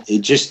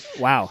 It just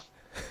wow.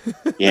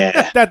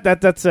 Yeah.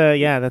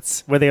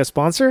 That's were they a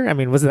sponsor? I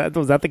mean, was that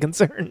the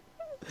concern?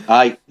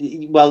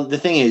 Well, the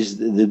thing is,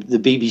 the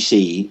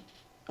BBC,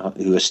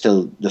 who are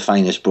still the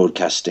finest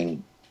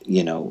broadcasting,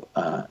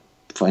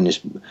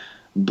 finest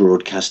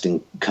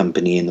broadcasting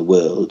company in the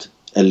world,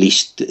 at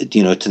least to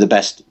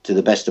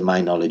the best of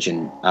my knowledge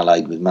and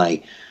allied with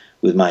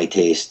my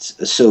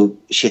tastes, are so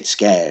shit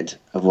scared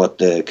of what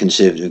the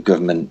Conservative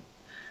government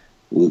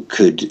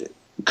could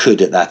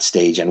at that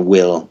stage and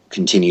will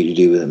continue to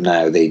do with them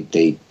now.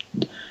 They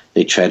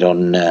tread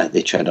on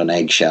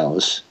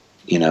eggshells,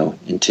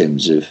 in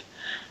terms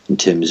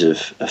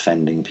of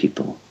offending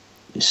people.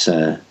 It's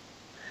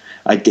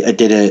I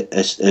did a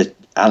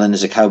Alan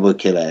as a Cowboy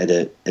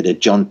Killer at a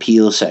John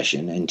Peel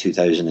session in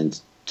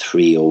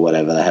 2003 or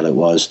whatever the hell it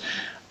was,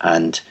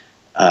 and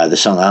the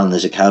song Alan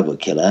as a Cowboy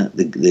Killer,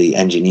 the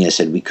engineer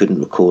said we couldn't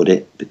record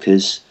it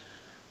because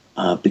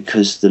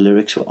the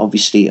lyrics were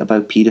obviously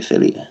about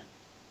paedophilia.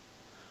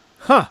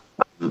 Huh.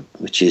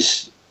 Which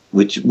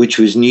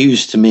was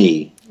news to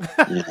me.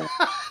 You know.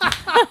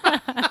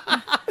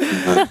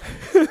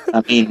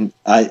 I mean,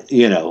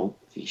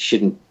 you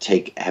shouldn't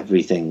take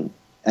everything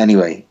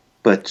anyway.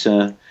 But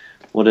and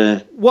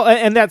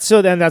that's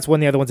one of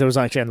the other ones that was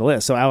actually on the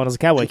list. So Alan as a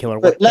Cowboy Killer.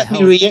 But let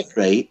me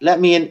reiterate.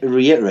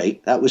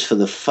 That was for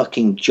the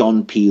fucking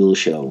John Peel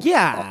show.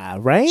 Yeah,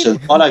 right. So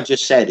what I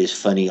just said is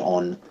funny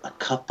on a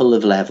couple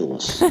of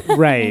levels.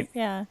 Right.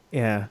 Yeah.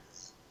 Yeah.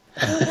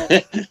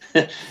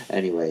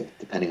 Anyway,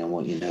 depending on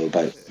what you know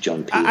about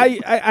John Peel.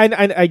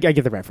 I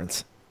get the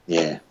reference.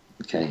 Yeah.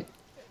 Okay.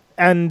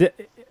 And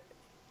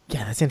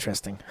yeah, that's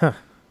interesting, huh?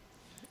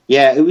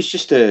 Yeah, it was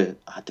just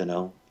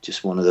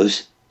just one of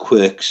those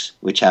quirks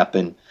which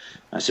happen,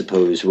 I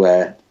suppose,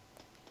 where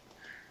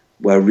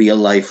real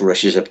life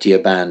rushes up to your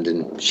band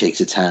and shakes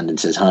its hand and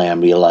says, "Hi,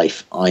 I'm real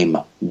life. I'm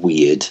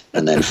weird,"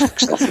 and then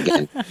fucks off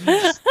again.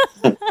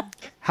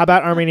 How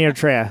about Armenia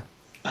Eritrea?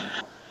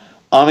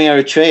 Arming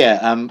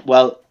Eritrea.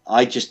 Well,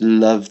 I just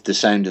loved the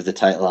sound of the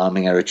title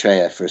 "Arming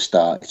Eritrea" for a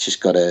start. It's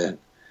got a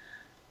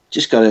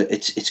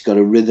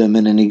rhythm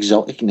and an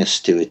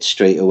exoticness to it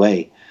straight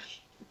away.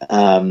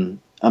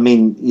 I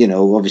mean,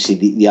 obviously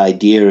the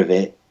idea of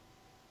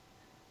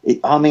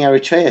arming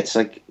Eritrea. It's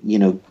like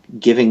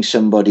giving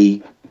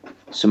somebody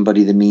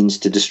the means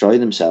to destroy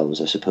themselves.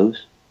 I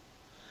suppose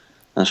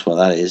that's what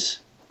that is.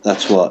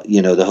 That's what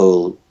the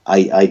whole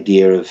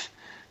idea of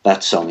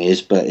that song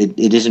is. But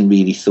it isn't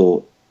really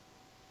thought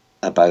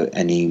about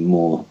any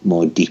more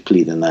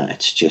deeply than that.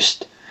 It's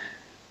just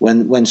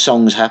when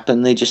songs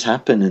happen, they just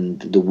happen,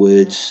 and the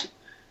words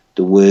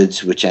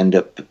which end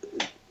up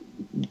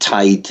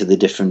tied to the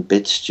different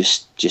bits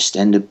just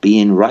end up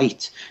being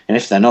right. And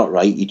if they're not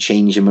right, you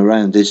change them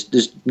around. There's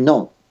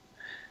not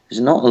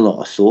a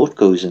lot of thought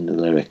goes into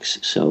the lyrics.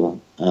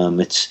 So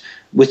it's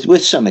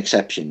with some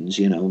exceptions,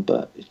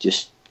 but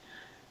just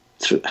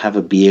have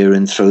a beer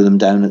and throw them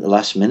down at the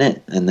last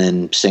minute, and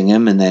then sing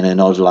them, and then an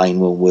odd line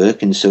won't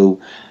work, and so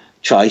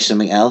try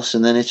something else,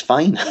 and then it's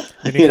fine.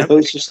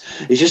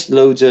 It's just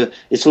loads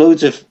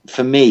of,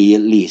 for me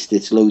at least,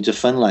 it's loads of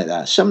fun like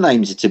that.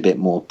 Sometimes it's a bit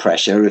more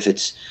pressure if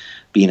it's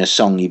been a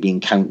song you've been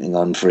counting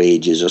on for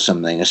ages or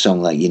something, a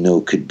song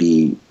that could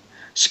be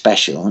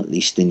special, at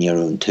least in your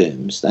own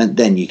terms,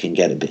 then you can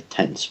get a bit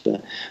tense.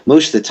 But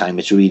most of the time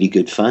it's really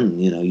good fun.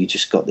 You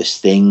just got this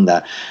thing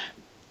the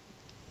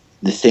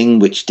thing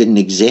which didn't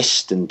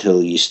exist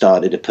until you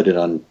started to put it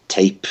on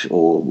tape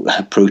or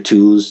Pro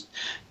Tools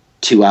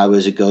 2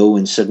 hours ago,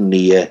 and suddenly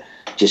you're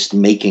just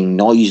making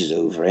noises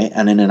over it,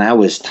 and in an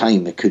hour's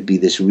time it could be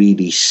this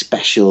really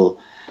special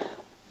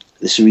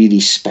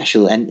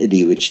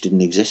entity which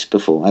didn't exist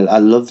before. I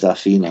love that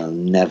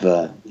feeling.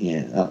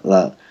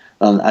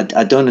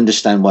 I don't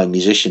understand why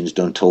musicians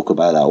don't talk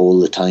about that all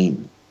the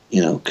time,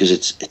 because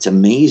it's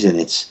amazing.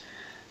 It's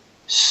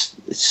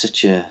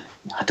such a,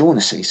 I don't want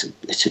to say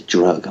it's a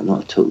drug. I'm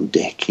not a total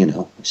dick,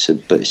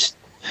 but it's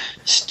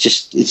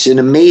an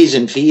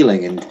amazing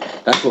feeling, and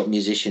that's what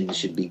musicians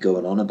should be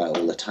going on about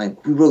all the time.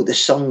 We wrote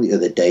this song the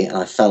other day, and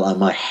I felt like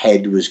my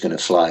head was going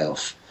to fly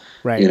off.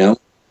 Right.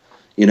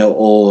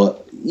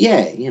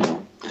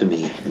 For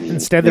me.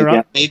 Instead,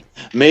 they're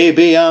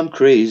maybe I'm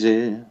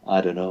crazy.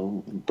 I don't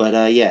know, but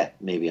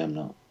maybe I'm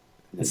not.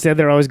 Instead,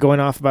 they're always going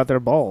off about their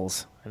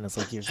balls, and it's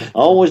like you're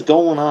always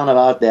going on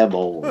about their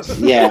balls.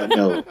 Yeah,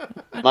 no,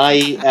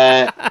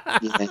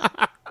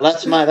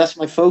 that's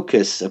my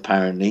focus.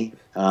 Apparently,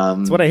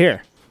 that's what I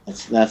hear.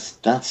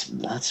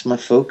 That's my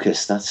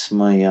focus. That's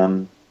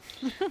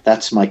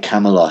my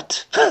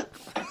Camelot.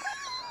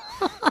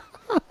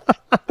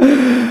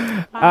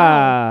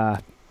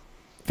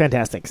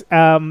 Fantastic.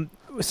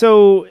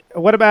 So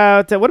what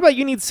about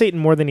You Need Satan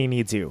More Than He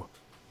Needs You?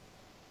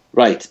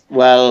 Right.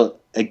 Well,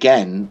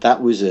 again,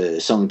 that was a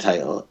song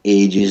title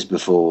ages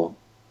before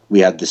we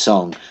had the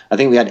song. I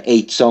think we had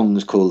 8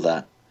 songs called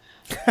that.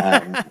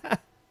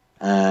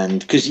 And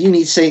because you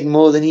need Satan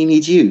more than he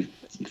needs you.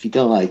 If you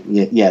don't like,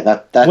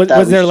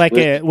 was there like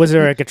a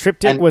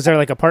triptych? Was there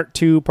like a part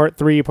 2, part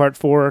 3, part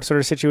 4 sort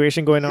of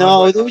situation going on?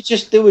 No, there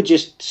were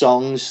just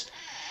songs.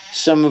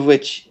 Some of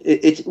which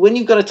it's when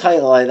you've got a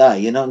title like that,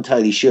 you're not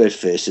entirely sure at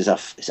first. Is that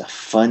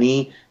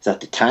funny? Is that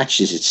detached?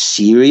 Is it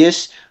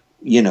serious?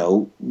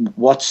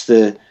 What's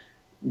the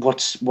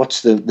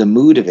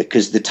mood of it?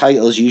 Because the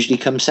titles usually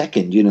come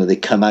second. They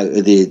come out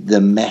of the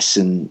mess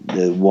and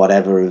the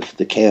whatever of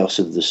the chaos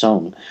of the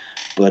song.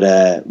 But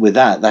with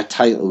that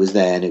title was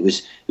there, and it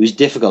was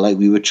difficult. Like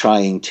we were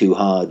trying too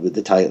hard with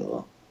the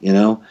title,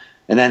 And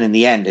then in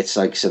the end, it's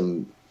like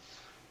some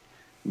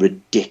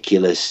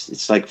ridiculous.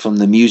 It's like from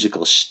the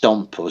musical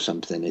Stomp or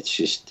something. It's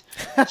just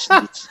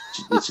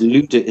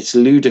it's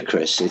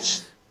ludicrous.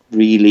 It's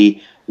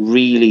really,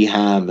 really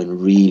ham and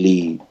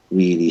really,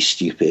 really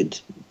stupid.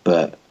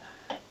 But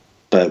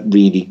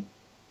really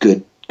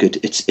good.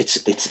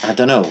 It's I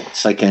don't know.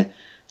 It's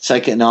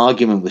like an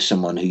argument with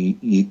someone who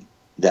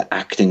they're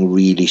acting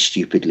really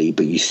stupidly,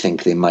 but you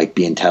think they might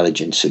be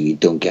intelligent, so you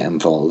don't get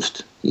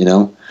involved. You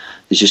know,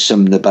 there's just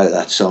something about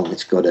that song.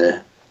 It's got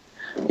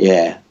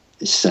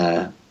it's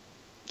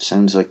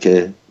sounds like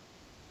a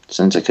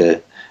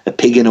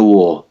pig in a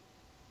war.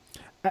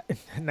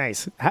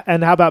 Nice.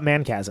 And how about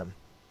Manchasm?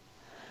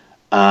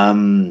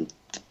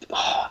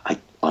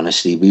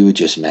 Honestly, we were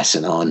just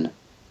messing on.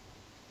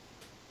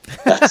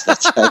 That's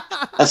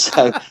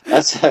how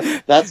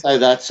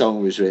that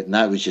song was written.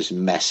 That was just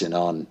messing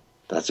on.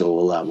 That's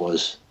all that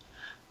was.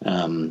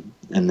 And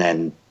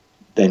then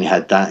you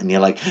had that, and you're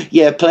like,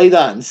 yeah, play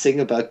that and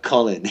sing about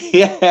Colin.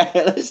 Yeah,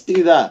 let's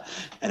do that.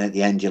 And at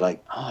the end, you're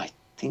like, oh, I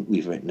think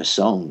we've written a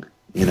song.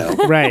 You know,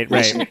 right.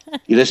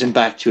 You listen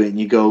back to it, and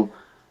you go,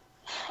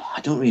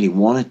 I don't really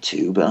want it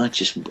to, but that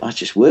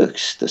just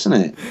works, doesn't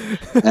it?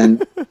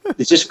 And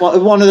it's just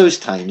one of those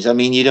times. I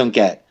mean, you don't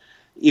get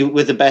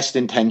with the best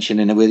intention,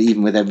 and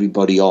even with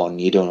everybody on,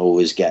 you don't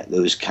always get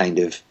those kind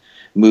of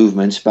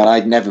movements. But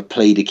I'd never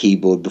played a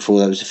keyboard before.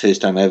 That was the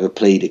first time I ever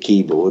played a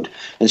keyboard,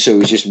 and so it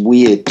was just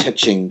weird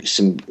touching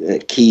some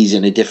keys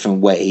in a different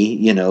way,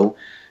 you know.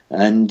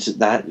 And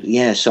that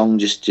song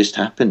just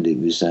happened. It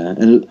was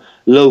and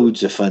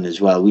loads of fun as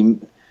well.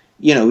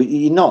 You know,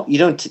 you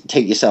don't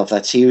take yourself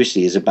that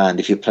seriously as a band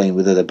if you're playing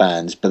with other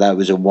bands, but that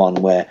was a one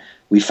where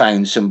we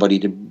found somebody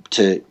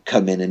to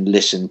come in and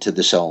listen to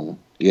the song.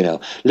 You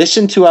know,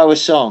 listen to our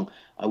song.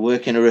 I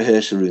work in a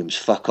rehearsal rooms.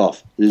 Fuck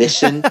off.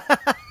 Listen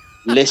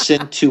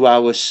to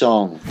our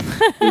song.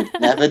 We've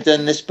never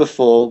done this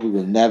before. We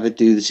will never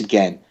do this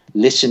again.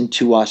 Listen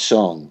to our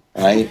song,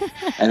 right?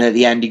 And at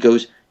the end he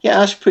goes, yeah,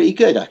 that's pretty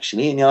good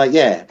actually. And you're like,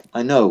 yeah,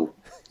 I know.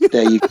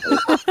 There you go.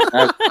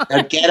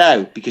 Now get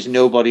out, because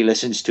nobody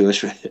listens to us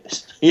for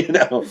this, you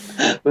know.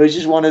 But it's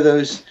just one of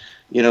those,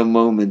 you know,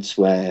 moments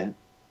where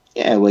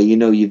you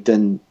know you've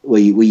done, where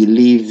you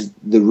leave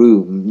the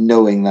room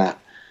knowing that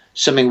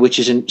something which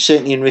has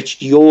certainly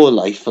enriched your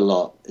life a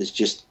lot has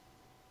just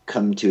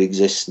come to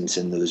existence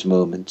in those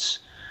moments.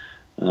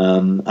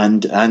 And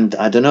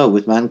I don't know,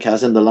 with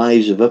Manchasm, the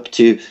lives of up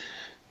to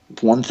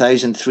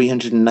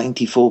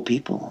 1,394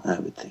 people, I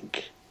would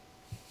think.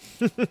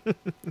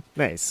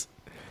 Nice.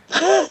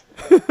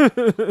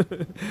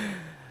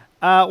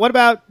 What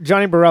about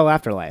Johnny Burrell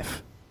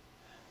Afterlife?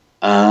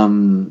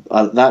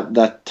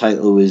 That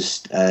title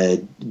was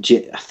I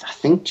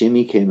think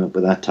Jimmy came up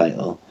with that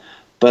title,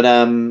 but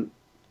I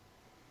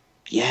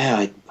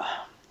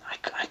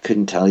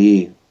couldn't tell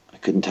you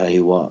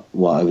what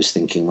I was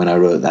thinking when I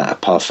wrote that,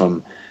 apart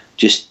from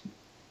just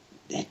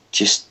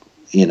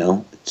you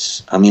know,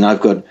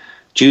 I've got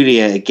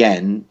Julia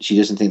again. She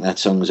doesn't think that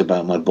song is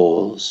about my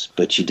balls,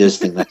 but she does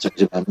think that song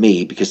is about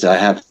me, because I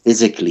have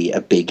physically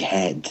a big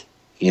head,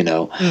 you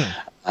know.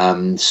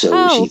 So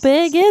how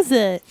big is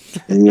it?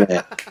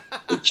 Yeah,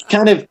 it's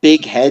kind of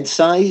big head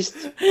sized.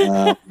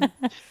 Yeah,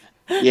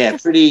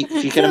 pretty.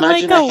 If you can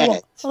imagine a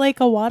head,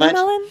 like a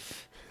watermelon.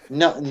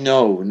 No,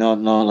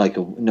 like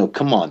a no.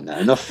 Come on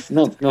now, no.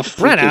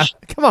 Brenna,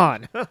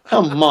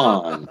 come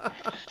on.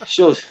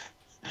 Sure.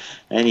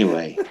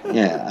 Anyway,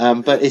 yeah,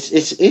 but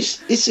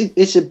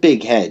it's a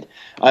big head.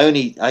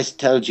 I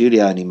tell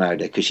Julia I only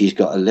married her because she's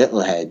got a little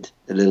head,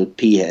 a little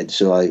pea head.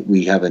 So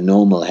we have a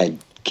normal head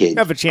kid. You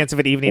have a chance of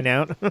it evening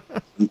out.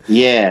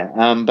 Yeah,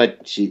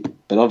 but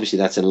obviously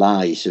that's a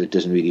lie, so it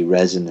doesn't really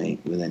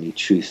resonate with any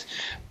truth.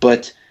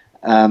 But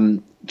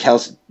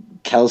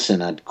Kelson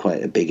had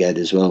quite a big head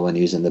as well when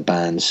he was in the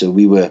band, so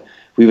we were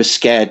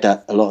scared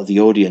that a lot of the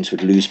audience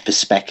would lose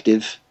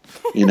perspective,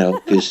 you know,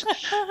 because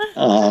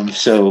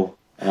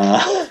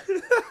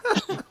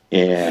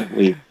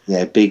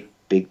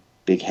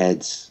big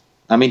heads.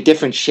 I mean,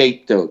 different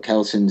shape though.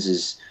 Kelson's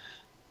is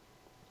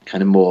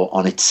kind of more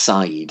on its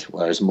side,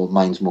 whereas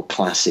mine's more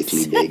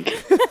classically big.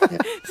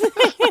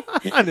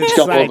 Yeah. It's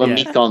got more of a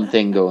Mekon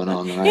thing going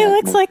on. He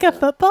looks like a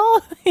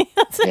football.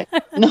 Yeah.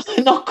 No,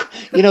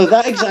 you know,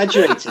 that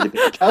exaggerates it a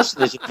bit.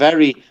 Kelson is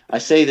I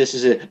say this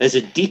as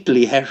a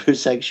deeply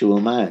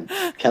heterosexual man.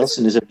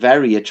 Kelson is a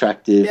very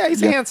attractive. Yeah,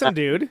 he's a handsome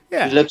dude.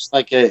 Yeah, he looks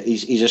like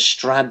he's a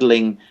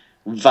straddling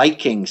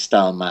Viking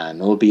style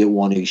man, albeit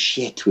one who's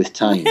shit with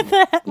time.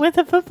 With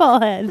a football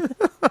head.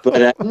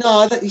 But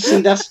no, you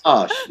see, that's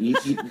harsh.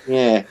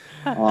 Yeah.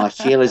 Oh, I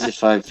feel as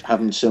if I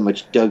haven't so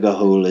much dug a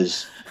hole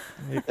as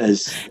I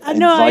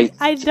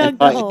dug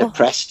the hole. The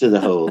press to the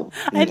hole.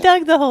 I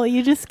dug the hole.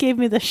 You just gave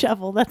me the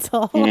shovel. That's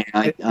all. Yeah,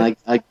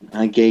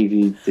 I gave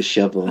you the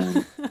shovel.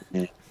 And,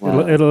 yeah,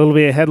 wow. It'll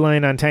be a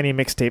headline on Tiny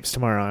Mixtapes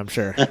tomorrow, I'm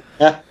sure.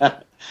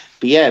 But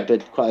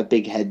quite a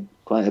big head,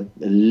 quite a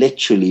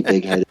literally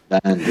big headed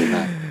band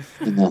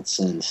in that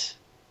sense.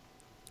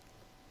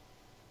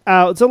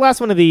 So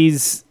last one of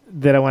these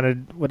that I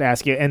would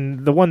ask you,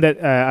 and the one that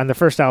on the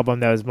first album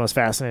that I was most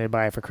fascinated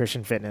by for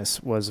Christian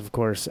Fitness was, of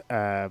course,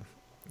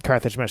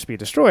 Carthage Must Be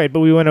Destroyed, but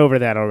we went over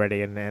that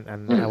already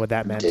and what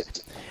that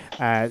meant.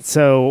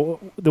 So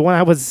the one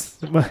I was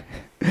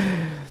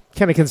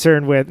kind of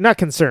concerned with, not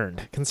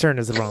concerned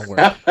is the wrong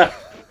word.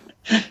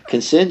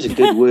 Concern's a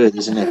good word,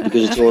 isn't it?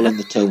 Because it's all in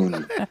the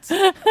tone.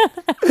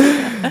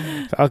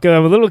 Falco,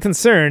 I'm a little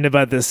concerned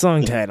about this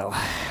song title.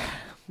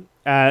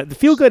 The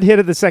feel-good hit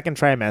of the second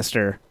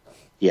trimester.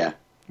 Yeah.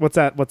 What's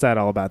that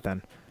all about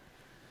then?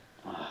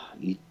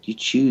 You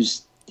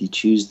choose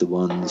the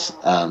ones.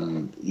 I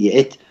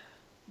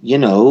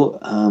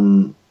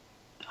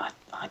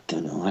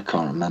don't know. I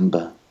can't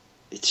remember.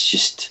 It's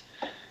just,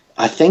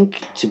 I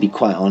think, to be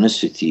quite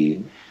honest with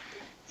you,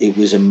 it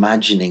was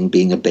imagining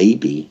being a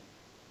baby.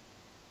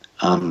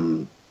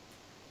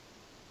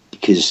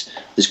 Because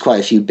there's quite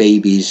a few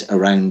babies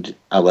around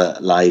our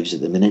lives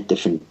at the minute,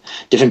 different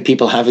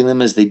people having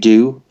them as they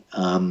do,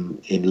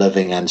 in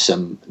loving and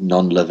some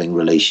non-loving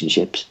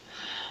relationships.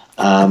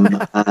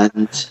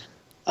 It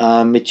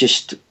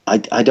just,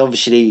 I'd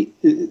obviously,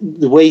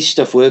 the way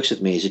stuff works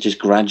with me is it just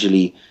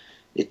gradually,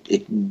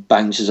 it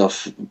bounces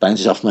off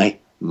my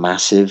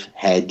massive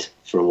head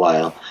for a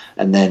while,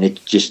 and then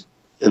it just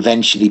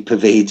eventually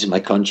pervades my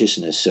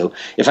consciousness. So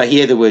if I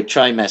hear the word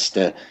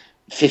trimester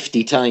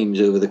 50 times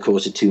over the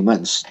course of 2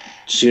 months,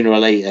 sooner or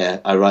later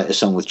I write a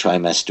song with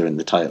trimester in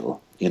the title,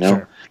 you know.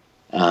 Sure.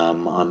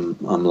 I'm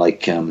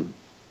like I'm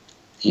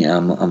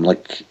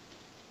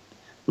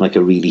like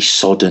a really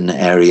sodden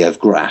area of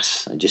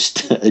grass. I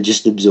just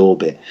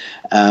absorb it.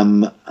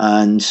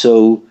 And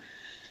so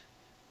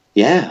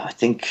yeah, I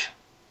think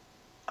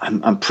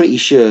I'm pretty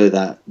sure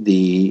that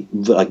the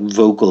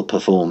vocal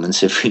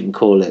performance, if we can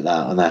call it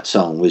that, on that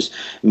song was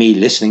me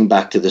listening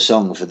back to the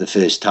song for the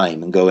first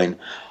time and going,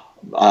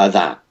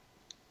 that,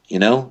 you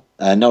know,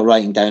 not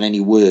writing down any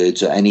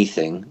words or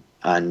anything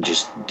and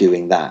just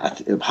doing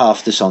that.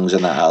 Half the songs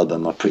on that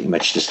album are pretty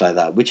much just like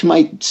that, which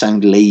might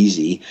sound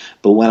lazy,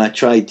 but when I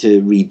tried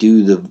to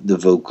redo the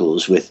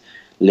vocals with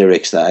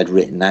lyrics that I'd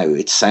written out,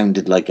 it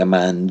sounded like a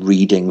man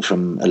reading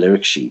from a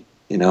lyric sheet,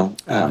 you know.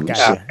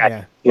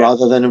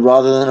 Rather than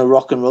a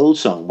rock and roll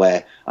song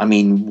where, I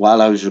mean,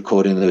 while I was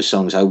recording those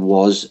songs, I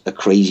was a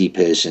crazy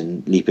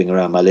person leaping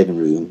around my living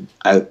room,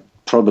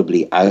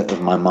 probably out of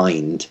my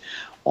mind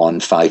on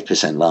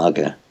 5%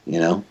 lager,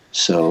 you know.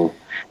 So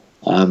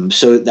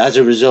as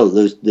a result,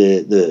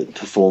 the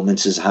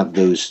performances have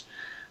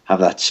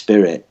that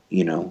spirit,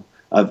 you know.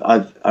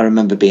 I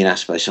remember being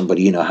asked by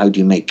somebody, you know, how do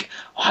you make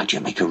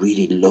a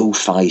really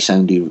lo-fi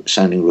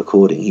sounding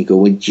recording? You go,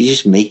 well, you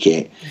just make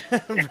it,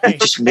 right.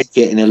 Just make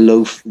it in a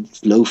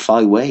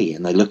lo-fi way,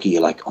 and they look at you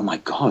like, oh my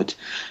god,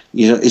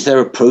 you know, is there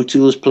a Pro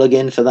Tools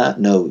plug-in for that?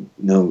 No,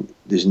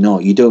 there's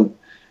not. You don't.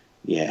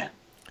 Yeah.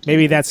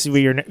 Maybe that's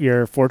where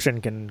your fortune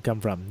can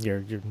come from.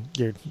 You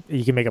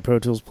can make a Pro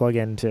Tools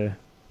plug-in to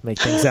make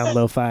things sound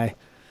lo-fi.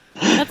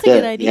 That's a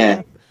good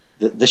idea.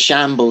 Yeah, the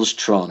Shambles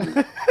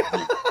Tron.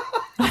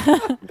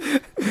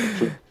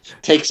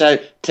 takes out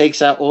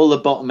all the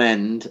bottom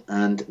end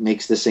and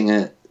makes the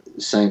singer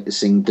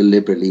sing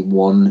deliberately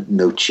one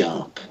note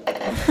sharp.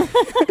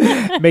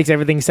 Makes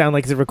everything sound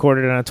like it's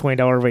recorded on a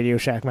 $20 Radio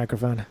Shack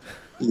microphone.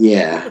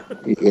 Yeah.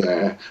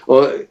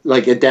 Or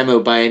like a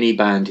demo by any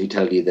band who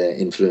tell you they're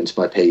influenced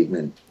by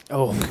Pavement.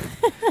 Oh.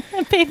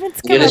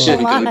 Pavement's good.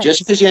 Just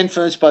because you're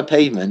influenced by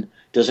Pavement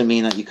doesn't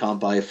mean that you can't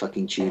buy a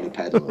fucking tuner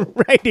pedal.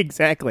 Right,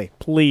 exactly.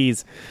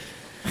 Please.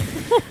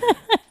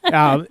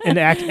 And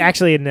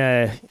actually,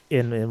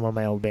 in one of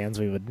my old bands,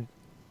 we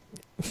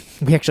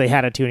actually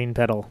had a tuning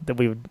pedal that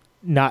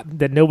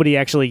that nobody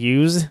actually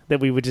used,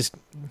 that we would just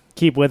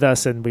keep with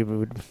us, and we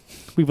would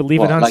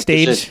leave it on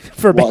stage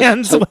for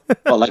bands.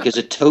 Like as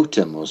a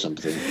totem or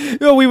something.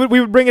 No, we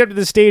would bring it up to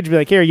the stage and be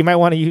like, here, you might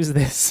want to use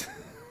this.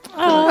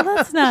 Oh,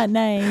 that's not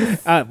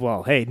nice.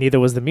 Well, hey, neither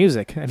was the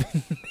music. I mean,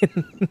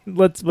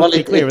 let's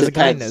be clear, it was a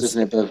kindness.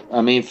 Isn't it? But,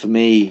 I mean, for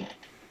me,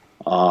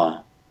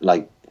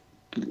 like,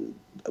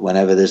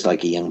 whenever there's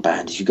like a young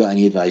band, if you've got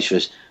any advice for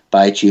us,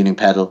 buy a tuning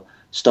pedal,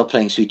 stop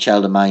playing Sweet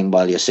Child of Mine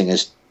while your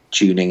singer's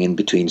tuning in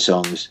between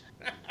songs.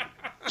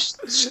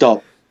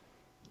 Stop.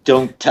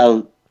 Don't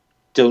tell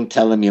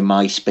them your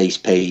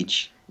MySpace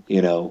page,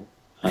 you know.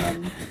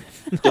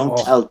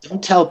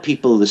 Don't tell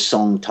people the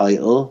song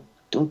title.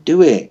 Don't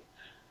do it.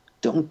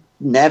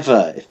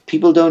 Never. If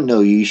people don't know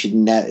you should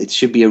it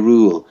should be a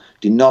rule.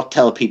 Do not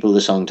tell people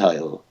the song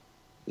title,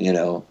 you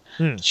know.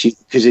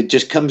 Because it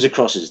just comes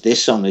across as,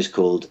 this song is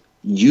called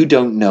You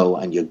Don't Know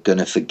and You're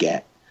Gonna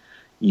Forget.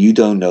 You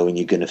don't know and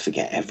you're gonna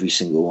forget every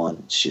single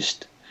one. It's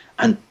just,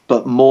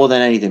 but more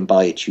than anything,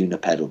 buy a tuner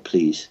pedal,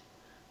 please.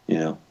 You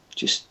know,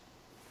 just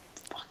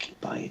fucking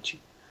buy a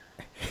tuner.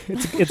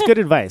 It's good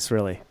advice,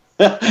 really.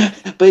 But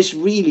it's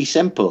really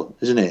simple,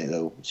 isn't it?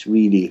 Though it's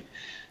really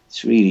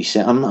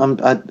simple.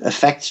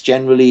 Effects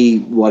generally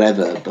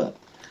whatever, but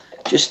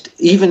just,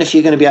 even if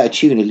you're going to be out of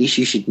tune, at least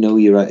you should know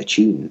you're out of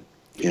tune.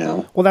 You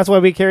know. Well, that's why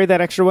we carry that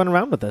extra one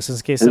around with us, in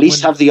case. At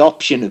least have the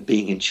option of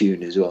being in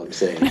tune, is what I'm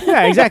saying.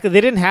 Yeah, exactly.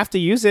 They didn't have to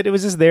use it; it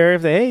was just there.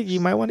 Hey, you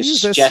might want to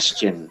use this.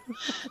 Suggestion.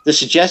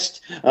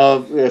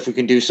 If we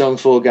can do song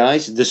 4,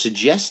 guys, the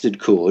suggested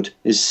chord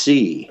is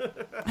C.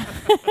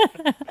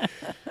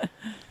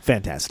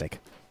 Fantastic.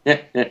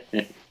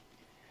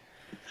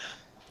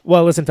 Well,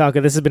 Well, listen,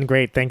 Falco, this has been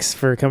great. Thanks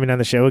for coming on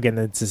the show again.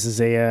 This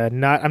is I'm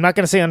not going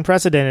to say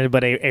unprecedented,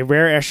 but a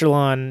rare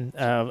echelon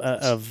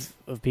of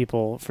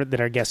people that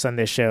are guests on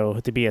this show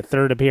to be a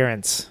third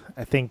appearance.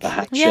 I think.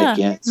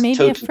 It's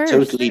maybe a first.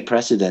 totally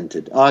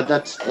precedented. Oh,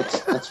 that's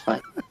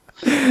fine.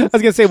 I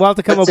was going to say we'll have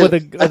to come up with a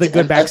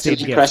good backstage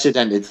that's a gift.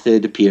 Precedented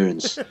third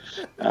appearance.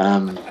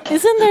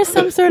 Isn't there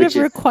some sort of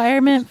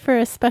requirement for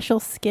a special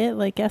skit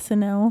like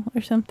SNL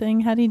or something?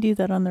 How do you do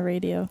that on the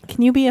radio?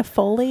 Can you be a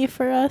Foley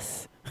for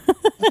us?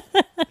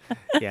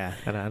 Yeah,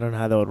 I don't know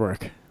how that would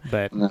work,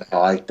 but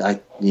I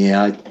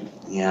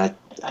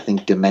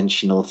think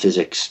dimensional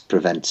physics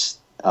prevents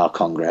our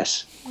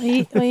Congress.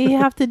 We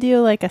have to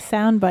do like a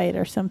soundbite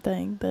or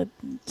something.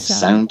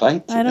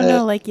 Soundbite? I don't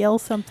know, like yell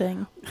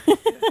something.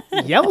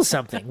 Yell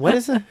something. What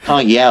is it?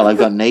 Can't yell. I've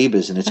got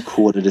neighbours, and it's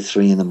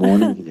 2:45 in the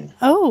morning.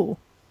 Oh,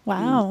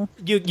 wow!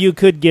 You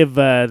could give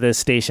the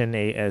station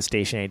a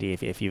station ID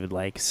if you would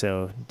like.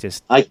 So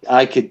just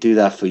I could do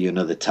that for you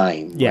another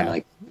time. Yeah. When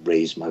I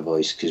raise my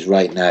voice, because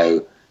right now,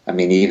 I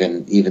mean,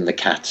 even the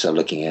cats are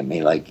looking at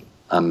me like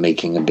I'm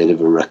making a bit of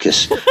a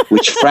ruckus,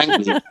 which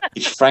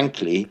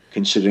frankly,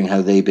 considering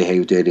how they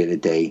behaved earlier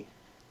today,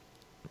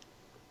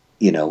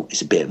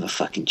 is a bit of a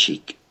fucking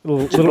cheek.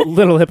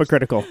 Little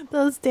hypocritical.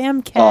 Those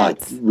damn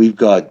cats. We've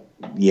got,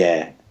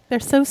 They're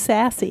so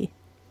sassy.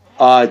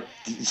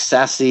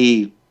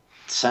 Sassy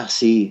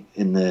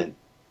in the,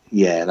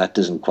 that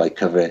doesn't quite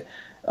cover it.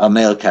 Our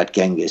male cat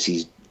Genghis,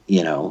 he's,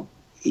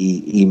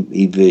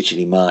 he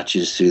virtually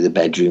marches through the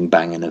bedroom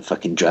banging a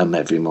fucking drum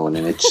every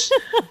morning. It's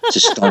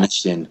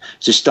astonishing.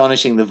 It's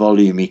astonishing the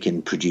volume he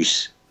can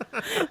produce.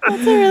 That's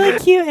a really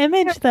cute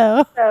image,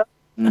 though.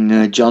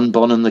 John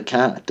Bonham the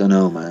cat. Don't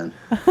know, man.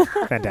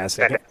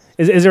 Fantastic.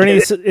 Is there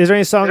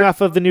any song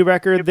off of the new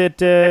record that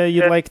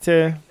you'd like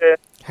to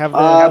have?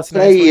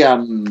 Play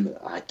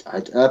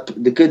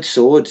The Good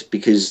Sword,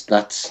 because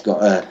that's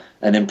got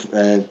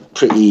a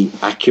pretty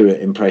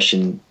accurate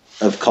impression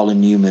of Colin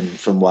Newman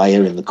from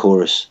Wire in the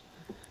chorus.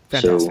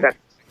 Fantastic.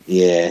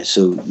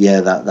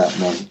 That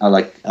one. I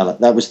like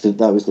that was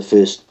the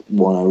first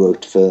one I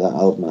wrote for that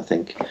album, I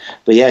think.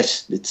 But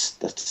yes,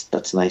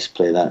 that's nice.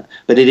 Play that.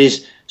 But it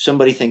is.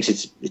 Somebody thinks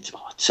it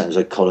sounds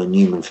like Colin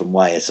Newman from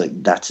Wire. It's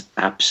like that's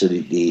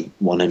absolutely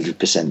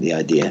 100% the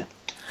idea.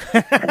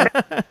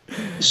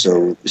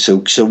 So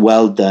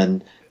well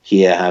done.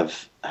 Here,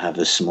 have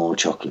a small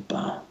chocolate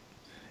bar.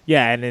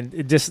 Yeah, and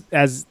it just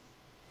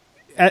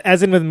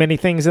as in with many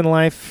things in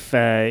life,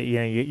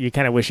 you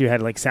kind of wish you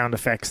had like sound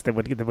effects that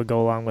would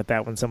go along with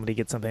that when somebody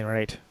gets something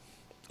right.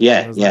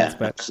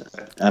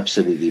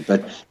 Absolutely.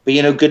 But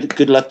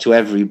good luck to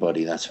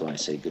everybody. That's why I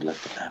say good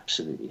luck to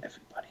absolutely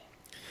everybody.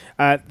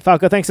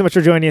 Falco, thanks so much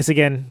for joining us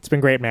again. It's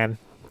been great, man.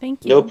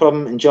 Thank you. No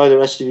problem. Enjoy the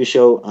rest of your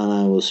show, and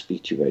I will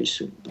speak to you very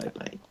soon.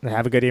 Bye-bye.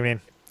 Have a good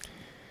evening.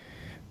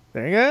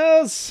 There he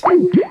goes.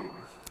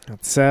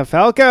 That's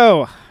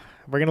Falco.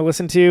 We're going to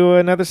listen to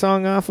another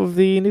song off of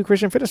the new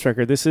Christian Fitness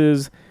record. This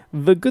is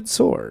The Good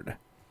Sword.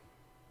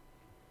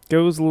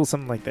 Goes a little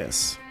something like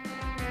this.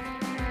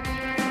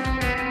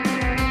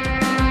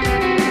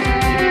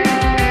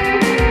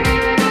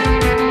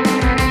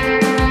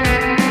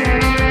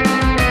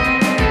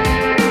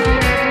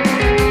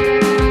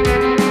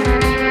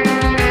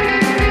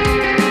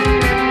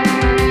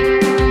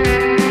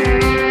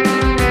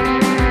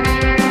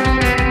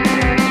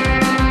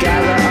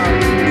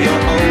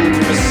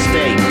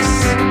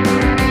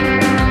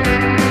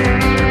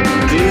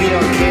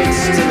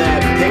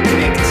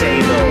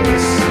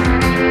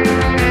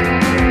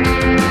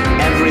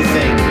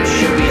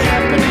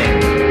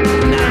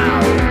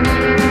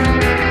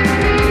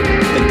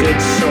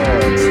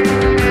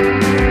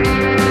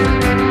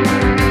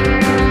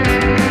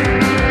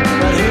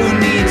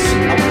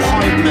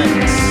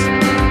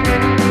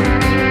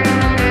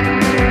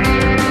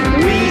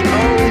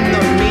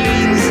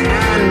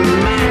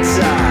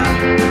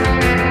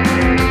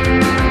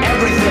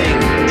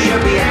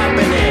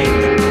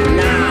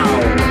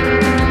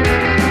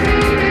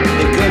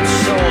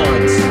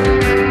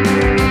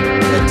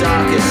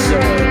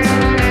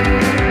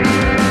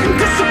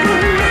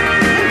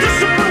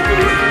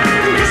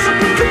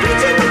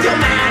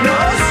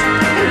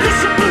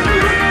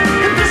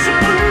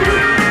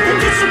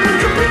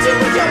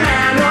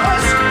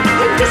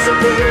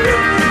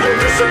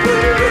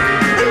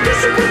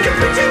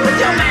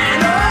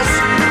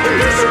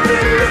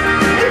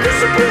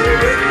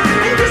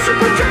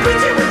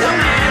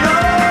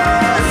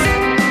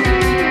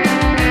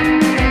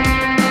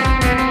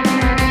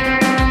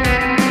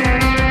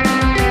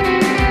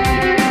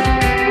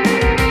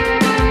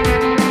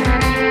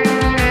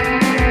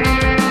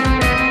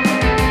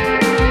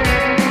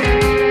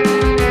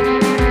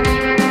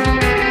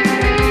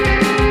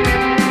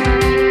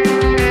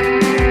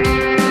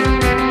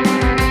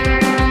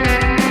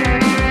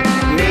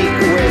 Meet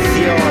with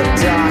your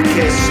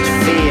darkest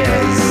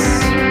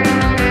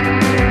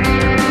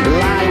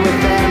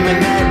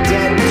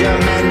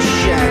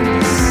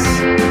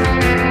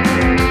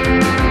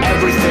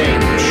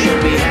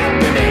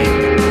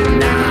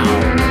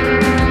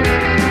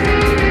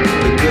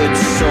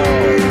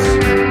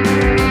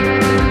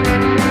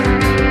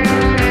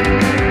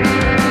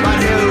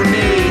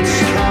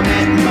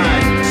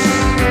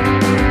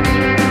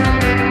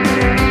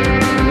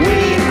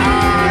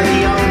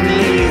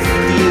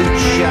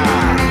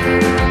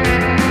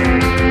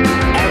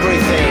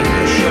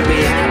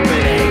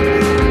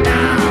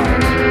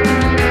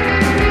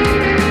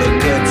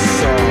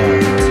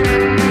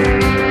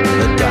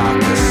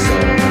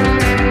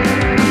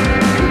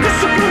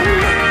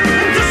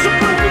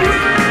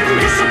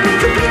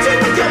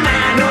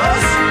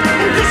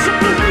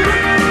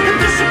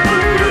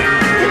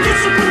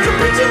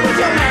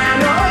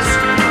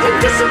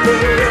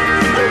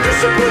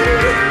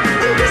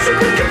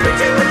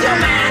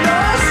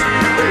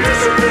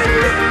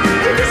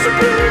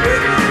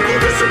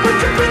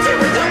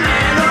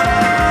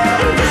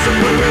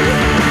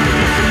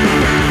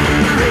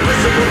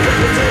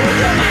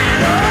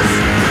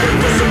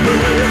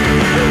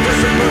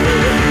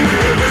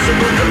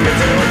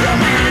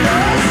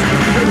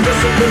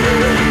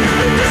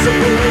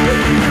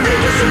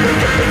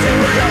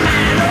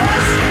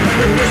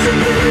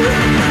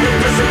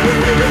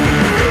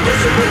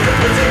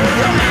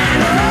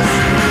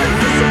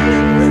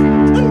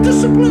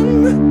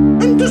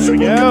And this Here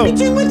we is go.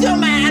 competing with your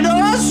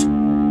manners.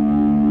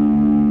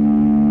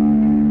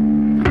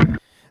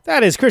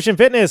 That is Christian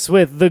Fitness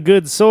with The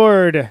Good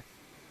Sword.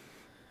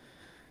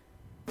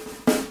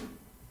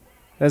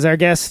 As our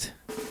guest,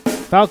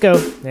 Falco,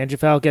 Andrew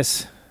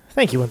Falkous.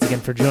 Thank you once again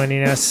for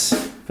joining us,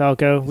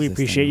 Falco. We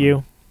appreciate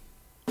you.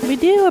 We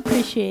do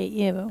appreciate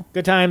you.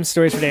 Good times,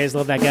 stories for days.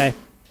 Love that guy.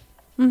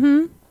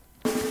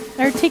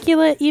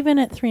 Articulate even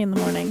at 3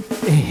 a.m.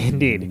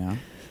 Indeed.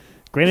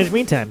 Greenwich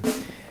Mean Time.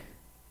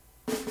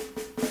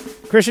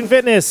 Christian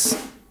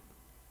Fitness.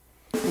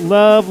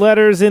 Love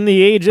letters in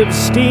the age of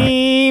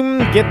steam.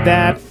 Get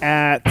that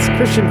at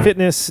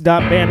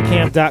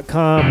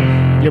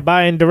christianfitness.bandcamp.com. You're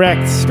buying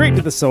direct, straight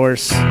to the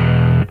source.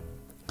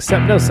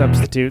 Except no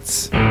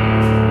substitutes.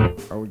 Are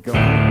we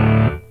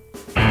going?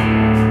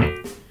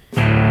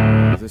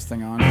 Is this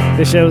thing on?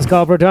 This show is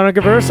called Protonic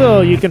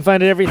Reversal. You can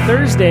find it every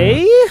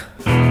Thursday,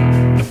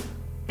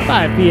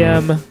 5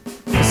 p.m.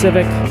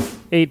 Pacific,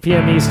 8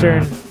 p.m.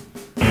 Eastern,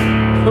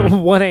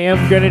 1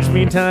 a.m. Greenwich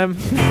Mean Time.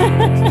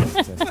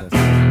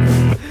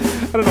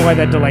 I don't know why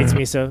that delights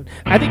me so.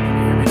 I think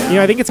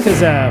it's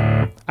because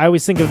I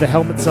always think of the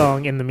Helmet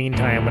song in the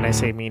meantime when I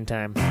say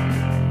meantime.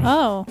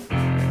 Oh,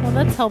 well,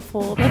 that's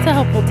helpful. That's a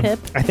helpful tip.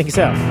 I think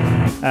so.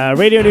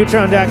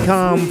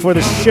 RadioNeutron.com for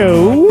the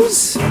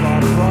shows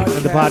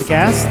and the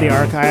podcast, the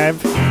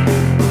archive.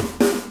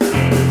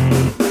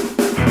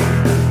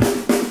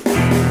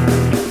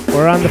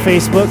 We're on the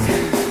Facebook.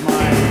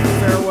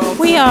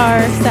 We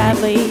are,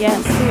 sadly.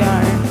 Yes, we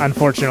are.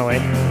 Unfortunately.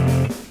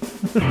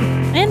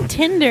 And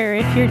Tinder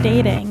if you're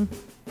dating.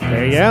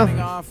 There you go.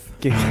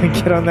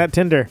 Get on that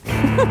Tinder.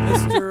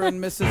 Mr.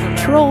 and Mrs.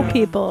 America. Troll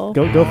people.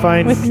 Go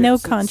find with no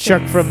conscience.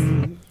 Chuck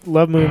from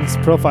Love Moon's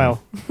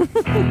profile.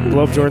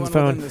 Blow up Jordan's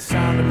phone. The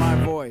sound of my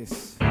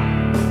voice.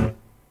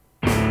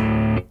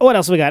 What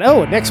else we got?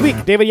 Oh, next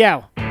week, David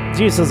Yao.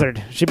 Genius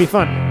Lizard. Should be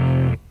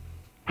fun.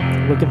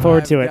 Looking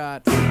forward to it.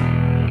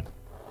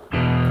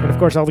 And of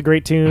course, all the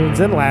great tunes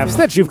and laughs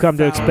that you've come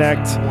to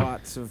expect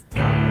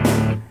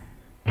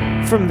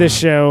from this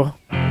show.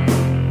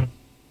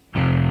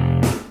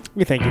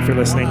 We thank you for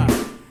listening.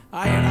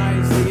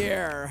 Ionize the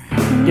air.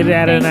 Get it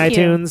added on Thank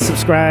you. iTunes.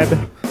 Subscribe.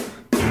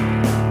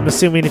 I'm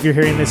assuming if you're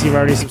hearing this, you've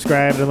already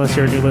subscribed, unless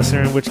you're a new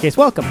listener, in which case,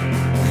 welcome.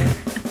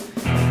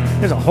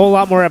 There's a whole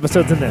lot more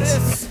episodes than this.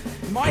 This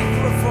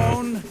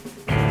microphone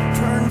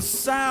turns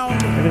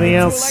sound Everything into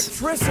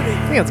else, electricity.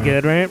 I think that's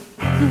good, right?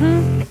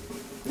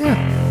 Yeah.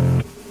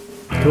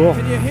 Cool.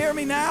 Can you hear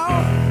me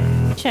now?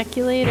 Check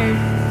you later.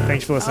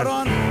 Thanks for listening.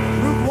 Out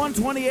on Route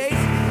 128,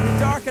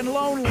 dark and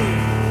lonely.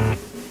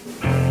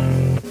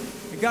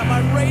 I got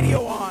my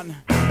radio on.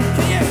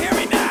 Can you hear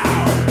me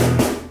now?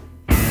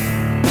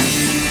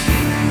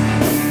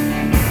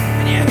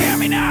 Can you hear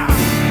me now?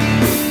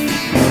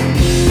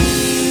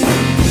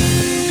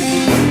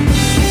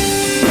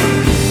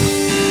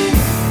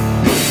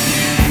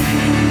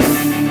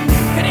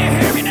 Can you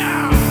hear me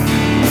now?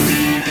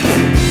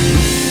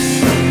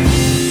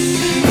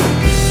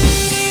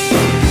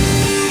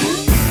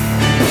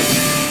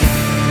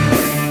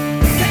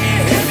 Can you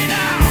hear me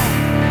now?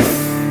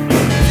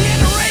 See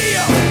the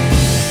radio.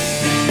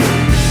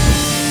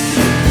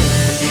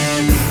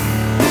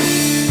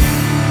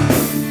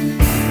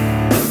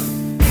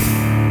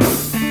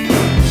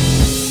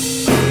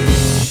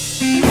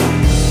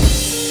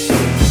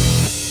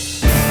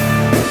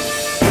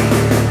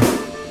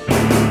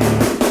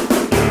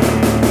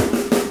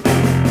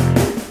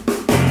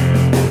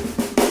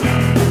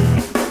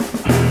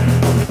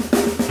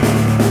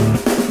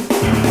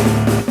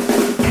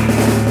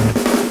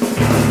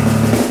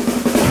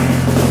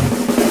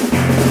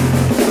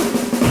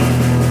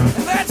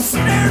 And that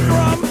snare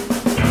drum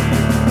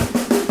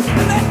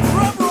and that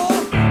drum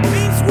roll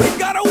means we've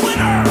got a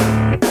winner.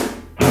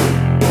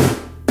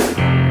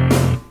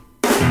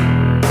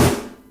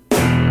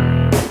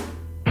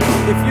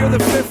 If you're the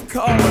fifth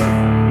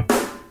caller,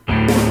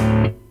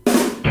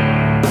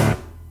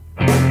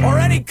 or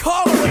any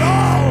caller at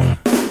all,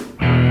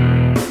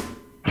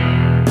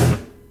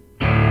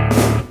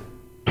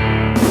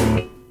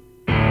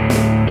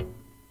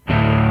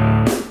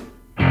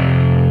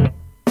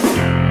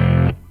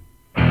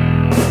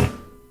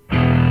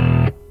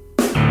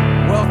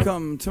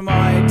 welcome to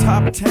my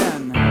top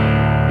 10.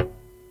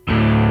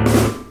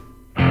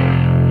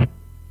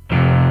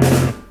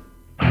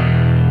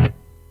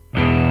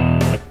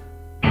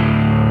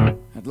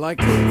 I'd like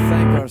to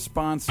thank our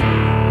sponsor.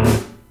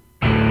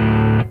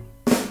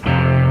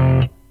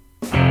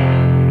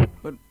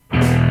 But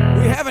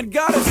we haven't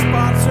got a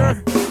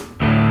sponsor.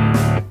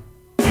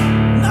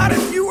 Not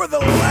if you were the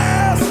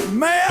last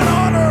man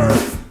on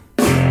earth.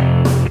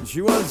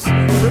 She was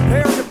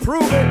prepared to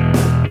prove it.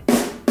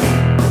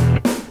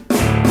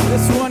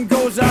 This one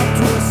goes out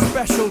to a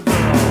special girl.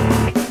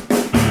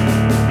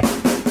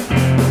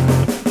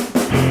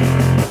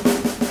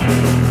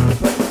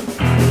 But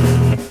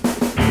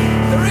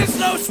there is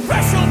no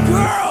special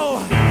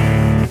girl.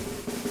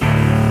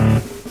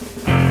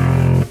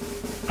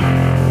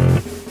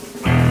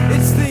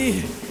 It's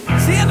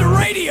the end of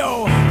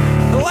radio.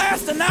 The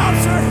last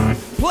announcer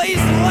plays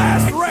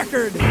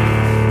record.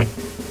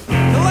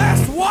 The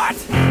last what?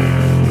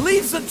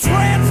 Leaves the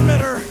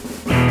transmitter.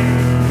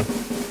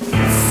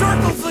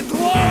 Circles the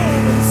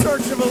globe in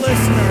search of a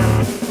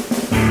listener.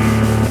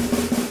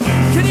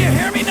 Can you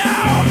hear me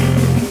now?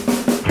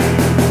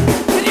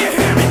 Can you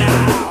hear me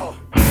now?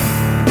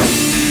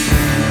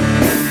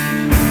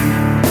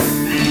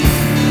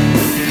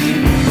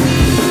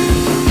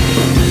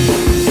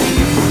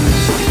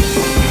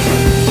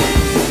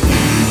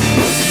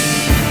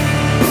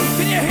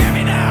 Can you hear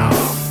me now?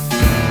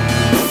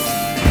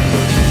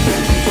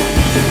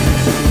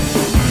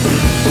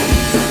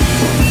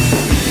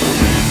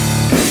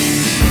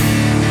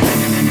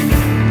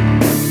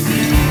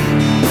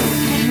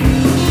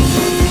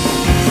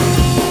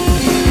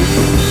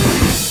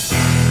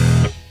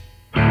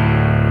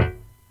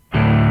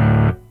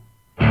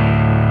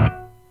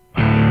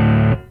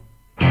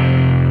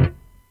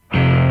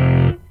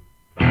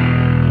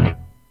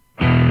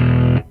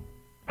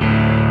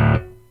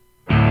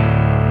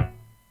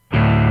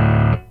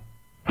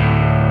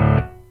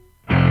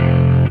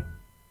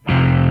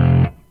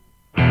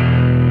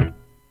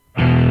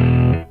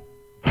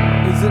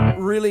 Is it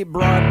really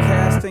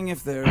broadcasting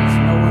if there's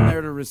no one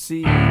there to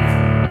receive?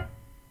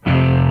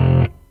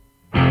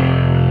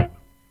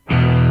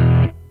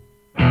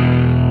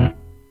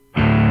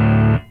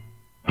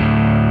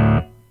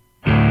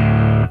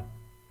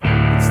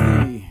 It's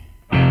the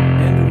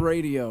end of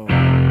radio.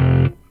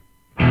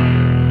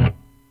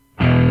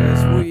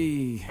 As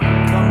we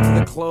come to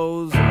the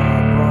close of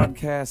our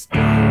broadcast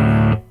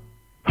day,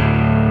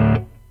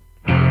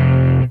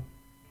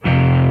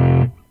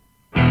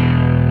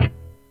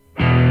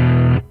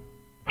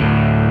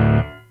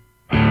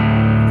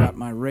 got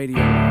my radio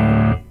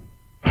on.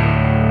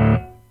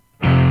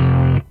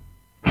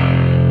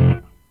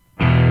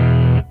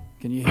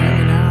 Can you hear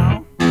me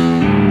now? Can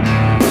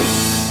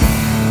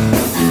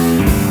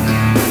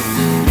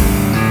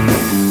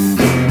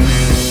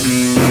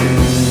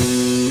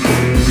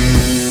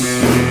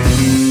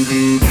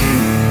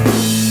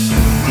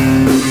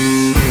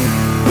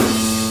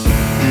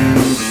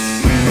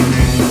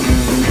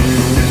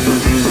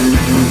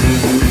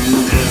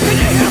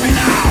you hear me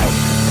now?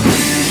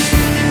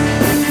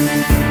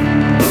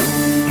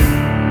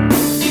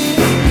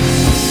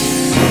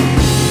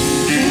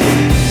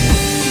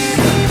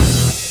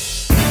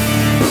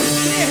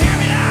 Can you hear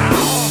me now?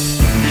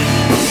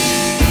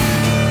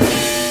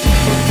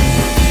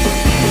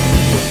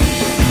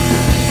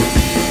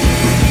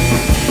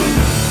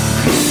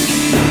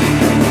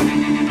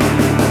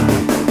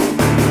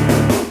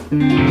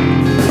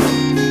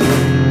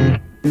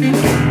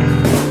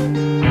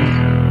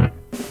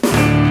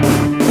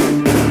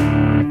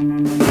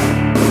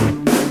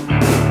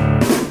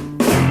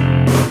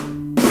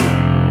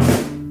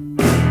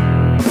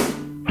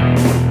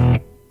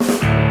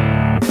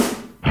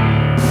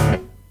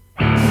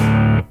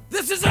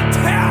 This is a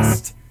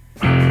test!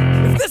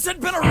 If this had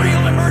been a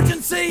real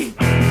emergency,